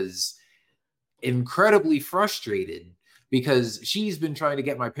she was incredibly frustrated because she's been trying to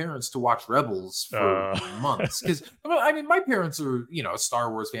get my parents to watch Rebels for months. Because, I mean, my parents are, you know,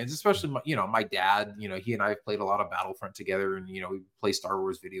 Star Wars fans, especially my dad. You know, he and I have played a lot of Battlefront together, and, you know, we play Star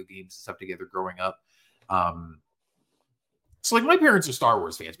Wars video games and stuff together growing up. So, like, my parents are Star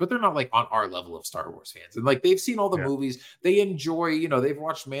Wars fans, but they're not, like, on our level of Star Wars fans. And, like, they've seen all the movies. They enjoy, you know, they've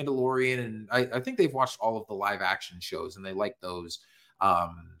watched Mandalorian, and I think they've watched all of the live action shows, and they like those.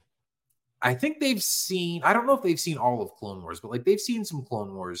 I think they've seen, I don't know if they've seen all of Clone Wars, but, like, they've seen some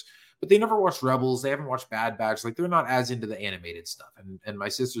Clone Wars, but they never watched Rebels. They haven't watched Bad Batch. Like, they're not as into the animated stuff. And my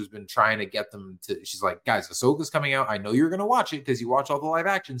sister's been trying to get them to, she's like, guys, Ahsoka's coming out. I know you're going to watch it because you watch all the live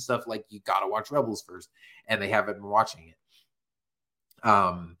action stuff. Like, you got to watch Rebels first. And they haven't been watching it.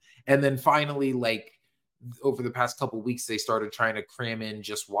 And then finally, like, over the past couple of weeks, they started trying to cram in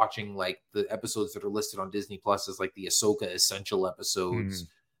just watching, like, the episodes that are listed on Disney Plus as, like, the Ahsoka essential episodes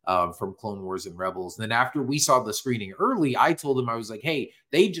from Clone Wars and Rebels. And then after we saw the screening early, I told him, I was like, hey,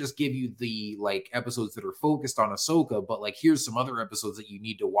 they just give you the, like, episodes that are focused on Ahsoka, but, like, here's some other episodes that you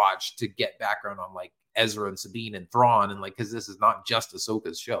need to watch to get background on, like, Ezra and Sabine and Thrawn, and, like, because this is not just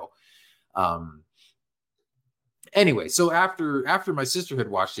Ahsoka's show. Anyway, so after my sister had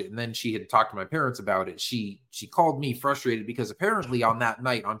watched it, and then she had talked to my parents about it, she called me frustrated because apparently on that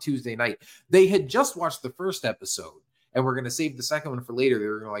night, on Tuesday night, they had just watched the first episode and we're going to save the second one for later. They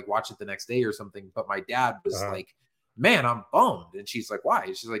were going to, like, watch it the next day or something. But my dad was like, man, I'm bummed. And she's like, why?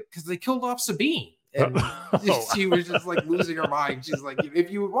 She's like, because they killed off Sabine. And she was just, like, losing her mind. She's like,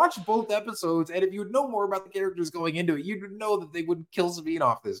 if you would watch both episodes and if you would know more about the characters going into it, you'd know that they wouldn't kill Sabine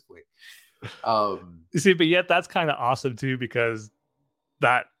off this quick. See, but yet that's kind of awesome too, because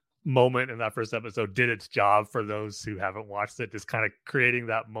that moment in that first episode did its job for those who haven't watched it, just kind of creating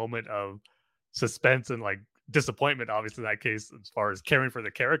that moment of suspense and, like, disappointment, obviously, in that case, as far as caring for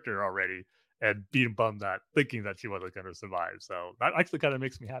the character already and being bummed that thinking that she wasn't going to survive. So that actually kind of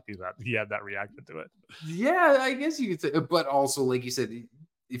makes me happy that he had that reaction to it. Yeah, I guess you could say, but also, like you said,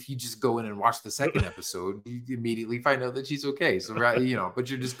 if you just go in and watch the second episode, you immediately find out that she's okay. So, right, you know, but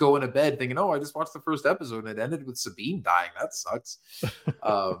you're just going to bed thinking, oh, I just watched the first episode and it ended with Sabine dying. That sucks.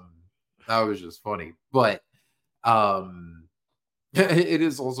 That was just funny. But it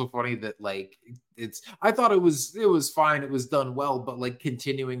is also funny that like I thought it was fine, it was done well, but like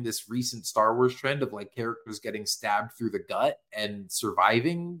continuing this recent Star Wars trend of like characters getting stabbed through the gut and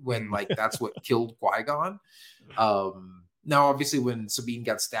surviving when like that's what killed Qui-Gon. Now obviously when Sabine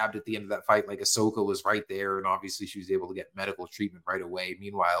got stabbed at the end of that fight, like Ahsoka was right there and obviously she was able to get medical treatment right away.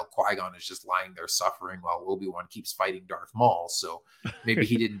 Meanwhile, Qui-Gon is just lying there suffering while Obi-Wan keeps fighting Darth Maul. So maybe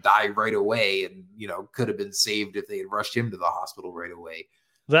he didn't die right away and, you know, could have been saved if they had rushed him to the hospital right away.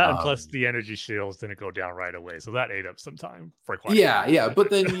 That and plus the energy shields didn't go down right away. So that ate up some time for Qui-Gon. Yeah. But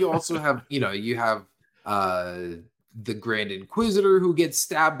then you also have, you know, you have the Grand Inquisitor who gets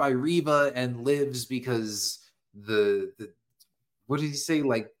stabbed by Reva and lives because the what did he say,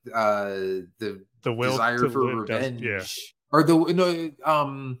 like the will desire for revenge or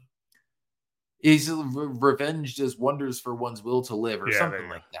is revenge does wonders for one's will to live or something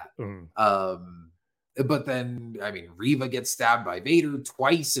like that. But then I mean Reva gets stabbed by Vader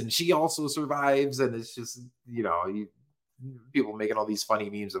twice and she also survives, and it's just, you know, people making all these funny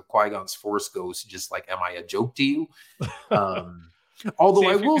memes of Qui-Gon's Force Ghost, just like, am I a joke to you? Although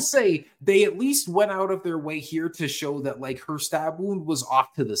I will say they at least went out of their way here to show that like her stab wound was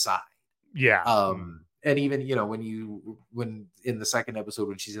off to the side. Yeah. And even, you know, when in the second episode,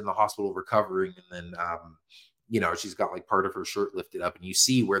 when she's in the hospital recovering and then, you know, she's got like part of her shirt lifted up and you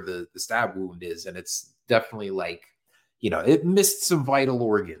see where the stab wound is. And it's definitely like, you know, it missed some vital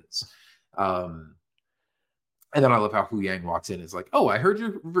organs. And then I love how Hu Yang walks in and is like, oh, I heard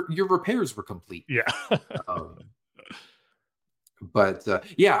your repairs were complete. Yeah. But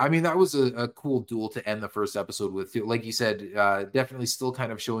yeah, I mean, that was a cool duel to end the first episode with. Like you said, definitely still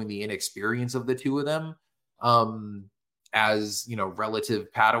kind of showing the inexperience of the two of them as, you know,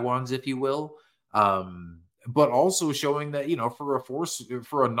 relative Padawans, if you will. But also showing that, you know, for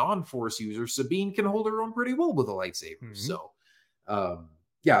a non-Force user, Sabine can hold her own pretty well with a lightsaber. Mm-hmm. So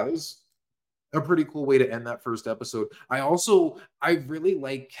yeah, it was a pretty cool way to end that first episode. I really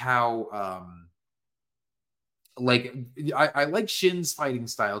like how I like Shin's fighting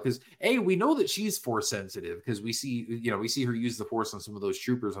style because we know that she's Force sensitive because we see her use the Force on some of those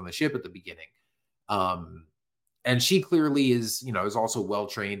troopers on the ship at the beginning, and she clearly is also well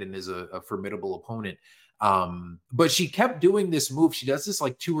trained and is a formidable opponent. But she kept doing this move. She does this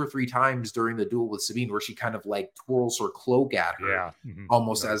like 2 or 3 times during the duel with Sabine, where she kind of like twirls her cloak at her,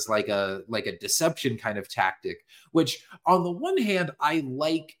 almost as like a deception kind of tactic. Which on the one hand, I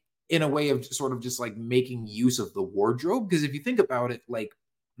like, in a way of sort of just like making use of the wardrobe. Because if you think about it, like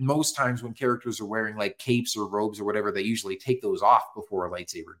most times when characters are wearing like capes or robes or whatever, they usually take those off before a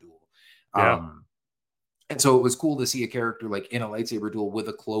lightsaber duel. Yeah. And so it was cool to see a character like in a lightsaber duel with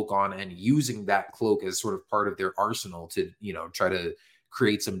a cloak on and using that cloak as sort of part of their arsenal to, you know, try to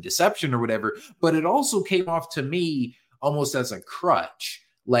create some deception or whatever. But it also came off to me almost as a crutch.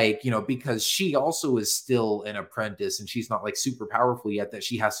 Like, you know, because she also is still an apprentice and she's not like super powerful yet, that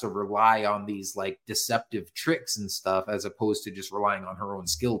she has to rely on these like deceptive tricks and stuff as opposed to just relying on her own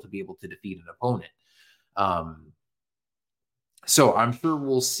skill to be able to defeat an opponent. So I'm sure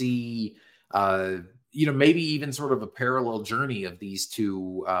we'll see, you know, maybe even sort of a parallel journey of these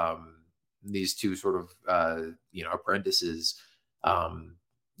two sort of, you know, apprentices,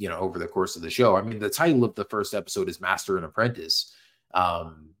 you know, over the course of the show. I mean, the title of the first episode is Master and Apprentice.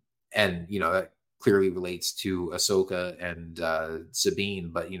 And, you know, that clearly relates to Ahsoka and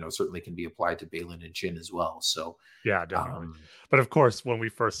Sabine, but, you know, certainly can be applied to Baylan and Shin as well. So, yeah, definitely. But of course, when we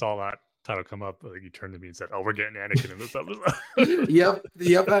first saw that title come up, you turned to me and said, "Oh, we're getting Anakin in this episode."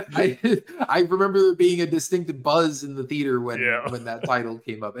 Yep. I remember there being a distinct buzz in the theater when that title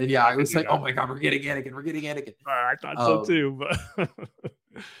came up, and yeah, I was like, "Oh my god, we're getting Anakin." I thought so too, but.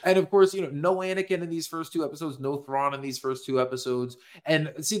 And of course, you know, no Anakin in these first 2 episodes, no Thrawn in these first 2 episodes.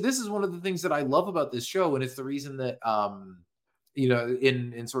 And see, this is one of the things that I love about this show, and it's the reason that you know,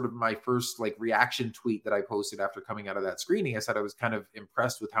 in sort of my first like reaction tweet that I posted after coming out of that screening, I said I was kind of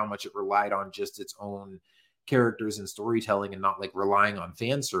impressed with how much it relied on just its own characters and storytelling and not like relying on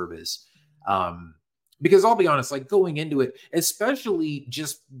fan service. Because I'll be honest, like going into it, especially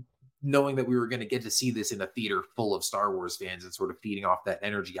just knowing that we were going to get to see this in a theater full of Star Wars fans and sort of feeding off that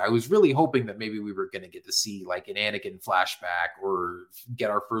energy, I was really hoping that maybe we were going to get to see like an Anakin flashback or get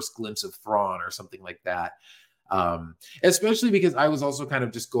our first glimpse of Thrawn or something like that. Especially because I was also kind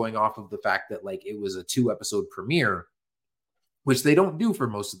of just going off of the fact that like it was a 2-episode premiere, which they don't do for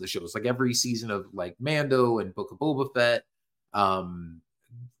most of the shows. Like every season of like Mando and Book of Boba Fett,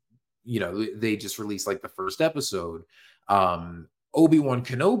 they just released like the first episode. Obi-Wan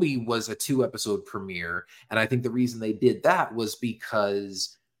Kenobi was a 2-episode premiere, and I think the reason they did that was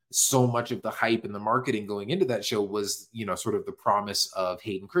because so much of the hype and the marketing going into that show was, sort of the promise of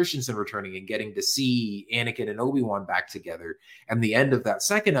Hayden Christensen returning and getting to see Anakin and Obi-Wan back together. And the end of that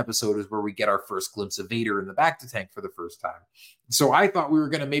 2nd episode is where we get our first glimpse of Vader in the Bacta tank for the first time. So I thought we were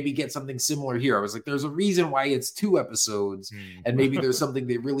going to maybe get something similar here. I was like, there's a reason why it's 2 episodes, and maybe there's something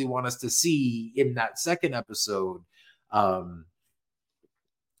they really want us to see in that 2nd episode.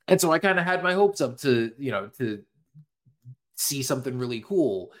 And so I kind of had my hopes up to see something really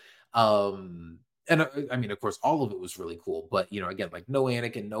cool. And I mean, of course, all of it was really cool, but again, like no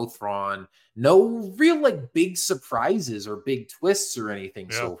Anakin, no Thrawn, no real like big surprises or big twists or anything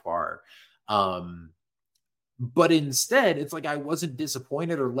so far. But instead, it's like I wasn't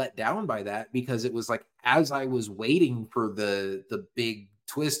disappointed or let down by that, because it was like as I was waiting for the big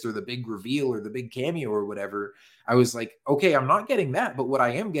twist or the big reveal or the big cameo or whatever, I was like, okay, I'm not getting that, but what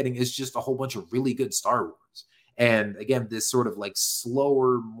I am getting is just a whole bunch of really good Star Wars. And again, this sort of like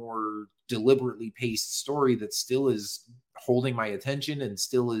slower, more deliberately paced story that still is holding my attention and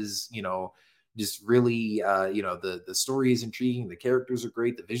still is, just really, the story is intriguing. The characters are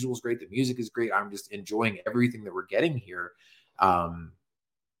great. The visuals great. The music is great. I'm just enjoying everything that we're getting here. And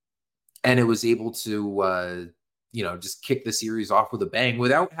it was able to, just kick the series off with a bang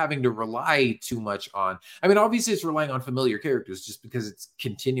without having to rely too much on, I mean, obviously it's relying on familiar characters just because it's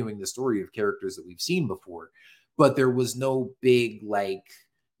continuing the story of characters that we've seen before, but there was no big,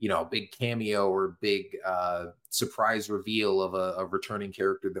 big cameo or big surprise reveal of a returning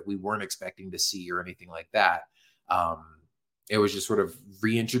character that we weren't expecting to see or anything like that. It was just sort of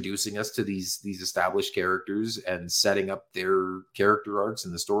reintroducing us to these established characters and setting up their character arcs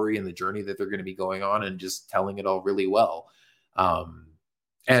and the story and the journey that they're going to be going on and just telling it all really well. And,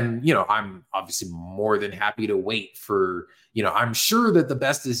 I'm obviously more than happy to wait for, I'm sure that the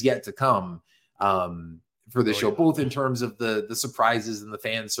best is yet to come for the show, both in terms of the surprises and the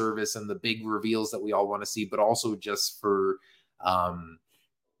fan service and the big reveals that we all want to see, but also just for,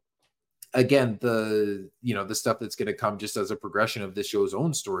 again, the stuff that's going to come just as a progression of this show's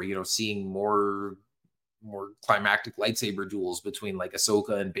own story, seeing more climactic lightsaber duels between like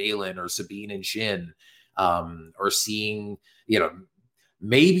Ahsoka and Baylan or Sabine and Shin, or seeing,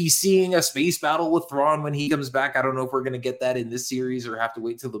 maybe seeing a space battle with Thrawn when he comes back. I don't know if we're going to get that in this series or have to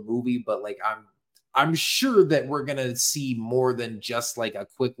wait till the movie, but like, I'm sure that we're going to see more than just like a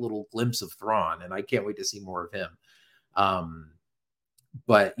quick little glimpse of Thrawn, and I can't wait to see more of him.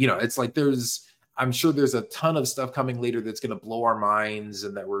 But it's like I'm sure there's a ton of stuff coming later that's going to blow our minds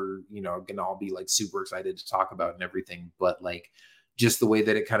and that we're, going to all be like super excited to talk about and everything. But like just the way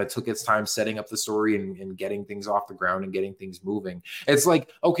that it kind of took its time setting up the story and getting things off the ground and getting things moving. It's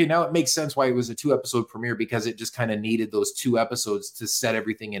like, okay, now it makes sense why it was a 2-episode premiere, because it just kind of needed those 2 episodes to set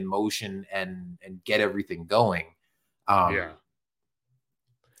everything in motion and get everything going. I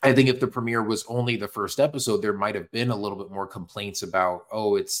think if the premiere was only the first episode, there might have been a little bit more complaints about,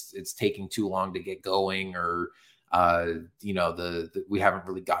 it's taking too long to get going, or we haven't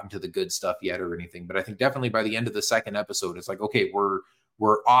really gotten to the good stuff yet or anything. But I think definitely by the end of the 2nd episode, it's like, okay, we're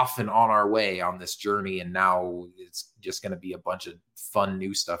off and on our way on this journey, and now it's just going to be a bunch of fun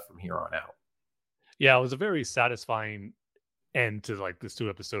new stuff from here on out. Yeah, it was a very satisfying end to like this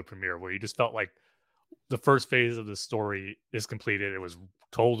 2-episode premiere where you just felt like the first phase of the story is completed. It was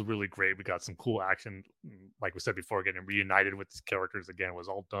told really great. We got some cool action, like we said before, getting reunited with these characters again was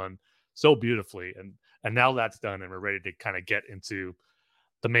all done so beautifully, and now that's done, and we're ready to kind of get into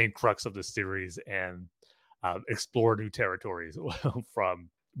the main crux of the series and explore new territories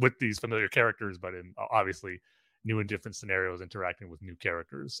with these familiar characters, but in obviously new and different scenarios, interacting with new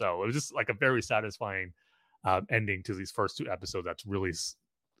characters. So it was just like a very satisfying ending to these first 2 episodes. That's really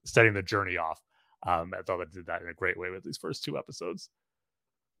setting the journey off. I thought I did that in a great way with these first 2 episodes.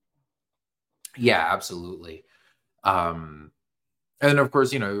 Yeah, absolutely. And then of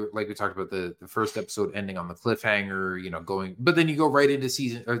course, like we talked about the first episode ending on the cliffhanger, going, but then you go right into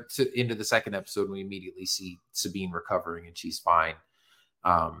into the 2nd episode and we immediately see Sabine recovering and she's fine.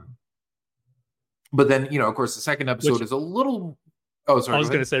 But then, of course the 2nd episode is a little, oh, sorry. I was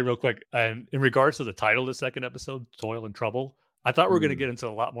going to say real quick, and in regards to the title of the 2nd episode, Toil and Trouble, I thought we were going to get into a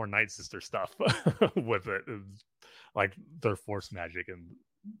lot more Night Sister stuff with it, like their force magic and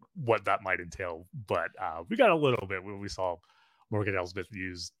what that might entail. But we got a little bit when we saw Morgan Elsbeth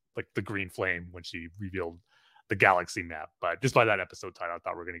use like the green flame when she revealed the galaxy map. But just by that episode title, I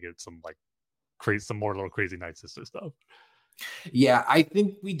thought we were going to get some like some more little crazy Night Sister stuff. Yeah, I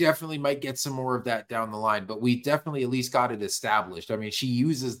think we definitely might get some more of that down the line, but we definitely at least got it established. I mean, she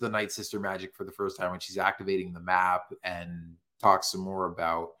uses the Night Sister magic for the first time when she's activating the map and talks some more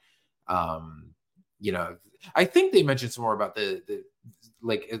about, I think they mentioned some more about the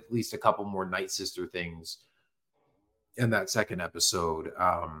like at least a couple more Night Sister things in that second episode.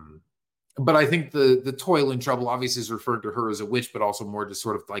 But I think the toil and trouble obviously is referred to her as a witch, but also more just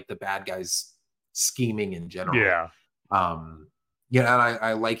sort of like the bad guys scheming in general. Yeah. And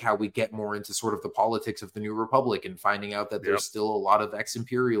I like how we get more into sort of the politics of the New Republic and finding out that there's still a lot of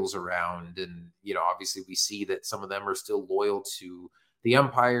ex-Imperials around. And, obviously we see that some of them are still loyal to the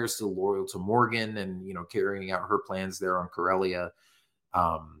Empire, still loyal to Morgan and, carrying out her plans there on Corellia.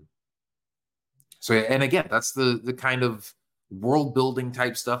 And again, that's the kind of world building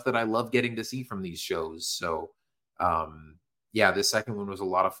type stuff that I love getting to see from these shows. So, the second one was a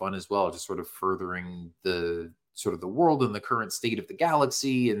lot of fun as well, just sort of furthering the sort of the world and the current state of the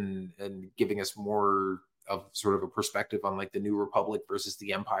galaxy and giving us more of sort of a perspective on like the New Republic versus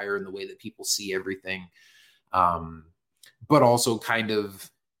the Empire and the way that people see everything. But also kind of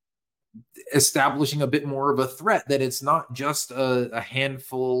establishing a bit more of a threat that it's not just a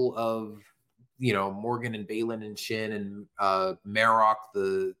handful of, Morgan and Balin and Shin and Marok,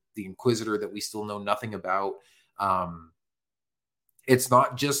 the Inquisitor that we still know nothing about. It's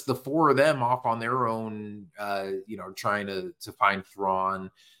not just the four of them off on their own, trying to find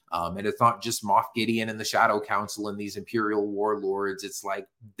Thrawn. And it's not just Moff Gideon and the Shadow Council and these Imperial warlords. It's like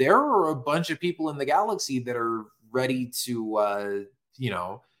there are a bunch of people in the galaxy that are ready to,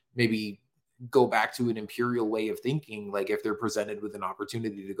 maybe go back to an Imperial way of thinking, like if they're presented with an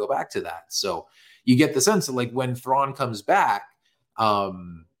opportunity to go back to that. So you get the sense that like when Thrawn comes back,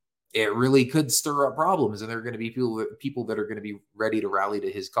 it really could stir up problems, and there are going to be people that are going to be ready to rally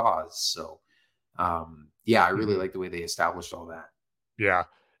to his cause. So, I really like the way they established all that. Yeah,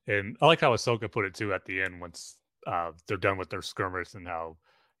 and I like how Ahsoka put it too at the end once they're done with their skirmish, and how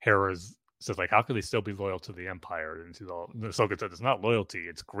Hera says like, "How could they still be loyal to the Empire?" And Ahsoka said, "It's not loyalty;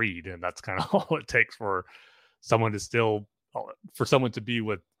 it's greed, and that's kind of all it takes for someone to be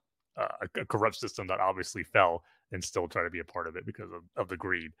with a corrupt system that obviously fell and still try to be a part of it because of the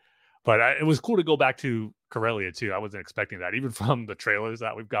greed." But it was cool to go back to Corellia too. I wasn't expecting that, even from the trailers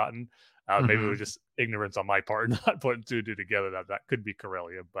that we've gotten. Maybe it was just ignorance on my part, not putting two and two together that could be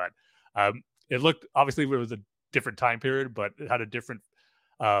Corellia. But it looked, obviously, it was a different time period, but it had a different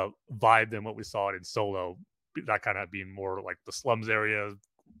vibe than what we saw in Solo. That kind of being more like the slums area,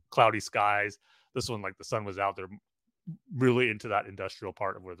 cloudy skies. This one, like the sun was out there, really into that industrial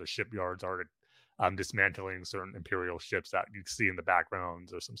part of where the shipyards are. Dismantling certain Imperial ships that you see in the background.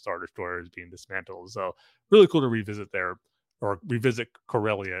 There's some Star Destroyers being dismantled. So really cool to revisit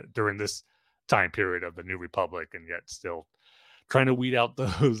Corellia during this time period of the New Republic, and yet still trying to weed out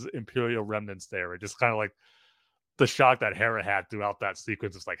those Imperial remnants there. It just kind of like the shock that Hera had throughout that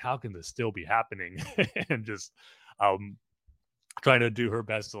sequence. It's like, how can this still be happening? And just trying to do her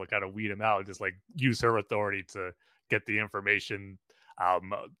best to like kind of weed them out, just like use her authority to get the information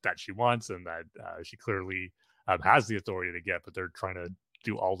that she wants, and that she clearly has the authority to get, but they're trying to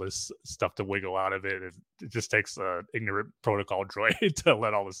do all this stuff to wiggle out of it. It just takes an ignorant protocol droid to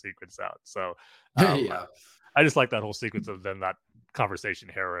let all the secrets out. So I just like that whole sequence of then that conversation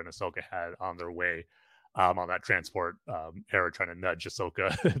Hera and Ahsoka had on their way on that transport. Hera trying to nudge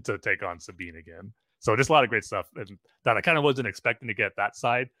Ahsoka to take on Sabine again. So just a lot of great stuff, and that I kind of wasn't expecting to get that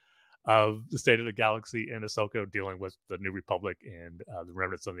side of the state of the galaxy and Ahsoka dealing with the New Republic and the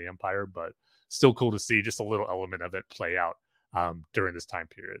remnants of the Empire, but still cool to see just a little element of it play out during this time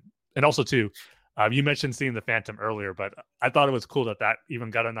period. And also too, you mentioned seeing the Phantom earlier, but I thought it was cool that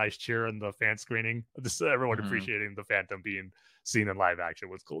even got a nice cheer in the fan screening. Just everyone appreciating the Phantom being seen in live action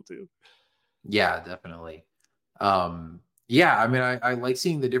was cool too. Yeah, definitely. I mean, I like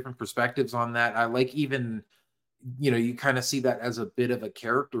seeing the different perspectives on that. I like even, you kind of see that as a bit of a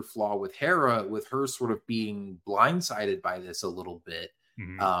character flaw with Hera, with her sort of being blindsided by this a little bit.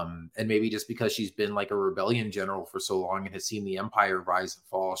 And maybe just because she's been like a rebellion general for so long and has seen the Empire rise and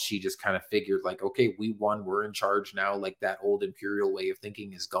fall, she just kind of figured like, okay, we won, we're in charge now. Like that old Imperial way of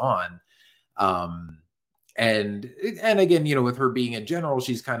thinking is gone. And again, with her being in general,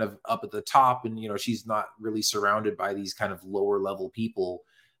 she's kind of up at the top, and she's not really surrounded by these kind of lower level people.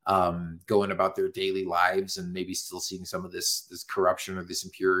 going about their daily lives and maybe still seeing some of this corruption or this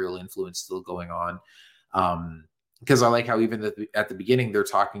imperial influence still going on. Because I like how even at the beginning they're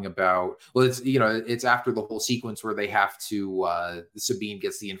talking about, well, it's, you know, it's after the whole sequence where they have to Sabine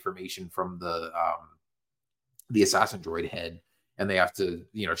gets the information from the assassin droid head, and they have to,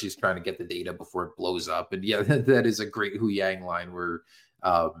 you know, she's trying to get the data before it blows up. And yeah, that is a great Hu Yang line where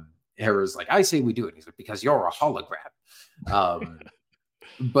Hera's like, I say we do it. And he's like, because you're a hologram.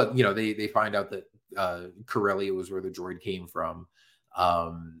 But you know, they find out that Corellia was where the droid came from.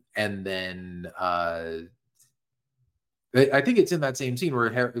 And then I think it's in that same scene where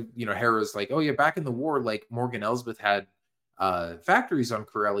Hera's like, oh yeah, back in the war, like Morgan Elsbeth had factories on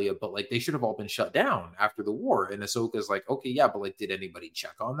Corellia, but like they should have all been shut down after the war. And Ahsoka's like, okay, yeah, but like, did anybody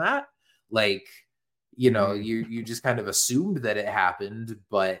check on that? Like, you know, you just kind of assumed that it happened,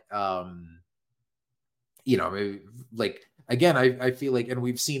 but you know, maybe, like, again, I feel like, and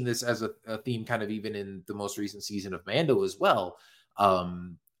we've seen this as a theme kind of even in the most recent season of Mando as well,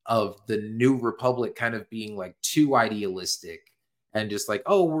 of the New Republic kind of being like too idealistic and just like,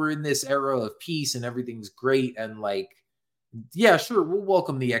 oh, we're in this era of peace and everything's great. And like, yeah, sure, we'll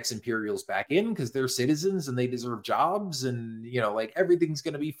welcome the ex-Imperials back in because they're citizens and they deserve jobs, and you know, like everything's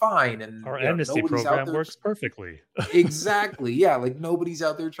gonna be fine. And Our you know, amnesty nobody's out program there works perfectly. exactly, yeah, like nobody's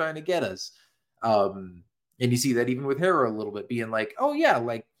out there trying to get us. And you see that even with Hera a little bit being like, oh yeah,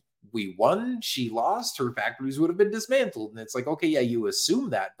 like we won, she lost, her factories would have been dismantled. And it's like, okay, yeah, you assume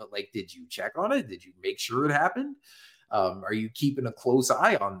that, but like, did you check on it? Did you make sure it happened? Are you keeping a close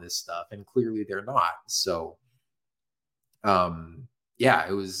eye on this stuff? And clearly they're not. So yeah,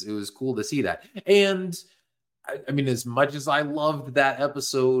 it was cool to see that. And I mean, as much as I loved that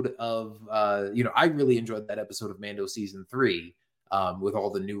episode of you know, I really enjoyed that episode of Mando season 3, with all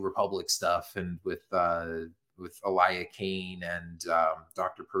the New Republic stuff and with Elia Kane and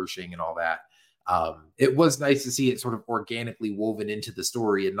Dr. Pershing and all that. It was nice to see it sort of organically woven into the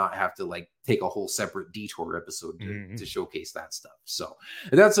story and not have to like take a whole separate detour episode to showcase that stuff. So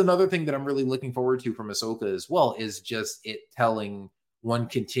that's another thing that I'm really looking forward to from Ahsoka as well, is just it telling one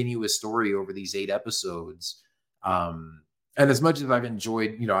continuous story over these 8 episodes. And as much as I've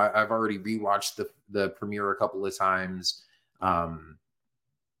enjoyed, you know, I've already rewatched the premiere a couple of times. And,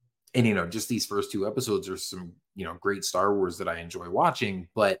 you know, just these first 2 episodes are some, you know, great Star Wars that I enjoy watching,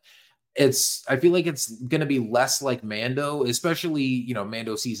 but I feel like it's going to be less like Mando, especially, you know,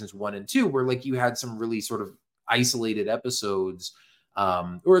 Mando seasons 1 and 2, where like you had some really sort of isolated episodes,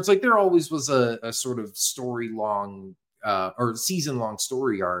 or it's like there always was a sort of story long, or season long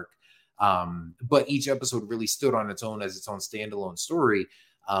story arc. But each episode really stood on its own as its own standalone story.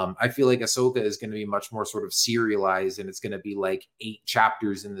 I feel like Ahsoka is going to be much more sort of serialized, and it's going to be like 8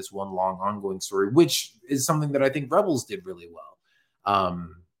 chapters in this one long ongoing story, which is something that I think Rebels did really well.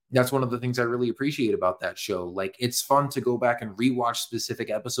 That's one of the things I really appreciate about that show. Like, it's fun to go back and rewatch specific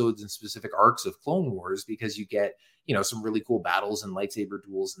episodes and specific arcs of Clone Wars because you get, you know, some really cool battles and lightsaber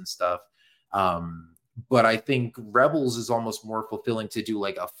duels and stuff. But I think Rebels is almost more fulfilling to do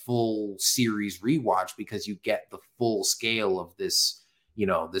like a full series rewatch because you get the full scale of this, you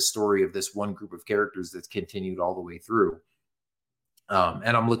know, this story of this one group of characters that's continued all the way through.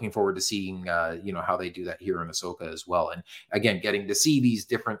 And I'm looking forward to seeing, you know, how they do that here in Ahsoka as well. And again, getting to see these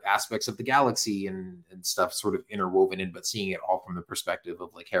different aspects of the galaxy and stuff sort of interwoven in, but seeing it all from the perspective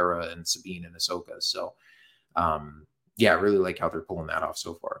of like Hera and Sabine and Ahsoka. So, yeah, I really like how they're pulling that off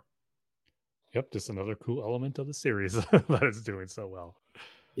so far. Yep, just another cool element of the series that is doing so well.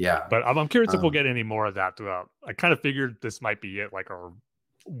 Yeah. But I'm curious if we'll get any more of that throughout. I kind of figured this might be it, like our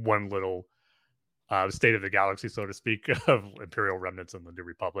one little state of the galaxy, so to speak, of Imperial remnants in the New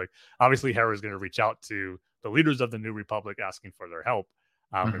Republic. Obviously, Hera is going to reach out to the leaders of the New Republic asking for their help.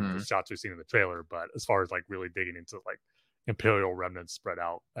 And the shots we've seen in the trailer. But as far as like really digging into like Imperial remnants spread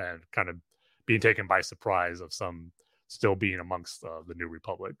out and kind of being taken by surprise of some still being amongst the New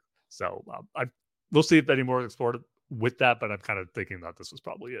Republic. So we'll see if any more explored with that, but I'm kind of thinking that this was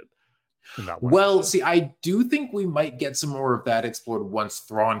probably it. Well, see, I do think we might get some more of that explored once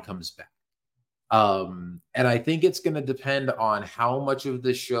Thrawn comes back. And I think it's going to depend on how much of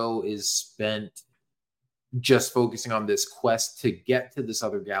the show is spent just focusing on this quest to get to this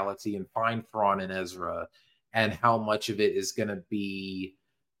other galaxy and find Thrawn and Ezra, and how much of it is going to be,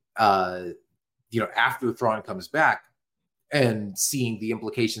 you know, after Thrawn comes back and seeing the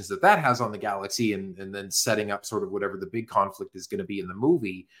implications that has on the galaxy, and then setting up sort of whatever the big conflict is going to be in the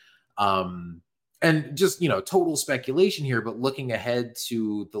movie. And just, you know, total speculation here, but looking ahead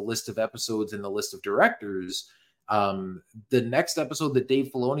to the list of episodes and the list of directors, the next episode that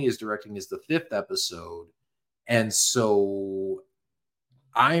Dave Filoni is directing is the 5th episode. And so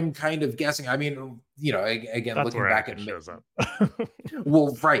I'm kind of guessing. I mean, again, That's looking where back Anakin at shows up.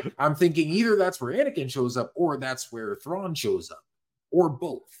 well, right. I'm thinking either that's where Anakin shows up or that's where Thrawn shows up, or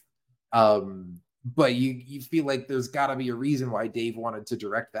both. But you feel like there's got to be a reason why Dave wanted to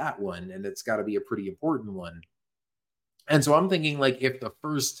direct that one, and it's got to be a pretty important one. And so I'm thinking, like, if the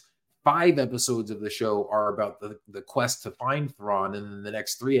first 5 episodes of the show are about the quest to find Thrawn, and then the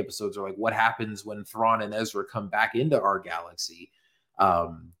next 3 episodes are like what happens when Thrawn and Ezra come back into our galaxy,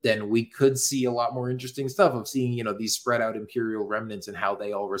 then we could see a lot more interesting stuff of seeing, these spread out Imperial remnants and how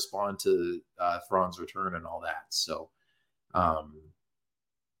they all respond to Thrawn's return and all that. So,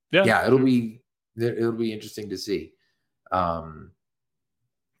 yeah, it'll be interesting to see.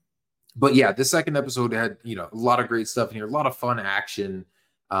 But yeah, the second episode had, a lot of great stuff in here, a lot of fun action,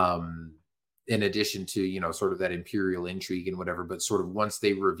 in addition to, sort of that Imperial intrigue and whatever. But sort of once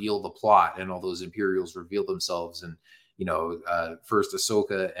they reveal the plot and all those Imperials reveal themselves, and, first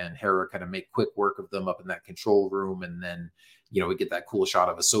Ahsoka and Hera kind of make quick work of them up in that control room. And then, we get that cool shot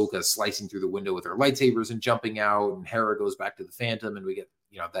of Ahsoka slicing through the window with her lightsabers and jumping out. And Hera goes back to the Phantom, and we get,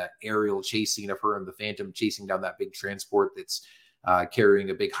 that aerial chase scene of her and the Phantom chasing down that big transport that's carrying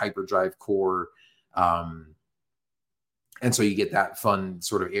a big hyperdrive core. And so you get that fun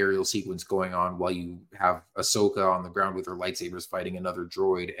sort of aerial sequence going on while you have Ahsoka on the ground with her lightsabers fighting another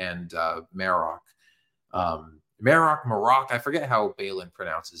droid and Marok. Marok, I forget how Balin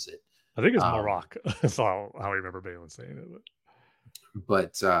pronounces it. I think it's Marok. That's how I remember Balin saying it.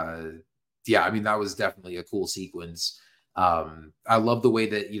 But yeah, I mean, that was definitely a cool sequence. I love the way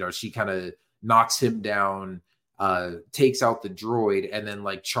that, she kind of knocks him down, takes out the droid, and then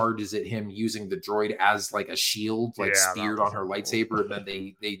like charges at him using the droid as like a shield, like speared on her lightsaber. And then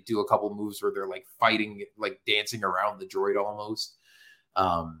they do a couple moves where they're like fighting, like dancing around the droid almost.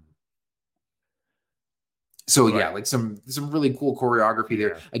 So yeah, like some really cool choreography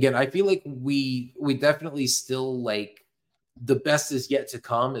there. Again, I feel like we definitely still, like, the best is yet to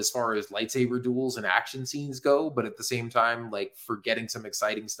come as far as lightsaber duels and action scenes go. But at the same time, like, for getting some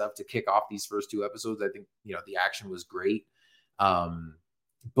exciting stuff to kick off these first 2 episodes, I think, the action was great.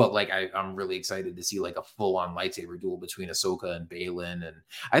 But like, I'm really excited to see like a full on lightsaber duel between Ahsoka and Balin. And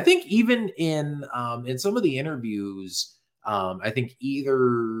I think even in some of the interviews, I think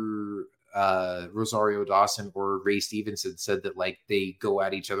either Rosario Dawson or Ray Stevenson said that like they go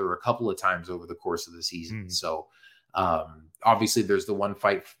at each other a couple of times over the course of the season. So obviously there's the one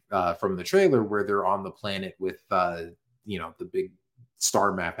fight from the trailer where they're on the planet with the big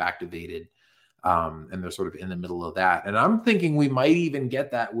star map activated, and they're sort of in the middle of that. And I'm thinking we might even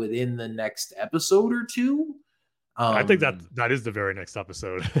get that within the next episode or two. I think that is the very next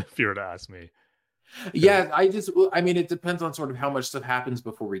episode, if you were to ask me. Yeah, I mean, it depends on sort of how much stuff happens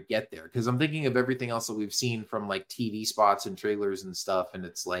before we get there, because I'm thinking of everything else that we've seen from like TV spots and trailers and stuff, and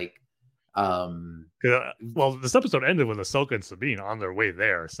it's like, well, this episode ended with Ahsoka and Sabine on their way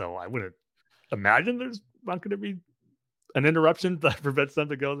there, so I wouldn't imagine there's not going to be an interruption that prevents them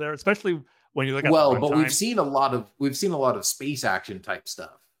to go there, especially when you look at but we've seen a lot of space action type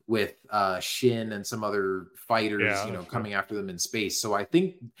stuff with Shin and some other fighters, coming after them in space. So I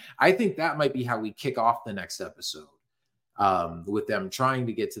think that might be how we kick off the next episode, with them trying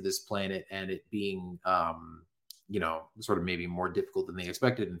to get to this planet and it being, sort of maybe more difficult than they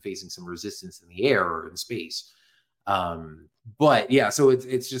expected and facing some resistance in the air or in space. But yeah, so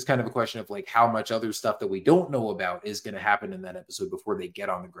it's just kind of a question of like how much other stuff that we don't know about is going to happen in that episode before they get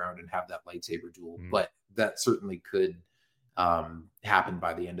on the ground and have that lightsaber duel. But that certainly could happen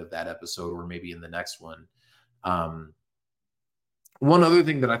by the end of that episode or maybe in the next one. One other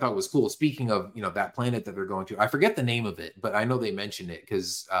thing that I thought was cool, speaking of, that planet that they're going to, I forget the name of it, but I know they mentioned it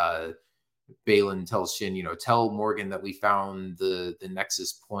because Balin tells Shin, tell Morgan that we found the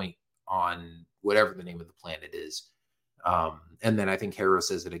Nexus point on whatever the name of the planet is. And then I think Hera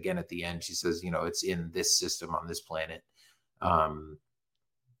says it again at the end. She says, it's in this system on this planet.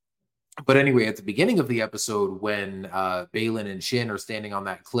 But anyway, at the beginning of the episode, when Balin and Shin are standing on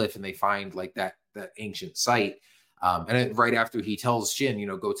that cliff and they find like that ancient site, and right after he tells Shin,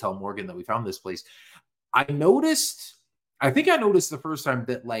 go tell Morgan that we found this place, I think I noticed the first time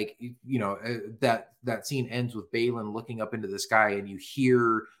that like, that scene ends with Balin looking up into the sky and you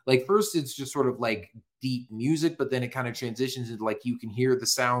hear like, first it's just sort of like deep music, but then it kind of transitions into like, you can hear the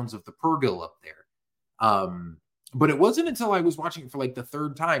sounds of the Purrgil up there. But it wasn't until I was watching it for like the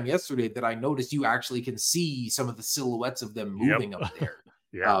third time yesterday that I noticed you actually can see some of the silhouettes of them moving up there.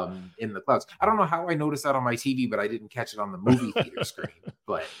 In the clouds. I don't know how I noticed that on my TV, but I didn't catch it on the movie theater screen.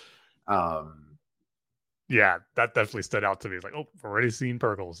 But yeah, that definitely stood out to me. It's like, oh, we've already seen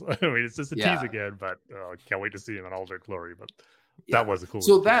Purrgils. I mean, it's just a tease again, but can't wait to see him in all their glory. But that was a cool.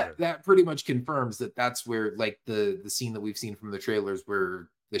 So that pretty much confirms that that's where like the scene that we've seen from the trailers where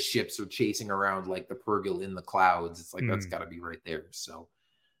the ships are chasing around like the Purrgil in the clouds. It's like that's got to be right there. So,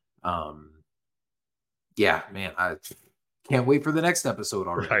 yeah, man, I can't wait for the next episode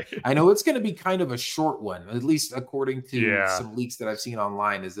already. Right. I know it's going to be kind of a short one, at least according to some leaks that I've seen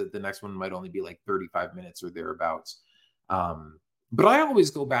online. Is that the next one might only be like 35 minutes or thereabouts. But I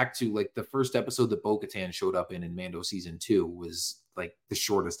always go back to like the first episode that Bo-Katan showed up in Mando season 2 was like the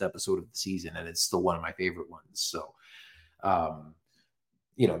shortest episode of the season, and it's still one of my favorite ones. So,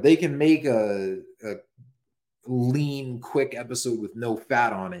 you know, they can make a lean, quick episode with no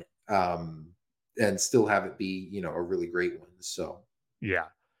fat on it, and still have it be, you know, a really great one. So, yeah,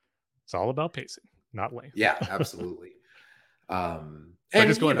 it's all about pacing, not length. Yeah, absolutely. And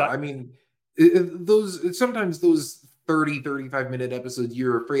just going back, I mean, sometimes those 30-35 minute episodes,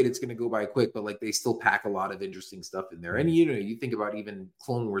 you're afraid it's going to go by quick, but like they still pack a lot of interesting stuff in there. And you know, you think about even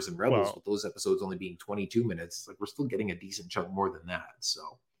Clone Wars and Rebels with those episodes only being 22 minutes, like we're still getting a decent chunk more than that.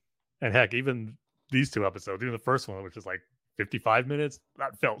 So, and heck, even these 2 episodes, even the first one, which is like 55 minutes,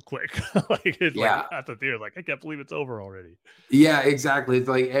 that felt quick. Like at the theater, like I can't believe it's over already. Yeah, exactly. It's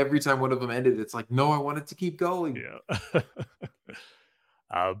like every time one of them ended, it's like, no, I want it to keep going. Yeah.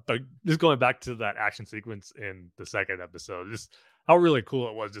 But just going back to that action sequence in the second episode, just how really cool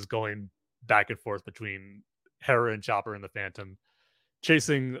it was, just going back and forth between Hera and Chopper and the Phantom,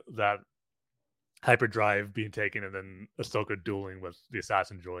 chasing that hyperdrive being taken, and then Ahsoka dueling with the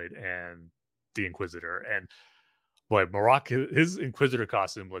assassin droid and the Inquisitor. And boy, Marok, his Inquisitor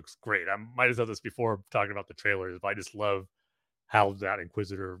costume looks great. I might have said this before talking about the trailers, but I just love how that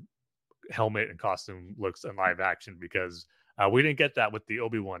Inquisitor helmet and costume looks in live action, because we didn't get that with the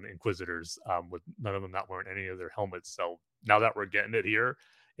Obi-Wan Inquisitors, with none of them not wearing any of their helmets. So now that we're getting it here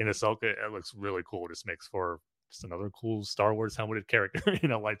in Ahsoka, it looks really cool. It just makes for just another cool Star Wars helmeted character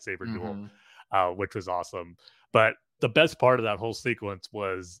in a lightsaber duel, which was awesome. But the best part of that whole sequence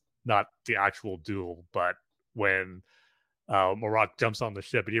was not the actual duel, but when Marok jumps on the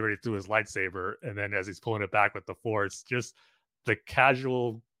ship and he already threw his lightsaber, and then as he's pulling it back with the Force, just the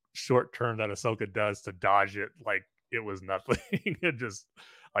casual short turn that Ahsoka does to dodge it like it was nothing. It just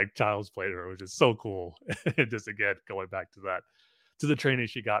like child's play to her, which is so cool. And just again going back to that, to the training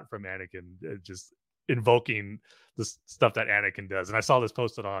she got from Anakin, just invoking the stuff that Anakin does. And I saw this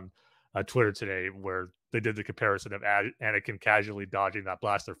posted on Twitter today where they did the comparison of Anakin casually dodging that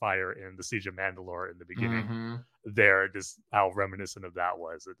blaster fire in the Siege of Mandalore in the beginning. There, just how reminiscent of that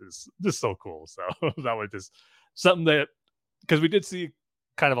was. It is just so cool. So that was just something that, because we did see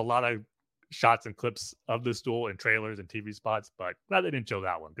kind of a lot of shots and clips of this duel in trailers and TV spots, but glad they didn't show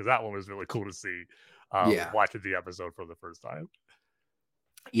that one, because that one was really cool to see watching the episode for the first time.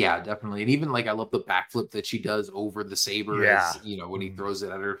 Yeah, definitely. And even like I love the backflip that she does over the saber, as, you know, when he throws it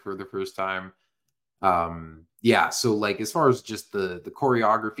at her for the first time. So like as far as just the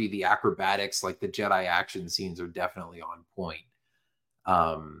choreography, the acrobatics, like the Jedi action scenes are definitely on point.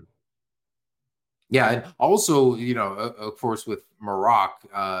 And also, you know, of course, with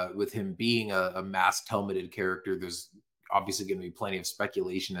Marok, with him being a masked helmeted character, there's obviously going to be plenty of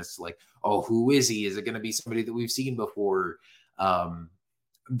speculation as to like, oh, who is he? Is it going to be somebody that we've seen before?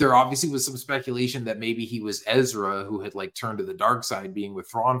 There obviously was some speculation that maybe he was Ezra, who had like turned to the dark side, being with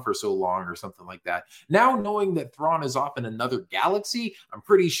Thrawn for so long or something like that. Now, knowing that Thrawn is off in another galaxy, I'm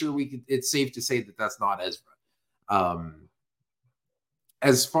pretty sure it's safe to say that that's not Ezra.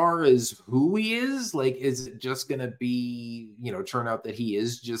 As far as who he is, like, is it just going to be, you know, turn out that he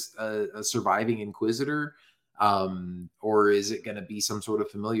is just a surviving Inquisitor? Or is it going to be some sort of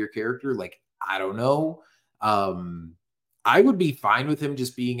familiar character? Like, I don't know. I would be fine with him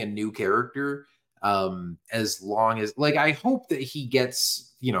just being a new character, as long as, like, I hope that he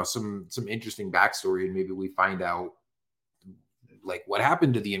gets, you know, some interesting backstory, and maybe we find out like what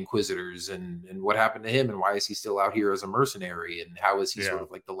happened to the Inquisitors and what happened to him, and why is he still out here as a mercenary, and how is he sort of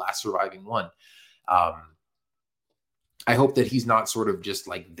like the last surviving one. I hope that he's not sort of just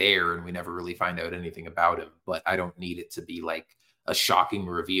like there and we never really find out anything about him, but I don't need it to be like a shocking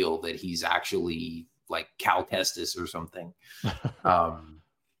reveal that he's actually like Cal Kestis or something.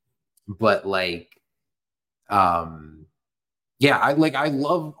 But like, I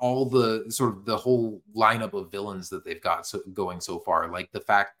love all the sort of the whole lineup of villains that they've got going so far. Like the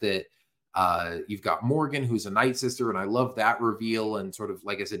fact that you've got Morgan, who's a Night Sister, and I love that reveal, and sort of,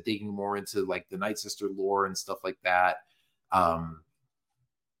 like I said, digging more into like the Night Sister lore and stuff like that.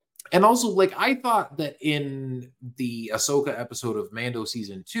 And also, like, I thought that in the Ahsoka episode of Mando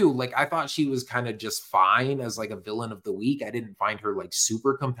season 2, like, I thought she was kind of just fine as like a villain of the week. I didn't find her like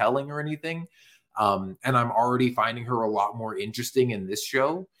super compelling or anything. And I'm already finding her a lot more interesting in this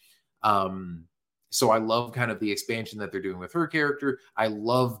show. So I love kind of the expansion that they're doing with her character. I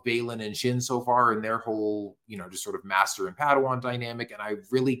love Balin and Shin so far and their whole, just sort of master and Padawan dynamic. And I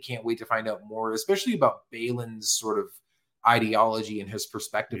really can't wait to find out more, especially about Balin's sort of ideology and his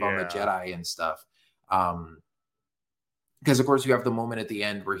perspective on the Jedi and stuff. Because of course you have the moment at the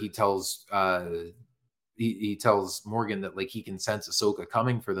end where he tells he tells Morgan that like he can sense Ahsoka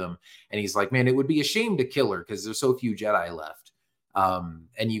coming for them, and he's like, man, it would be a shame to kill her because there's so few Jedi left.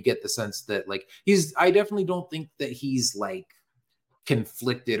 And you get the sense that like I definitely don't think that he's like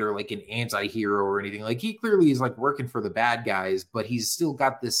conflicted or like an anti-hero or anything. Like he clearly is like working for the bad guys, but he's still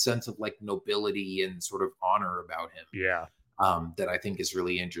got this sense of like nobility and sort of honor about him. Yeah. That I think is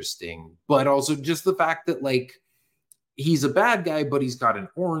really interesting. But also just the fact that like he's a bad guy, but he's got an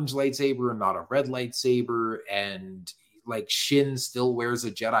orange lightsaber and not a red lightsaber. And like Shin still wears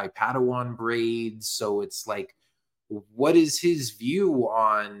a Jedi Padawan braid. So it's like, what is his view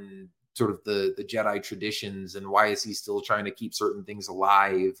on sort of the Jedi traditions, and why is he still trying to keep certain things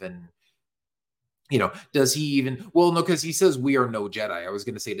alive? And does he even, well, no, because he says we are no Jedi. I was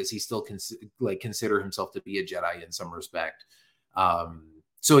going to say, does he still consider himself to be a Jedi in some respect?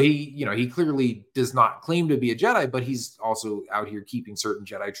 So he clearly does not claim to be a Jedi, but he's also out here keeping certain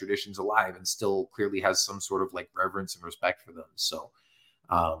Jedi traditions alive and still clearly has some sort of like reverence and respect for them. So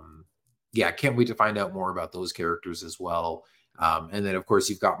yeah, I can't wait to find out more about those characters as well. And then, of course,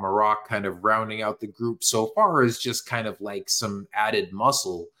 you've got Marok kind of rounding out the group so far as just kind of like some added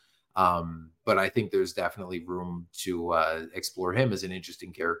muscle. But I think there's definitely room to explore him as an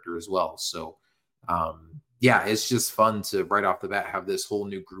interesting character as well. So, yeah, it's just fun to right off the bat have this whole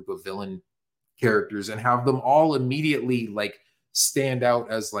new group of villain characters and have them all immediately like stand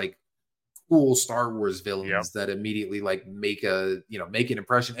out as like cool Star Wars villains that immediately like make an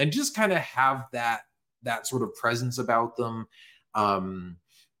impression and just kind of have that sort of presence about them. I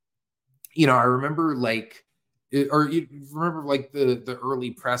remember like, or you remember like the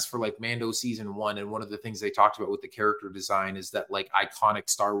early press for like Mando season 1, and one of the things they talked about with the character design is that like iconic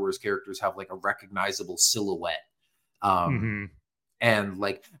Star Wars characters have like a recognizable silhouette. And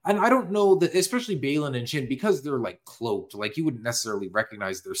I don't know that, especially Balin and Shin, because they're like cloaked, like you wouldn't necessarily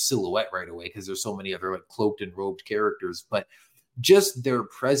recognize their silhouette right away because there's so many other like cloaked and robed characters, but just their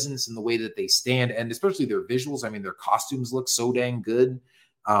presence and the way that they stand, and especially their visuals. I mean, their costumes look so dang good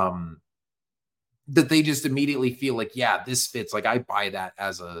that they just immediately feel like, yeah, this fits. Like I buy that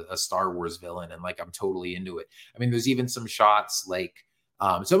as a Star Wars villain, and like I'm totally into it. I mean, there's even some shots like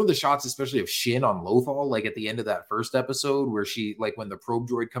some of the shots, especially of Shin on Lothal, like at the end of that first episode where she, like when the probe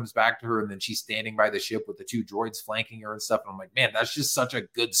droid comes back to her and then she's standing by the ship with the 2 droids flanking her and stuff. And I'm like, man, that's just such a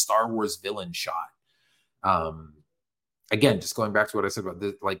good Star Wars villain shot. Again, just going back to what I said about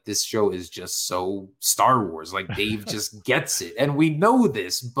this, like this show is just so Star Wars. Like Dave just gets it. And we know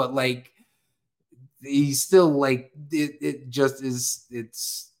this, but like he's still like, it just is,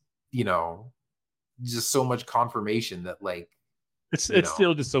 it's, just so much confirmation that like, it's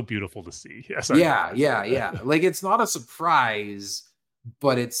still just so beautiful to see. Yes. Yeah. Like it's not a surprise,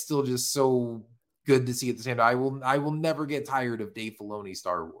 but it's still just so good to see at the same time. I will never get tired of Dave Filoni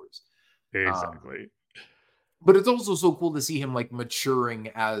Star Wars. Exactly. But it's also so cool to see him like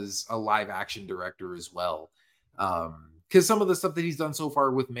maturing as a live action director as well. Because some of the stuff that he's done so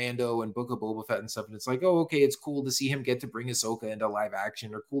far with Mando and Book of Boba Fett and stuff, and it's like, oh, okay, it's cool to see him get to bring Ahsoka into live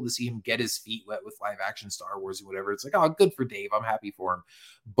action, or cool to see him get his feet wet with live action Star Wars or whatever. It's like, oh, good for Dave. I'm happy for him.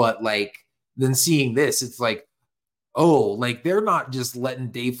 But like, then seeing this, it's like, oh, like they're not just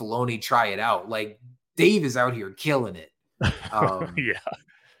letting Dave Filoni try it out. Like Dave is out here killing it. Yeah.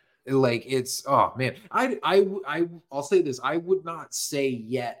 Like it's, oh man, I'll say this. I would not say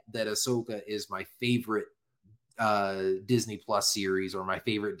yet that Ahsoka is my favorite Disney Plus series or my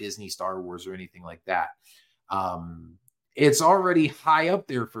favorite Disney Star Wars or anything like that. It's already high up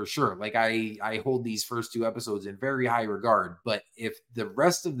there for sure. Like I hold these first 2 episodes in very high regard, but if the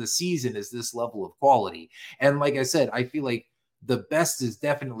rest of the season is this level of quality, and like I said, I feel like the best is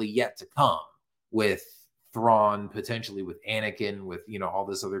definitely yet to come with Thrawn, potentially with Anakin, with all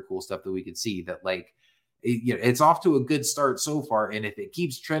this other cool stuff that we could see, that like it's off to a good start so far. And if it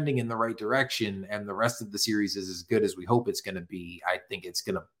keeps trending in the right direction and the rest of the series is as good as we hope it's going to be, I think it's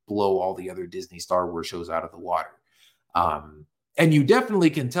going to blow all the other Disney Star Wars shows out of the water. And you definitely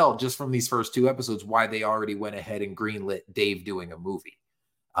can tell just from these first 2 episodes why they already went ahead and greenlit Dave doing a movie.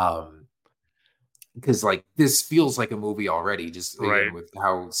 Because like this feels like a movie already, just again, with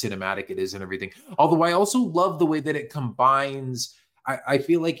how cinematic it is and everything. Although I also love the way that it combines I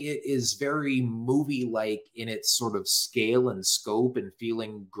feel like it is very movie-like in its sort of scale and scope and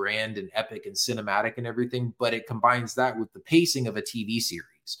feeling grand and epic and cinematic and everything, but it combines that with the pacing of a TV series.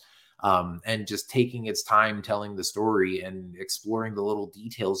 And just taking its time telling the story and exploring the little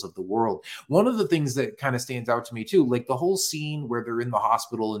details of the world. One of the things that kind of stands out to me too, like the whole scene where they're in the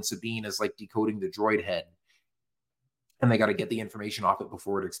hospital and Sabine is like decoding the droid head and they got to get the information off it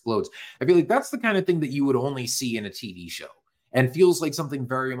before it explodes. I feel like that's the kind of thing that you would only see in a TV show and feels like something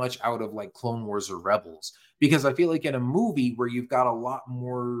very much out of like Clone Wars or Rebels. Because I feel like in a movie where you've got a lot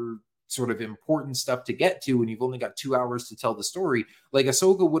more sort of important stuff to get to and you've only got 2 hours to tell the story, like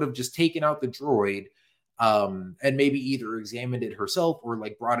Ahsoka would have just taken out the droid and maybe either examined it herself or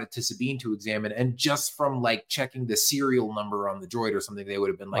like brought it to Sabine to examine. And just from like checking the serial number on the droid or something, they would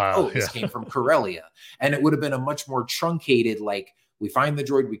have been like, oh, this came from Corellia. And it would have been a much more truncated, like, we find the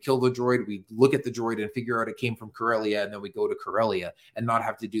droid, we kill the droid, we look at the droid and figure out it came from Corellia, and then we go to Corellia and not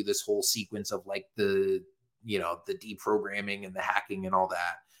have to do this whole sequence of like the, you know, the deprogramming and the hacking and all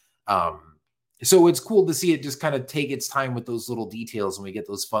that. So it's cool to see it just kind of take its time with those little details, and we get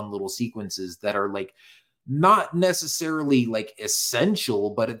those fun little sequences that are like not necessarily like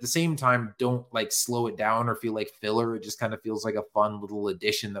essential, but at the same time don't like slow it down or feel like filler. It just kind of feels like a fun little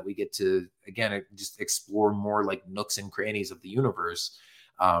addition that we get to, again, just explore more like nooks and crannies of the universe.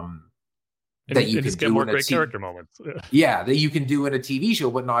 That you can get more great character moments. Yeah, that you can do in a TV show,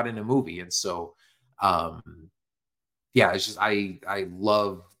 but not in a movie. And so, yeah, it's just I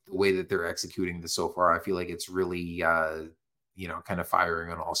love the way that they're executing this so far. I feel like it's really you know, kind of firing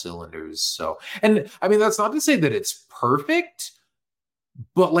on all cylinders. So, and I mean, that's not to say that it's perfect,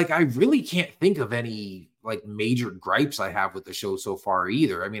 but like, I really can't think of any like major gripes I have with the show so far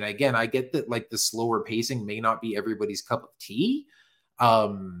either. I mean, again, I get that like the slower pacing may not be everybody's cup of tea.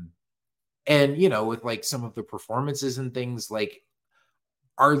 And, you know, with like some of the performances and things, like,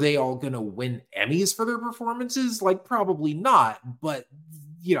 are they all going to win Emmys for their performances? Like, probably not. But,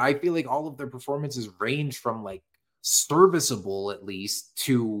 you know, I feel like all of their performances range from like serviceable at least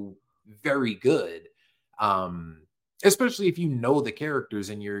to very good, especially if you know the characters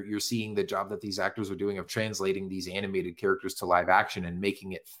and you're seeing the job that these actors are doing of translating these animated characters to live action and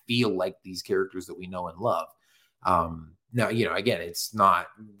making it feel like these characters that we know and love. Now, you know, again,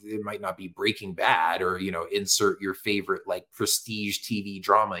 it might not be Breaking Bad or, you know, insert your favorite like prestige TV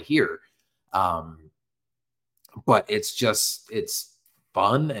drama here, but it's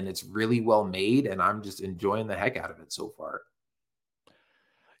fun and it's really well made, and I'm just enjoying the heck out of it so far.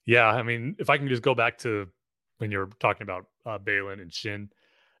 Yeah, I mean, if I can just go back to when you're talking about Baylan and Shin,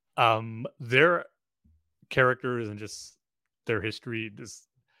 their characters and just their history,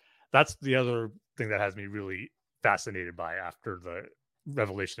 that's the other thing that has me really fascinated by after the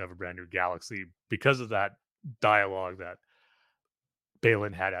revelation of a brand new galaxy, because of that dialogue that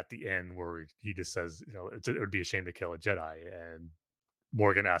Baylan had at the end where he just says, you know, it would be a shame to kill a Jedi, and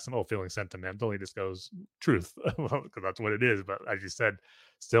Morgan asks him, oh, feeling sentimental? He just goes, truth, because that's what it is. But as you said,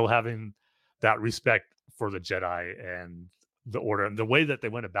 still having that respect for the Jedi and the Order and the way that they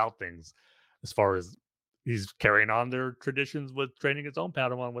went about things, as far as he's carrying on their traditions with training his own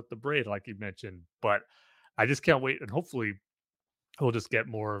Padawan with the braid, like you mentioned. But I just can't wait, and hopefully we'll just get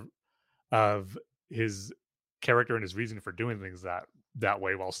more of his character and his reason for doing things that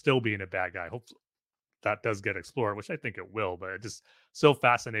way while still being a bad guy. Hopefully that does get explored, which I think it will, but it's just so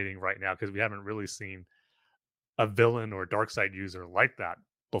fascinating right now because we haven't really seen a villain or dark side user like that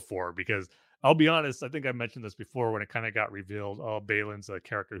before. Because I'll be honest, I think I mentioned this before when it kind of got revealed, oh, Balin's a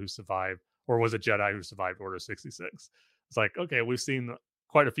character who survived or was a Jedi who survived Order 66. It's like, okay, we've seen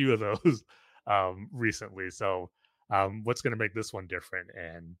quite a few of those recently. So what's going to make this one different?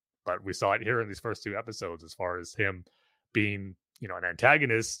 But we saw it here in these first two episodes as far as him being, you know, an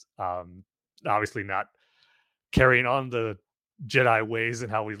antagonist, obviously not carrying on the Jedi ways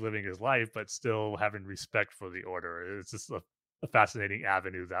and how he's living his life, but still having respect for the Order. It's just a fascinating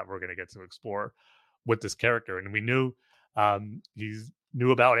avenue that we're going to get to explore with this character. And we knew he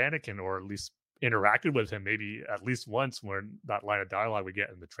knew about Anakin, or at least interacted with him maybe at least once, when that line of dialogue we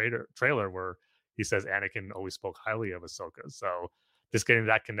get in the trailer where he says Anakin always spoke highly of Ahsoka. So just getting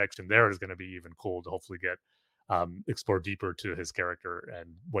that connection there is going to be even cool to hopefully get explore deeper to his character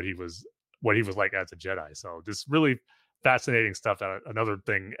and what he was like as a Jedi. So this really fascinating stuff. That another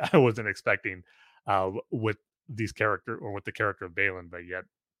thing I wasn't expecting with these character or with the character of Baylan, but yet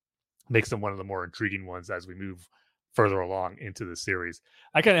makes him one of the more intriguing ones as we move further along into the series.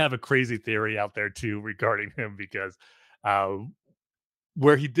 I kind of have a crazy theory out there too regarding him, because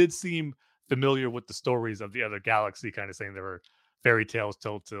where he did seem familiar with the stories of the other galaxy, kind of saying there were fairy tales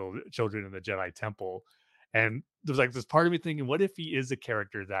told to children in the Jedi Temple, And there's like this part of me thinking, what if he is a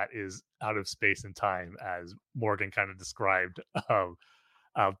character that is out of space and time, as Morgan kind of described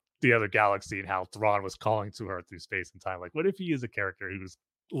uh, the other galaxy and how Thrawn was calling to her through space and time. Like, what if he is a character who's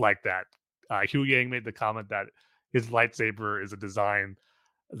like that? Hugh Yang made the comment that his lightsaber is a design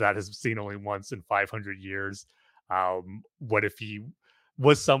that has seen only once in 500 years. What if he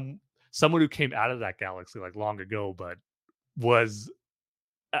was someone who came out of that galaxy like long ago, but was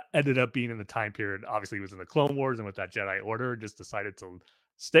ended up being in the time period? Obviously, he was in the Clone Wars and with that Jedi Order, just decided to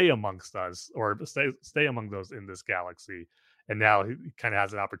stay amongst us or stay among those in this galaxy. And now he kind of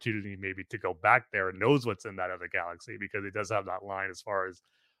has an opportunity maybe to go back there and knows what's in that other galaxy, because he does have that line as far as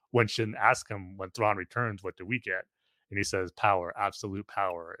when Shin asks him when Thrawn returns, what do we get? And he says, power, absolute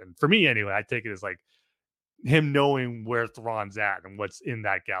power. And for me, anyway, I take it as like him knowing where Thrawn's at and what's in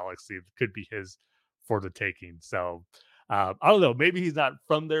that galaxy could be his for the taking. So I don't know, maybe he's not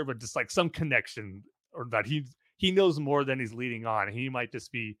from there, but just like some connection, or that he knows more than he's leading on. He might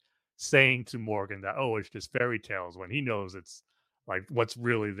just be saying to Morgan that, oh, it's just fairy tales, when he knows it's like what's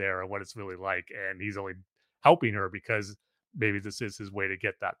really there and what it's really like. And he's only helping her because maybe this is his way to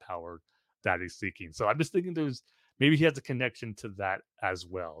get that power that he's seeking. So I'm just thinking maybe he has a connection to that as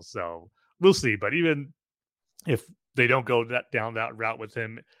well. So we'll see. But even if they don't go down that route with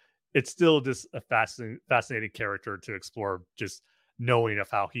him, it's still just a fascinating character to explore, just knowing of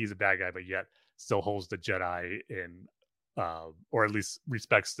how he's a bad guy, but yet still holds the Jedi in, or at least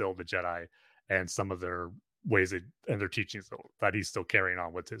respects still the Jedi and some of their ways and their teachings that he's still carrying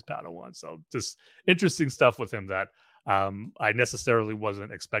on with his Padawan. So just interesting stuff with him that I necessarily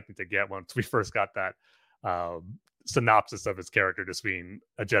wasn't expecting to get once we first got that synopsis of his character, just being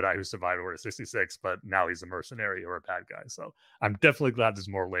a Jedi who survived Order 66, but now he's a mercenary or a bad guy. So I'm definitely glad there's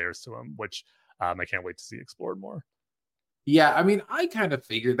more layers to him, which I can't wait to see explored more. Yeah, I mean, I kind of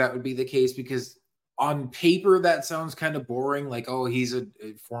figured that would be the case, because on paper that sounds kind of boring. Like, oh, he's a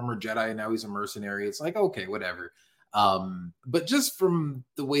former Jedi and now he's a mercenary. It's like, okay, whatever. But just from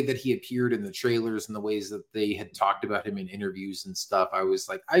the way that he appeared in the trailers and the ways that they had talked about him in interviews and stuff, I was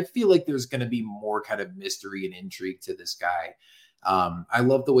like, I feel like there's going to be more kind of mystery and intrigue to this guy. I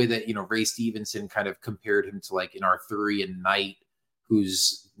love the way that, Ray Stevenson kind of compared him to like an Arthurian knight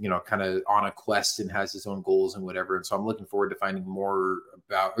who's, kind of on a quest and has his own goals and whatever. And so I'm looking forward to finding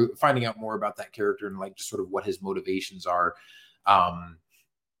out more about that character and like just sort of what his motivations are.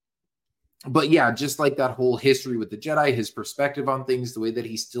 But yeah, just like that whole history with the Jedi, his perspective on things, the way that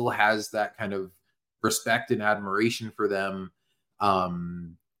he still has that kind of respect and admiration for them,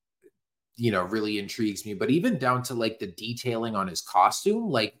 really intrigues me. But even down to like the detailing on his costume,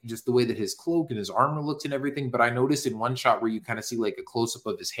 like just the way that his cloak and his armor looked and everything. But I noticed in one shot where you kind of see like a close up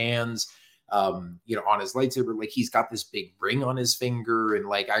of his hands, on his lightsaber, like he's got this big ring on his finger. And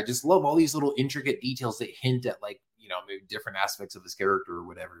like, I just love all these little intricate details that hint at like, maybe different aspects of his character or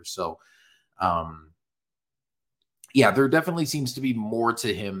whatever. So, yeah, there definitely seems to be more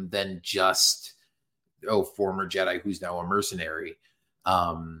to him than just, former Jedi who's now a mercenary.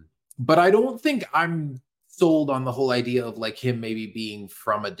 But I don't think I'm sold on the whole idea of like him maybe being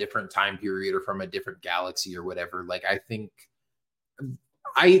from a different time period or from a different galaxy or whatever. Like, I think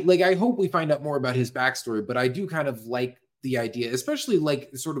I hope we find out more about his backstory, but I do kind of like the idea, especially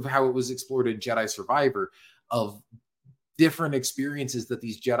like sort of how it was explored in Jedi Survivor, of different experiences that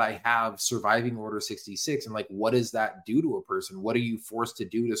these Jedi have surviving Order 66. And like, what does that do to a person? What are you forced to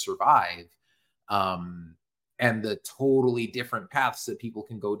do to survive? And the totally different paths that people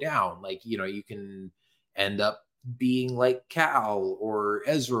can go down. Like, you can end up being like Cal or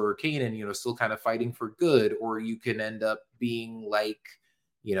Ezra or Kanan, still kind of fighting for good, or you can end up being like,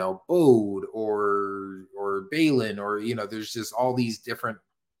 Bode or Balin, or, there's just all these different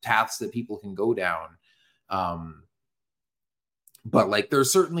paths that people can go down. But like, there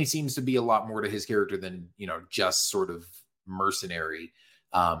certainly seems to be a lot more to his character than, just sort of mercenary.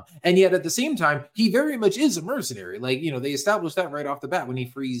 And yet at the same time, he very much is a mercenary. Like, they established that right off the bat when he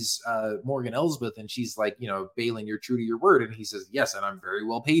frees Morgan Elsbeth, and she's like, Balin, you're true to your word. And he says, yes, and I'm very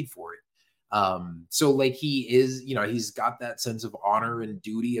well paid for it. So like, he is, he's got that sense of honor and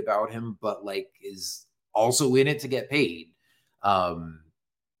duty about him, but like is also in it to get paid.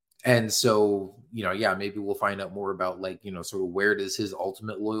 And so, yeah, maybe we'll find out more about like, sort of where does his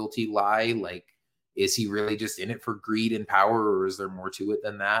ultimate loyalty lie? Like, is he really just in it for greed and power, or is there more to it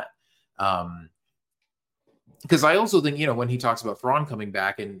than that? Because I also think, when he talks about Thrawn coming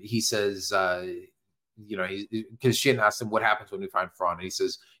back and he says, because Shin asked him what happens when we find Thrawn, and he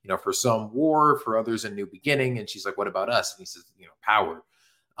says, for some war, for others a new beginning. And she's like, what about us? And he says, power.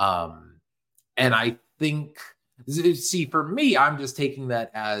 And I think, see, for me, I'm just taking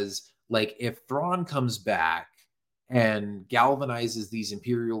that as like if Thrawn comes back and galvanizes these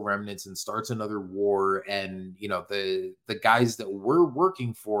Imperial remnants and starts another war, and the guys that we're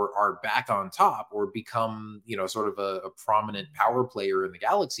working for are back on top or become sort of a prominent power player in the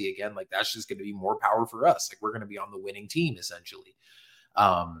galaxy again, like that's just going to be more power for us. Like we're going to be on the winning team essentially.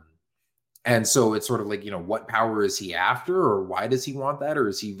 And so it's sort of like, what power is he after, or why does he want that, or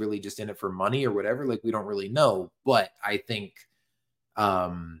is he really just in it for money or whatever? Like we don't really know. But I think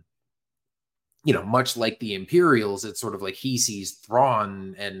much like the Imperials, it's sort of like he sees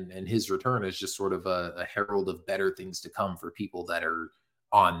Thrawn and his return as just sort of a herald of better things to come for people that are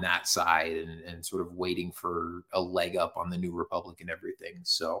on that side and sort of waiting for a leg up on the New Republic and everything.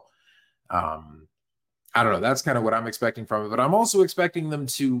 So I don't know. That's kind of what I'm expecting from it, but I'm also expecting them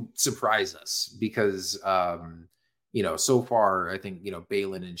to surprise us because, so far I think,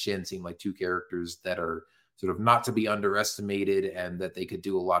 Baylan and Shin seem like two characters that are sort of not to be underestimated, and that they could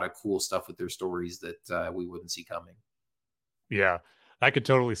do a lot of cool stuff with their stories that we wouldn't see coming. Yeah, I could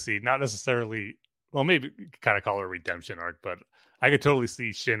totally see, not necessarily, well, maybe kind of call it a redemption arc, but I could totally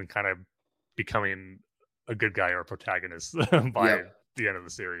see Shin kind of becoming a good guy or a protagonist by the end of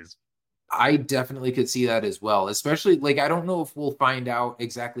the series. I definitely could see that as well, especially like I don't know if we'll find out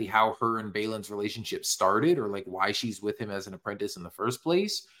exactly how her and Baylan's relationship started or like why she's with him as an apprentice in the first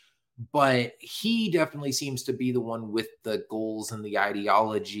place. But he definitely seems to be the one with the goals and the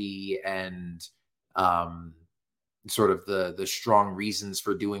ideology and sort of the strong reasons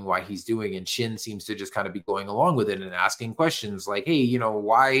for doing why he's doing. And Shin seems to just kind of be going along with it and asking questions like, hey,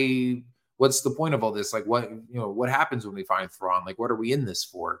 why, what's the point of all this? Like what happens when we find Thrawn? Like, what are we in this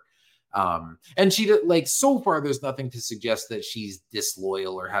for? And she like so far there's nothing to suggest that she's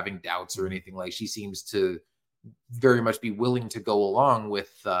disloyal or having doubts or anything. Like she seems to very much be willing to go along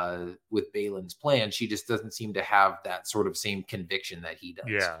with Baylan's plan. She just doesn't seem to have that sort of same conviction that he does.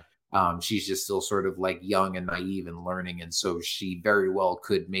 Yeah. She's just still sort of like young and naive and learning, and so she very well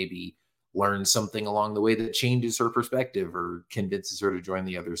could maybe learn something along the way that changes her perspective or convinces her to join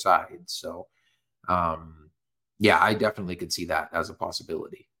the other side. So I definitely could see that as a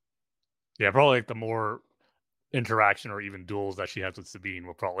possibility. Yeah, probably like the more interaction or even duels that she has with Sabine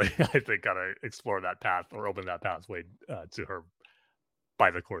will probably, I think, gotta explore that path or open that pathway to her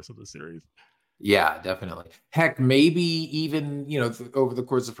by the course of the series. Yeah, definitely. Heck, maybe even, over the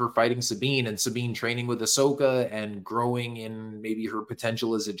course of her fighting Sabine and Sabine training with Ahsoka and growing in maybe her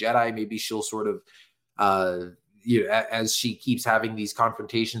potential as a Jedi, maybe she'll sort of, as she keeps having these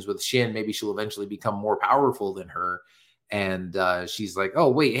confrontations with Shin, maybe she'll eventually become more powerful than her. And she's like, oh,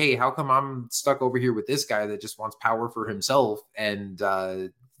 wait, hey, how come I'm stuck over here with this guy that just wants power for himself? And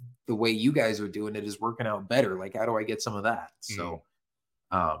the way you guys are doing it is working out better. Like, how do I get some of that? So,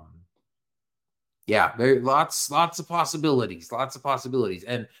 lots of possibilities,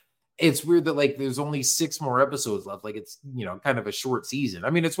 And it's weird that like there's only 6 more episodes left. Like it's, kind of a short season.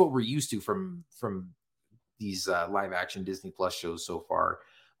 I mean, it's what we're used to from these live action Disney Plus shows so far.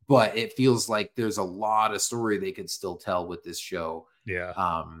 But it feels like there's a lot of story they could still tell with this show. Yeah.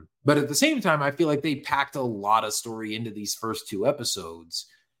 But at the same time, I feel like they packed a lot of story into these first 2 episodes.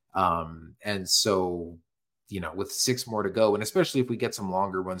 And so, with 6 more to go, and especially if we get some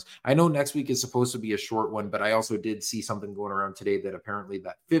longer ones, I know next week is supposed to be a short one, but I also did see something going around today that apparently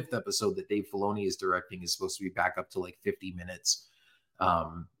that 5th episode that Dave Filoni is directing is supposed to be back up to like 50 minutes.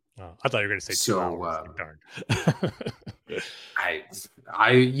 I thought you were going to say 2 hours. Darn.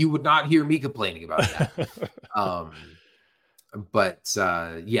 You would not hear me complaining about that. But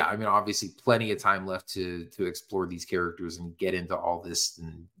I mean, obviously plenty of time left to explore these characters and get into all this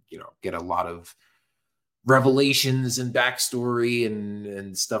and, get a lot of revelations and backstory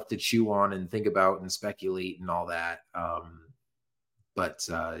and stuff to chew on and think about and speculate and all that. I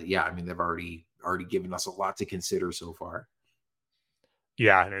mean, they've already given us a lot to consider so far.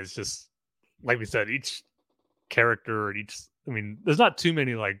 Yeah, and it's just like we said, each character and I mean, there's not too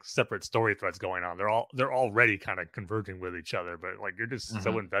many like separate story threads going on. They're already kind of converging with each other, but like you're just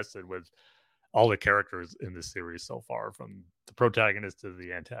so invested with all the characters in this series so far, from the protagonist to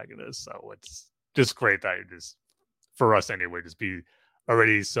the antagonist. So it's just great that you just, for us anyway, just be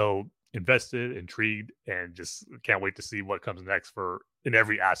already so invested, intrigued, and just can't wait to see what comes next in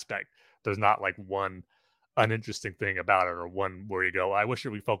every aspect. There's not like one uninteresting thing about it or one where you go, I wish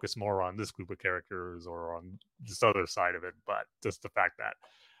we focus more on this group of characters or on this other side of it. But just the fact that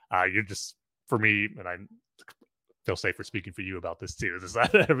you're just, for me, and I feel safe for speaking for you about this too, is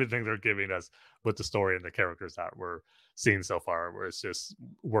that everything they're giving us with the story and the characters that we're seeing so far, where it's just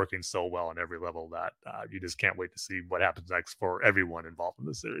working so well on every level that you just can't wait to see what happens next for everyone involved in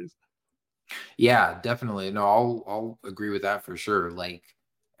the series. Yeah, definitely. No, I'll agree with that for sure. Like,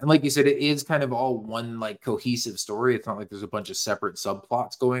 And like you said, it is kind of all one like cohesive story. It's not like there's a bunch of separate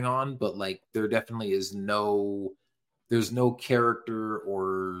subplots going on, but like there definitely is there's no character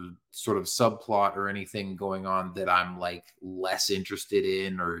or sort of subplot or anything going on that I'm like less interested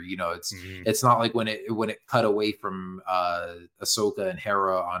in, or it's not like when it cut away from Ahsoka and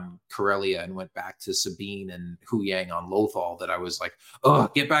Hera on Corellia and went back to Sabine and Hu Yang on Lothal that I was like, oh,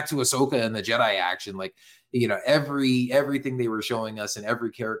 get back to Ahsoka and the Jedi action. Like, everything they were showing us and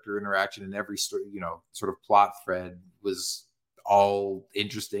every character interaction and every story, sort of plot thread was all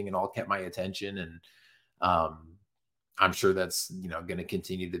interesting and all kept my attention. And I'm sure that's going to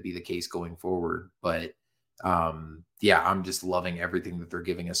continue to be the case going forward. But yeah, I'm just loving everything that they're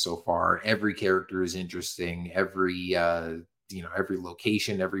giving us so far. Every character is interesting. Every every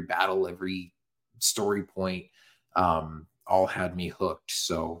location, every battle, every story point, all had me hooked.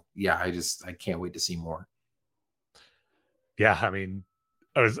 So yeah, I can't wait to see more. Yeah, I mean,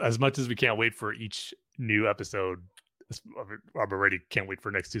 as much as we can't wait for each new episode, I already can't wait for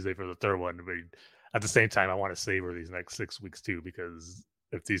next Tuesday for the third one. But at the same time, I want to savor these next 6 weeks too, because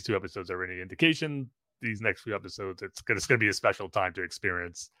if these 2 episodes are any indication, these next few episodes, it's going to be a special time to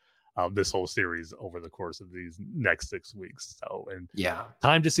experience this whole series over the course of these next 6 weeks. So, and yeah,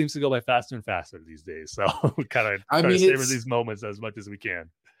 time just seems to go by faster and faster these days. So we kind of try to savor these moments as much as we can.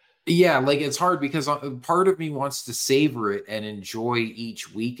 Yeah, like it's hard because part of me wants to savor it and enjoy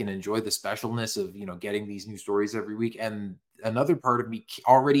each week and enjoy the specialness of, getting these new stories every week. And another part of me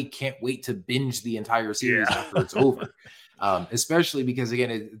already can't wait to binge the entire series after it's over. Especially because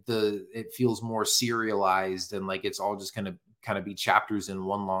again, it feels more serialized and like it's all just kind of be chapters in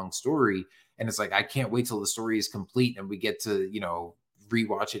one long story. And it's like, I can't wait till the story is complete and we get to,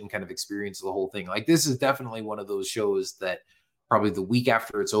 rewatch it and kind of experience the whole thing. Like this is definitely one of those shows that probably the week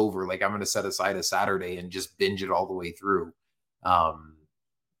after it's over, like I'm going to set aside a Saturday and just binge it all the way through,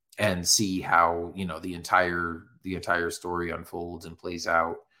 and see how the entire story unfolds and plays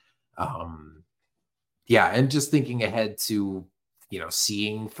out. Yeah, and just thinking ahead to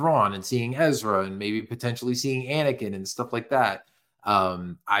seeing Thrawn and seeing Ezra and maybe potentially seeing Anakin and stuff like that.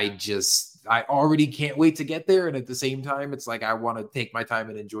 I already can't wait to get there, and at the same time, it's like I want to take my time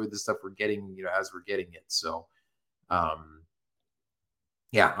and enjoy the stuff we're getting, as we're getting it. So.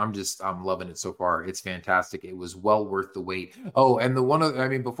 Yeah, I'm loving it so far. It's fantastic. It was well worth the wait. Oh, and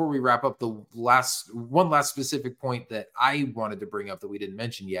before we wrap up, the one last specific point that I wanted to bring up that we didn't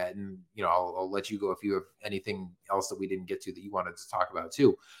mention yet, and I'll let you go if you have anything else that we didn't get to that you wanted to talk about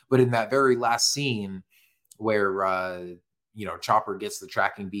too. But in that very last scene where Chopper gets the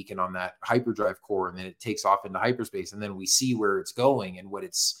tracking beacon on that hyperdrive core, and then it takes off into hyperspace, and then we see where it's going and what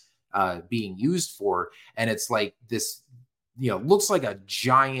it's being used for, and it's like this. Looks like a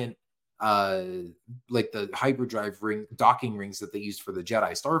giant, like the hyperdrive docking rings that they used for the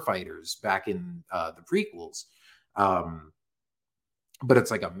Jedi starfighters back in the prequels. But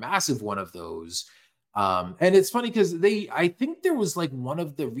it's like a massive one of those. And it's funny because I think there was like one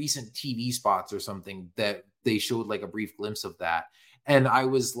of the recent TV spots or something that they showed like a brief glimpse of that. And I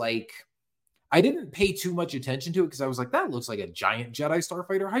was like, I didn't pay too much attention to it because I was like, that looks like a giant Jedi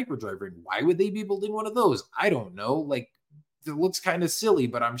starfighter hyperdrive ring. Why would they be building one of those? I don't know. Like, it looks kind of silly,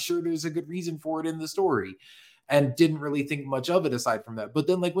 but I'm sure there's a good reason for it in the story, and didn't really think much of it aside from that. But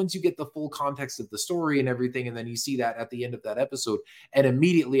then like once you get the full context of the story and everything, and then you see that at the end of that episode, and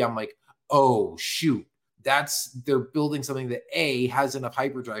immediately I'm like, oh shoot, they're building something that A, has enough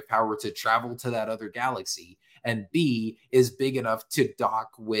hyperdrive power to travel to that other galaxy, and B, is big enough to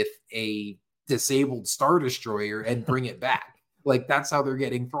dock with a disabled Star Destroyer and bring it back. Like that's how they're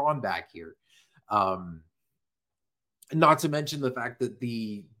getting Thrawn back here. Not to mention the fact that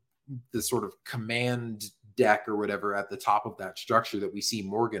the sort of command deck or whatever at the top of that structure that we see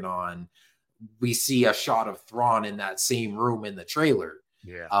Morgan on, we see a shot of Thrawn in that same room in the trailer.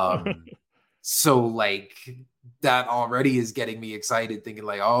 Yeah. So like that already is getting me excited, thinking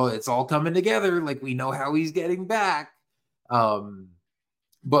like, oh, it's all coming together. Like we know how he's getting back.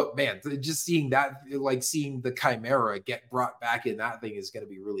 But man, just seeing that, like seeing the Chimera get brought back in that thing is going to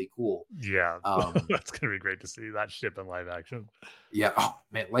be really cool. Yeah, that's going to be great to see that ship in live action. Yeah. Oh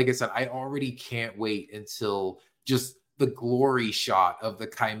man, like I said, I already can't wait until just the glory shot of the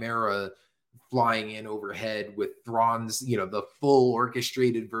Chimera flying in overhead with Thrawn's, the full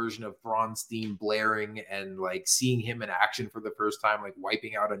orchestrated version of Thrawn's theme blaring, and like seeing him in action for the first time, like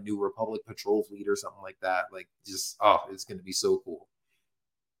wiping out a New Republic patrol fleet or something like that. Like just, it's going to be so cool.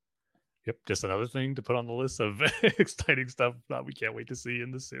 Yep, just another thing to put on the list of exciting stuff that we can't wait to see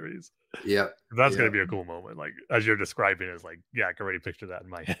in this series. Yeah, that's going to be a cool moment. Like as you're describing it, it's like, yeah, I can already picture that in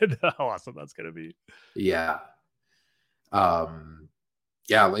my head. How awesome that's going to be. Yeah.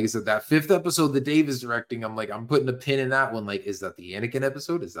 Yeah, like I said, that 5th episode that Dave is directing, I'm like, I'm putting a pin in that one. Like, is that the Anakin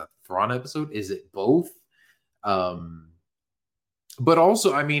episode? Is that the Thrawn episode? Is it both? Um, but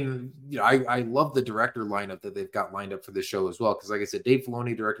also, I mean, I love the director lineup that they've got lined up for the show as well. Because, like I said, Dave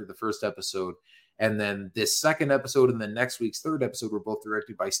Filoni directed the 1st episode, and then this 2nd episode and then next week's 3rd episode were both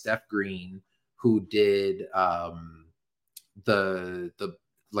directed by Steph Green, who did the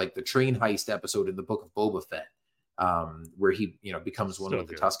train heist episode in the Book of Boba Fett, where he becomes one with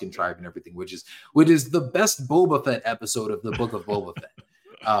the Tusken tribe and everything, which is the best Boba Fett episode of the Book of Boba Fett.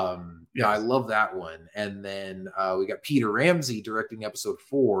 Yes. I love that one. And then we got Peter Ramsey directing episode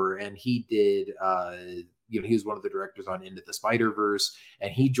 4, and he did he was one of the directors on Into the Spider-Verse,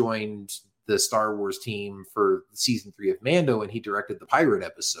 and he joined the Star Wars team for season 3 of Mando, and he directed the pirate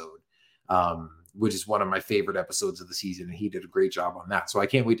episode, which is one of my favorite episodes of the season, and he did a great job on that. So I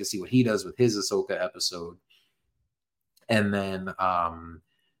can't wait to see what he does with his Ahsoka episode. And then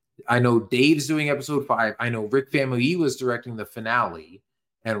I know Dave's doing episode 5. I know Rick Famuyiwa was directing the finale,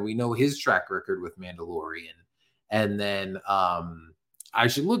 and we know his track record with Mandalorian. And then I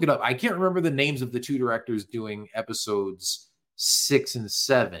should look it up. I can't remember the names of the 2 directors doing episodes 6 and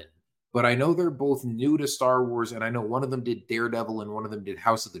 7, but I know they're both new to Star Wars, and I know one of them did Daredevil and one of them did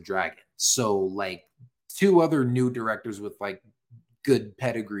House of the Dragon. So, like, 2 other new directors with, like, good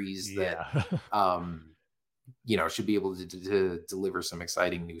pedigrees that should be able to deliver some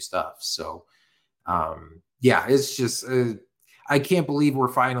exciting new stuff. So, it's just I can't believe we're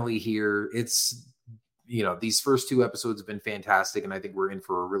finally here. It's these first 2 episodes have been fantastic, and I think we're in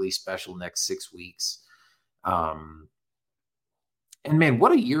for a really special next 6 weeks. And man,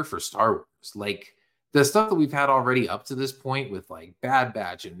 what a year for Star Wars. Like, the stuff that we've had already up to this point with like Bad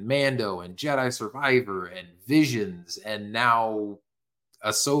Batch and Mando and Jedi Survivor and Visions, and now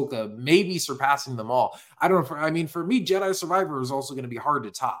Ahsoka maybe surpassing them all. I don't know. For me, Jedi Survivor is also going to be hard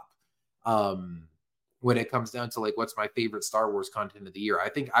to top. When it comes down to like what's my favorite Star Wars content of the year, I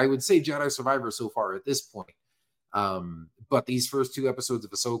think I would say Jedi Survivor so far at this point. But these first 2 episodes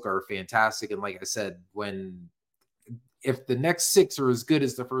of Ahsoka are fantastic, and like I said, if the next 6 are as good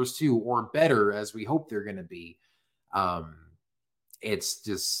as the first 2 or better as we hope they're going to be, it's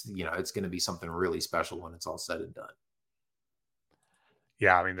just it's going to be something really special when it's all said and done.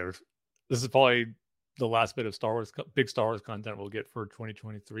 Yeah, I mean, this is probably the last bit of big Star Wars content we'll get for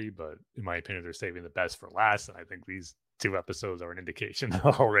 2023, but in my opinion, they're saving the best for last, and I think these 2 episodes are an indication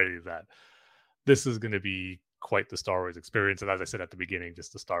already that this is going to be quite the Star Wars experience, and as I said at the beginning,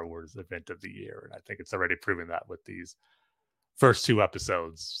 just the Star Wars event of the year, and I think it's already proven that with these first 2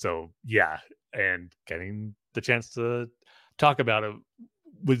 episodes. So yeah, and getting the chance to talk about it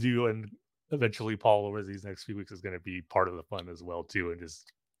with you and eventually Paul over these next few weeks is going to be part of the fun as well too, and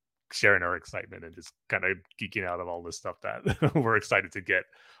just sharing our excitement and just kind of geeking out of all this stuff that we're excited to get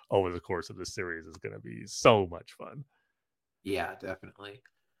over the course of this series is going to be so much fun. Yeah, definitely.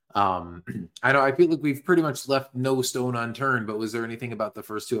 I know I feel like we've pretty much left no stone unturned, but was there anything about the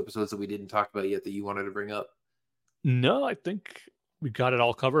first 2 episodes that we didn't talk about yet that you wanted to bring up? No, I think we got it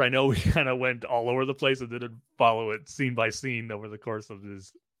all covered. I know we kind of went all over the place and didn't follow it scene by scene over the course of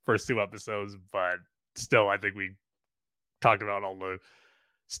these first 2 episodes, but still, I think we talked about all the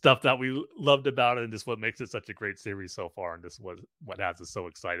stuff that we loved about it, and just what makes it such a great series so far, and just what has us so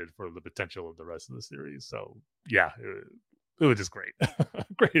excited for the potential of the rest of the series. So yeah, it was just great.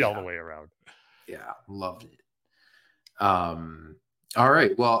 Great all the way around. Yeah, loved it. All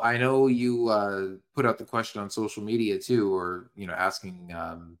right. Well, I know you put out the question on social media too, or asking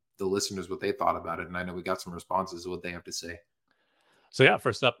the listeners what they thought about it, and I know we got some responses of what they have to say. So yeah,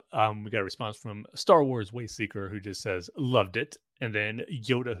 first up, we got a response from Star Wars Wayseeker, who just says, loved it. And then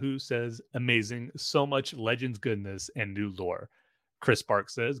Yoda Who says, amazing, so much Legends goodness and new lore. Chris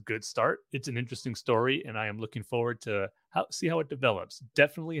Sparks says, good start. It's an interesting story, and I am looking forward to see how it develops.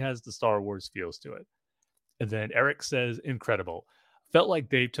 Definitely has the Star Wars feels to it. And then Eric says, incredible. Felt like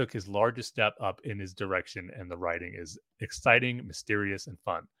Dave took his largest step up in his direction, and the writing is exciting, mysterious, and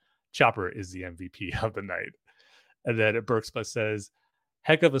fun. Chopper is the MVP of the night. And then Berkspa says,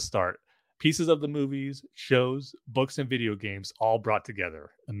 heck of a start. Pieces of the movies, shows, books, and video games all brought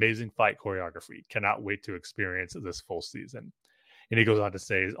together. Amazing fight choreography. Cannot wait to experience this full season. And he goes on to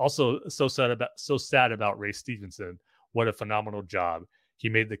say, also so sad about Ray Stevenson. What a phenomenal job. He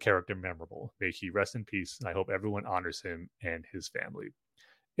made the character memorable. May he rest in peace. And I hope everyone honors him and his family.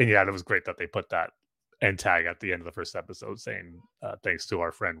 And yeah, it was great that they put that end tag at the end of the first episode saying thanks to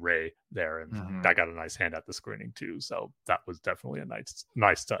our friend Ray there. And that got a nice hand at the screening too. So that was definitely a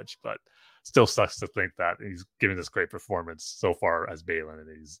nice touch, but still sucks to think that he's giving this great performance so far as Balin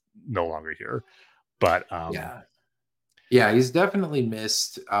and he's no longer here. But Yeah, he's definitely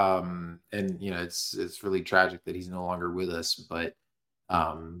missed. And it's really tragic that he's no longer with us, but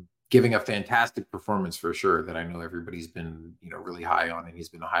giving a fantastic performance for sure that I know everybody's been, really high on, and he's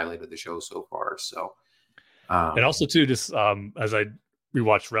been a highlight of the show so far. So And also too, just as I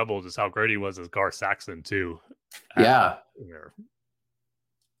rewatched Rebels, is how great he was as Gar Saxon too. Yeah. There.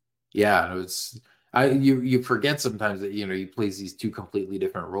 Yeah, you forget sometimes that he plays these two completely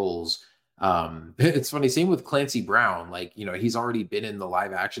different roles. It's funny, same with Clancy Brown. Like, he's already been in the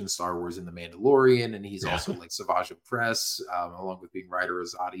live action Star Wars in The Mandalorian, and he's also like Savage Press, along with being Ryder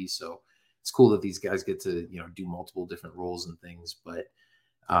Azadi. So it's cool that these guys get to do multiple different roles and things. But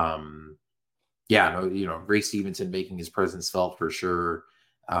yeah, no, Ray Stevenson making his presence felt for sure.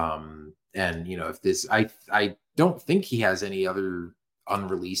 And if this, I don't think he has any other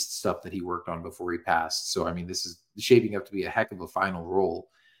unreleased stuff that he worked on before he passed. So I mean, this is shaping up to be a heck of a final role.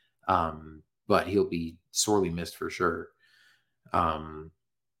 But he'll be sorely missed for sure. But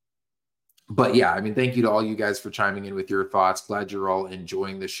yeah, I mean, thank you to all you guys for chiming in with your thoughts. Glad you're all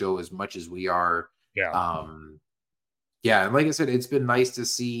enjoying the show as much as we are. Yeah. Yeah, and like I said, it's been nice to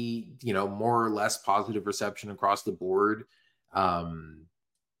see, more or less positive reception across the board. And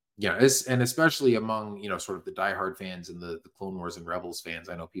especially among, sort of the diehard fans and the Clone Wars and Rebels fans.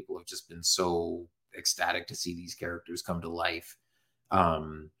 I know people have just been so ecstatic to see these characters come to life.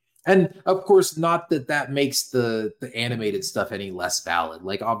 And of course, not that makes the animated stuff any less valid.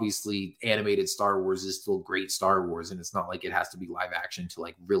 Like, obviously, animated Star Wars is still great Star Wars, and it's not like it has to be live action to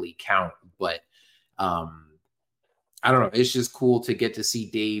like really count. But I don't know. It's just cool to get to see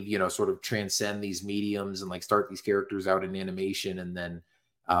Dave, sort of transcend these mediums and like start these characters out in animation, and then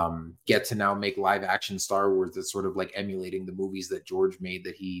get to now make live action Star Wars that's sort of like emulating the movies that George made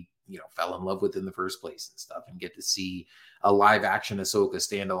that he, fell in love with in the first place and stuff, and get to see a live action Ahsoka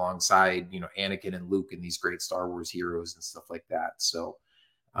stand alongside, Anakin and Luke and these great Star Wars heroes and stuff like that. So,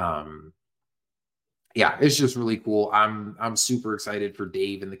 yeah, it's just really cool. I'm super excited for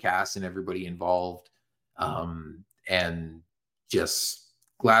Dave and the cast and everybody involved. And just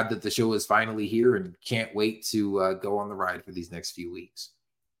glad that the show is finally here, and can't wait to go on the ride for these next few weeks.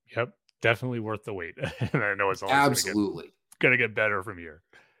 Yep, definitely worth the wait. And I know it's always Absolutely gonna get better from here.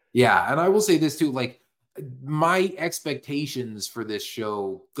 Yeah, and I will say this too, like, my expectations for this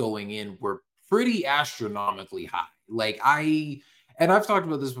show going in were pretty astronomically high. Like, and I've talked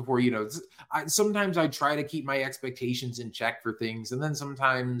about this before, sometimes I try to keep my expectations in check for things, and then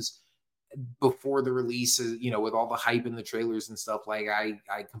sometimes before the releases, with all the hype in the trailers and stuff, like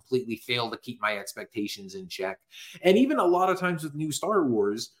I completely fail to keep my expectations in check. And even a lot of times with new Star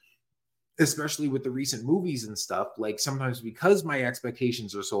Wars, especially with the recent movies and stuff, like sometimes because my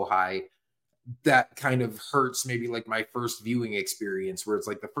expectations are so high, that kind of hurts maybe like my first viewing experience, where it's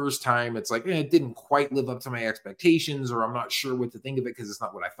like the first time it's like, it didn't quite live up to my expectations, or I'm not sure what to think of it because it's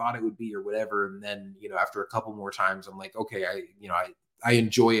not what I thought it would be or whatever. And then, after a couple more times, I'm like, okay, I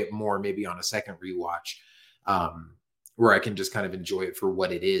enjoy it more maybe on a second rewatch, where I can just kind of enjoy it for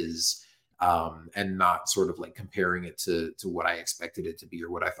what it is, and not sort of like comparing it to what I expected it to be or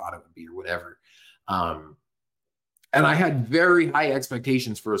what I thought it would be or whatever. And I had very high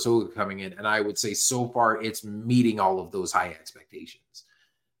expectations for Ahsoka coming in, and I would say so far it's meeting all of those high expectations.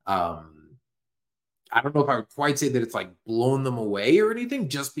 I don't know if I would quite say that it's like blown them away or anything,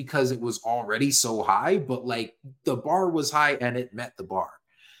 just because it was already so high, but like the bar was high and it met the bar.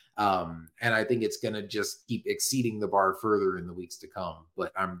 And I think it's going to just keep exceeding the bar further in the weeks to come.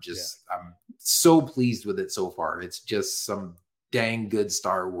 But I'm so pleased with it so far. It's just some dang good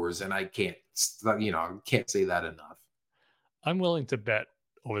Star Wars, and I can't say that enough. I'm willing to bet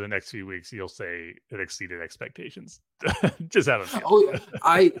over the next few weeks you'll say it exceeded expectations. Just have a feeling. Oh,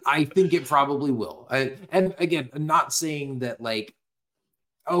 I think it probably will. And again, I'm not saying that like,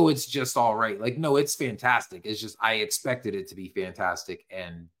 oh, it's just all right. Like, no, it's fantastic. It's just I expected it to be fantastic,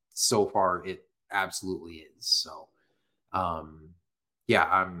 and so far it absolutely is. So, yeah,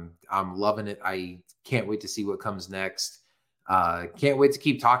 I'm loving it. I can't wait to see what comes next. Can't wait to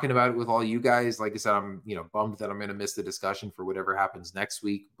keep talking about it with all you guys. Like I said, I'm bummed that I'm going to miss the discussion for whatever happens next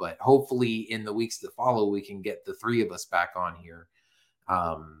week, but hopefully in the weeks that follow we can get the three of us back on here.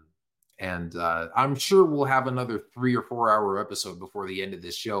 And I'm sure we'll have another 3 or 4 hour episode before the end of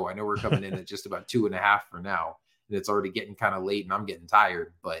this show. I know we're coming in at just about 2.5 for now, and it's already getting kind of late and I'm getting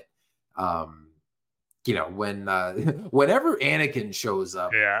tired, but whenever Anakin shows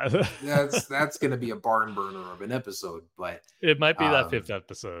up, yeah, that's going to be a barn burner of an episode, but it might be that 5th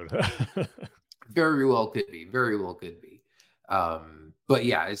episode. Very well could be. But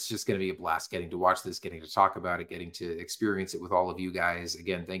yeah, it's just going to be a blast getting to watch this, getting to talk about it, getting to experience it with all of you guys.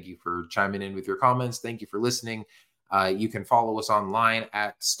 Again, thank you for chiming in with your comments. Thank you for listening. You can follow us online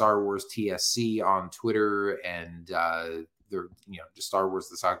at Star Wars TSC on Twitter, and just Star Wars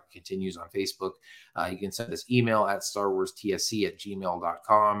The Saga Continues on Facebook. You can send us email at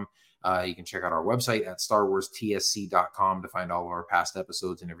starwarstsc@gmail.com. You can check out our website at starwarstsc.com to find all of our past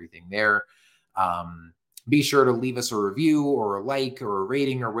episodes and everything there. Be sure to leave us a review or a like or a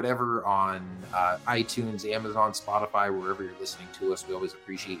rating or whatever on iTunes, Amazon, Spotify, wherever you're listening to us. We always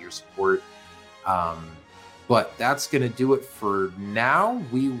appreciate your support. But that's going to do it for now.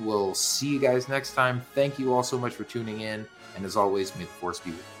 We will see you guys next time. Thank you all so much for tuning in. And as always, may the Force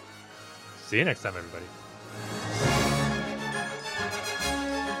be with you. See you next time, everybody.